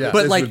bad. Sucks. Yeah,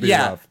 but like,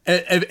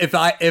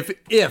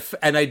 if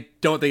and I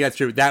don't think that's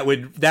true, that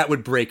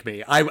would break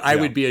me. I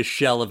would be a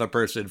shell of a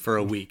person for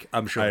a week,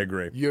 I'm sure. I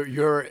agree.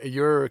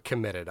 You're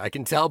committed. I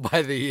can tell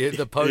by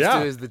the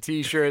posters, the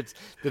T-shirts,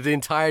 the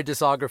entire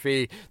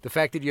discography, the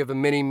fact that you have a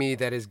mini me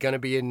that is going to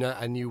be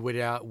a new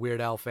Weird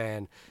Al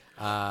fan.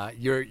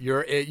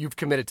 you've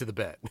committed to the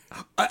bit.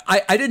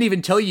 I didn't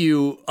even tell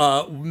you,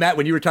 Matt,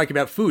 when you were talking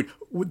about food,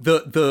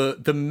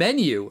 the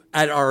menu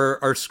at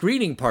our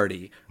screening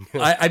party.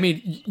 I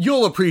mean,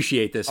 you'll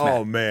appreciate this, Matt.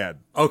 Oh, man.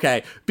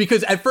 Okay,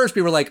 because at first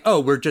we were like, oh,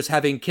 we're just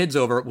having kids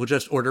over. We'll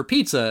just order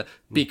pizza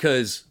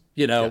because,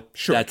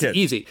 sure, that's kids.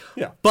 easy.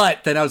 Yeah.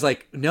 But then I was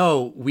like,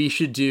 no, we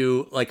should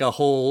do like a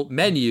whole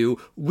menu.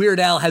 Weird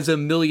Al has a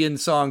million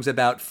songs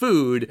about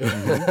food.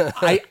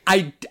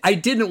 I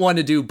didn't want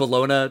to do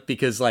bologna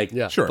because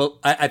Sure.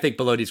 I think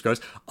bologna's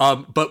gross.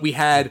 But we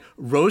had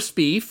roast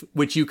beef,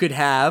 which you could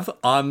have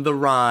on the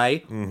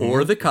rye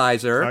or the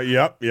Kaiser.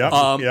 Yep.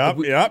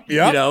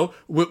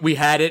 We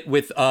had it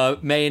with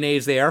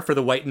mayonnaise there for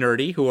the white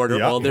nerdy who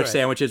ordered all their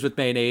sandwiches with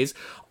mayonnaise.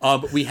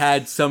 We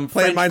had some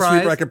Playing French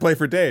fries. Minesweeper, I could play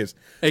for days.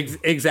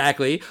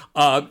 Exactly.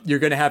 You're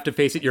going to have to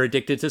face it. You're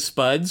addicted to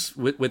Spuds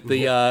with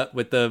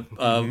the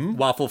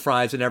waffle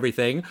fries and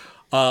everything.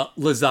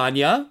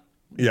 Lasagna.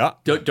 Yeah.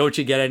 Don't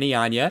you get any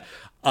on you?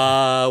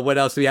 What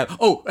else do we have?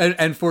 Oh,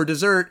 and for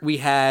dessert we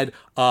had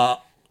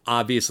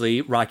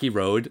obviously Rocky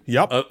Road.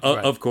 Yep.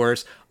 Of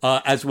course,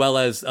 as well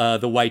as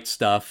the white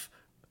stuff.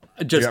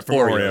 Just from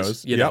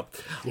Oreos. You know.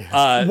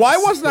 Why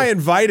wasn't I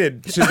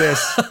invited to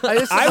this?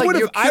 I would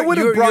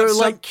have brought some.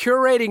 Like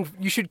curating.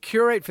 You should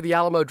curate for the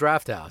Alamo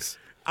Drafthouse.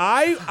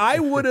 I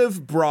would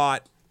have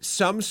brought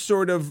some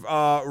sort of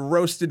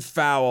roasted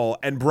fowl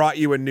and brought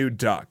you a new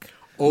duck.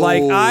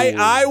 Like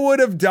I would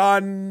have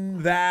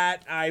done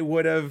that. I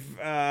would have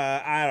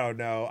I don't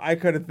know. I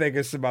could have think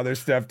of some other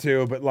stuff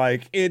too, but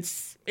like I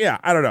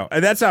don't know.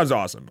 And that sounds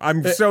awesome.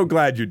 I'm so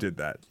glad you did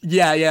that.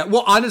 Yeah.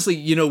 Well, honestly,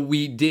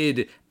 we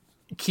did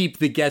keep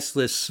the guest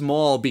list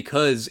small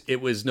because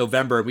it was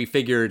November. We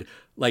figured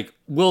like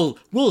we'll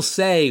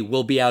say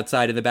we'll be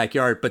outside in the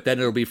backyard, but then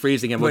it'll be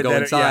freezing and we'll go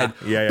inside.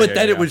 But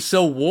then it was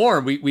so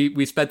warm.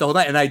 We spent the whole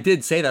night, and I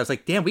did say that. I was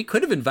like, damn, we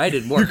could have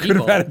invited more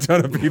people. Could have had a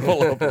ton of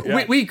people over.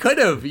 Yeah. We could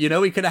have,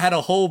 we could have had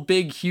a whole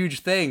big,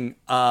 huge thing.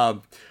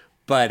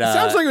 But it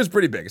sounds like it was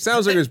pretty big. It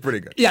sounds like it was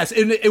pretty good. Yes,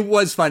 and it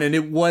was fun, and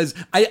it was.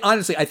 I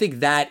think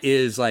that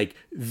is like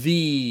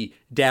the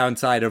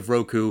downside of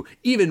Roku,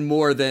 even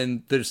more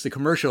than just the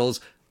commercials.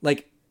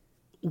 Like,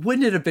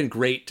 wouldn't it have been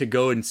great to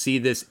go and see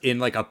this in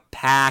like a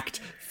packed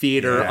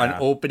theater on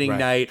opening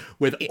night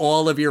with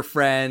all of your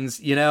friends?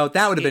 That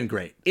would have been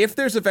great. If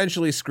there's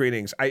eventually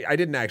screenings, I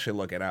didn't actually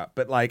look it up,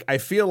 but like I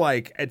feel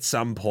like at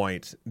some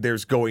point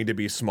there's going to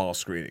be small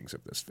screenings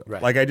of this film.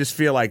 Right. Like I just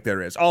feel like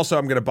there is. Also,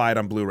 I'm going to buy it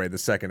on Blu-ray the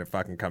second it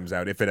fucking comes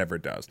out, if it ever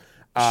does.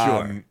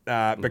 Sure.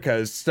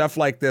 Because stuff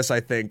like this, I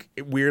think,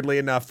 weirdly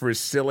enough, for as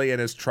silly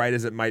and as trite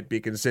as it might be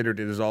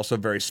considered, it is also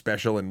very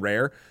special and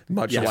rare,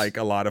 much like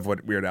a lot of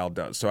what Weird Al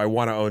does. So I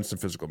want to own some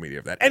physical media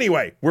of that.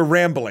 Anyway, we're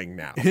rambling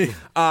now.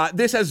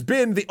 This has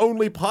been the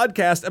only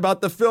podcast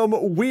about the film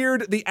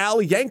Weird, the Al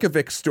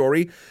Yankovic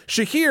story.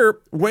 Shahir,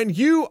 when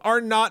you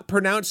are not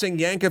pronouncing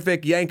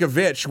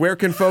Yankovic, where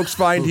can folks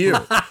find you?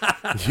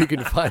 You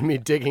can find me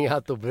digging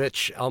out the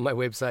bitch on my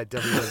website,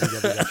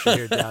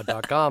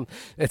 www.shahirdaud.com.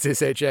 It's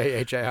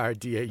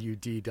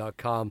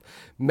SHAHIRDAUD.com.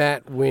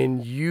 Matt,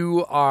 when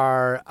you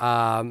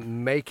are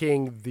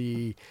making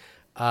the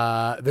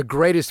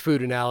greatest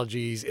food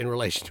analogies in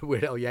relation to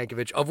Weird Al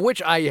Yankovic, of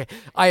which I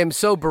am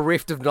so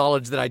bereft of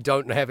knowledge that I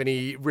don't have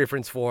any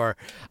reference for,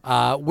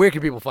 where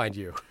can people find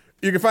you?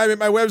 You can find me at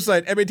my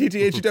website,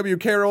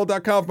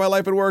 mattthewcarol.com, for my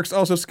life and works.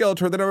 Also,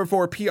 Skeletor, the number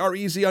 4,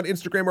 PREZ on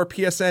Instagram or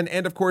PSN,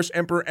 and of course,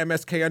 Emperor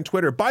MSK on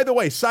Twitter. By the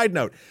way, side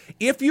note,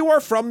 if you are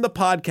from the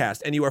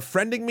podcast and you are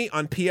friending me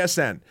on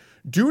PSN,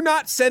 do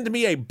not send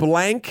me a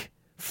blank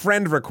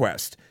friend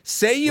request.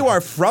 Say you are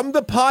from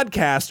the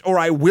podcast or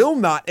I will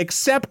not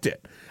accept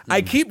it.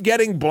 I keep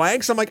getting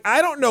blanks. I'm like,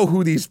 I don't know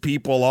who these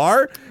people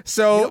are.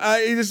 So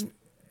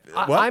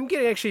I'm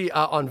getting actually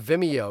on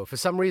Vimeo. For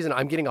some reason,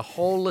 I'm getting a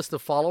whole list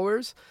of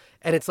followers.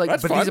 And it's like,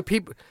 That's but fun. these are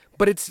people,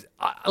 but it's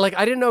like,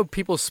 I didn't know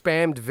people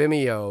spammed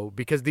Vimeo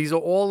because these are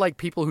all like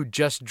people who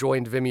just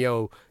joined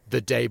Vimeo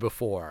the day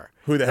before.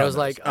 Who the and hell I was knows?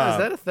 like, oh, is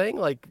that a thing?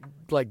 Like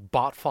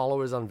bot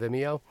followers on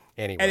Vimeo?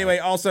 Anyway,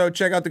 also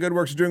check out the good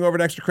works we're doing over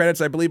at Extra Credits.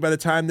 I believe by the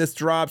time this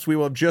drops, we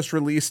will have just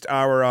released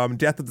our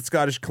Death of the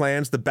Scottish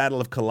Clans, The Battle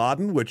of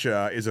Culloden, which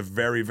is a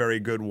very, very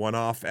good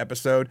one-off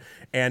episode.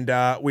 And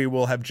we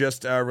will have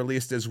just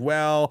released as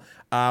well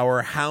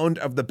our Hound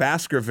of the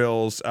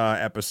Baskervilles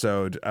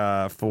episode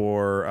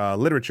for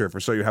literature, for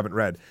So You Haven't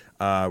Read,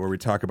 where we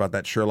talk about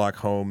that Sherlock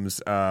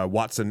Holmes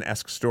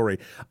Watson-esque story.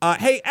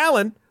 Hey,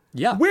 Alan,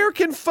 where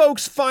can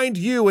folks find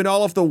you and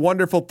all of the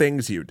wonderful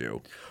things you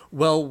do?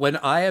 Well, when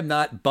I am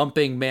not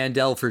bumping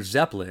Mandel for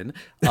Zeppelin,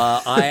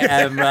 I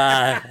am.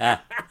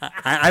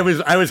 I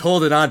was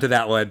holding on to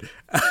that one.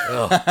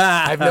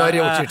 I have no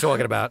idea what you're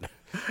talking about.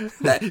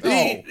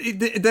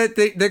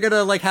 They're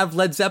gonna like have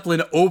Led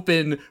Zeppelin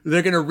open.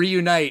 They're gonna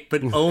reunite,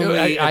 but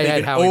only I they had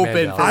can Howie open.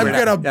 Mandel. For I'm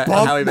gonna yeah,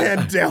 bump Howie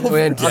Mandel.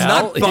 I'm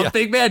not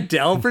bumping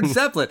Mandel for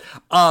Zeppelin.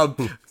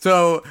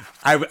 So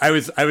I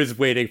was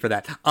waiting for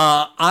that.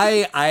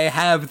 I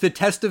have the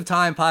Test of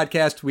Time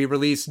podcast. We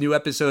release new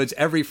episodes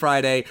every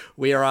Friday.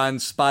 We are on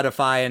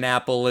Spotify and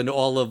Apple and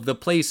all of the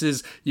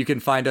places. You can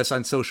find us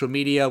on social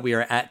media. We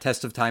are at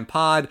Test of Time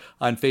Pod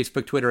on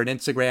Facebook, Twitter, and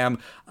Instagram.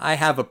 I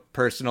have a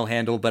personal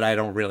handle, but I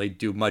don't really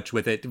do much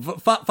with it.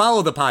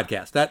 Follow the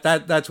podcast.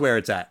 That's where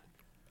it's at.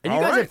 And you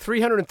guys have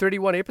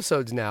 331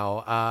 episodes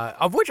now,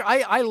 of which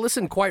I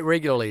listen quite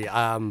regularly.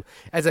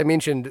 As I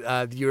mentioned,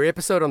 your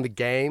episode on the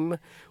game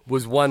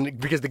was one,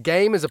 because the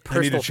game is a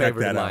personal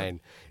favorite of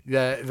mine.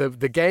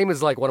 The game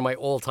is like one of my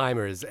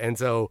all-timers. And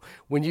so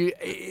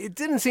it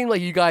didn't seem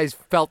like you guys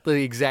felt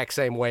the exact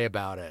same way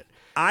about it.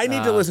 I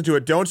need to listen to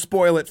it. Don't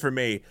spoil it for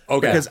me.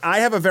 Okay. Because I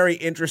have a very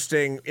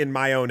interesting, in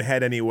my own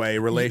head anyway,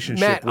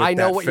 relationship Matt, with I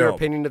know that what film. your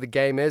opinion of the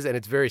game is, and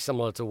it's very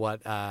similar to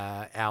what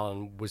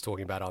Alan was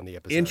talking about on the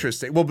episode.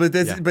 Interesting. Well, but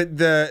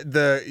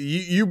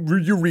you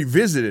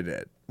revisited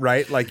it,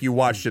 right? Like you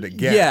watched it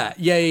again.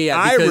 Yeah.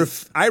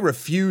 I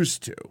refuse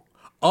to.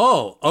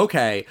 Oh,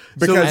 okay.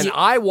 Because And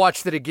I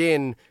watched it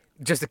again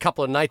just a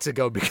couple of nights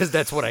ago because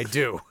that's what I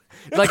do.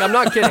 Like, I'm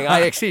not kidding.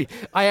 I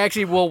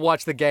actually will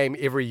watch the game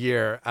every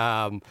year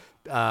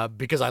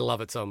because I love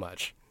it so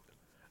much.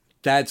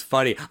 That's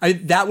funny.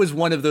 That was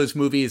one of those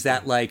movies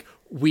that like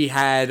we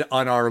had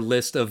on our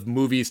list of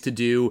movies to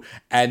do,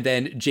 and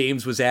then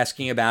James was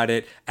asking about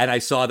it, and I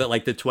saw that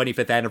like the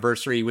 25th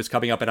anniversary was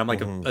coming up, and I'm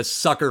like a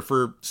sucker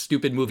for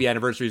stupid movie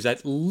anniversaries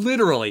that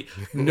literally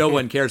no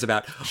one cares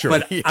about. Sure.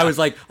 But I was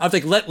like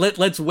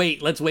let's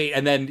wait,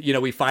 and then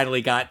we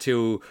finally got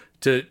to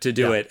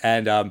do it,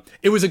 and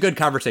it was a good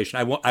conversation.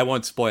 I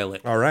won't spoil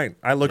it. All right,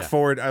 I look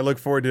forward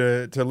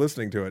to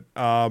listening to it.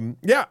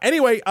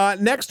 Anyway,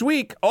 next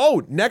week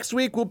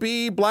will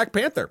be Black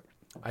Panther.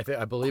 I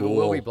believe it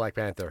will be Black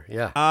Panther.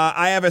 Yeah.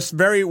 I have a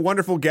very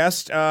wonderful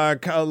guest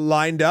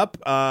lined up.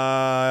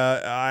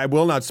 I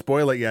will not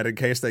spoil it yet in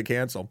case they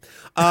cancel,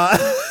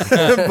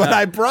 but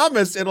I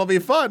promise it'll be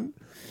fun.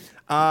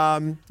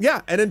 And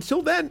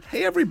until then,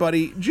 hey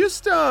everybody,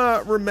 just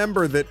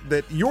remember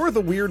that you're the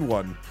weird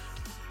one.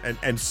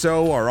 And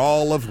so are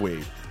all of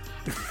we.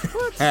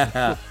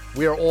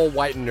 We are all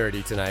white and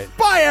nerdy tonight.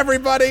 Bye,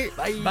 everybody.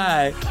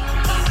 Bye.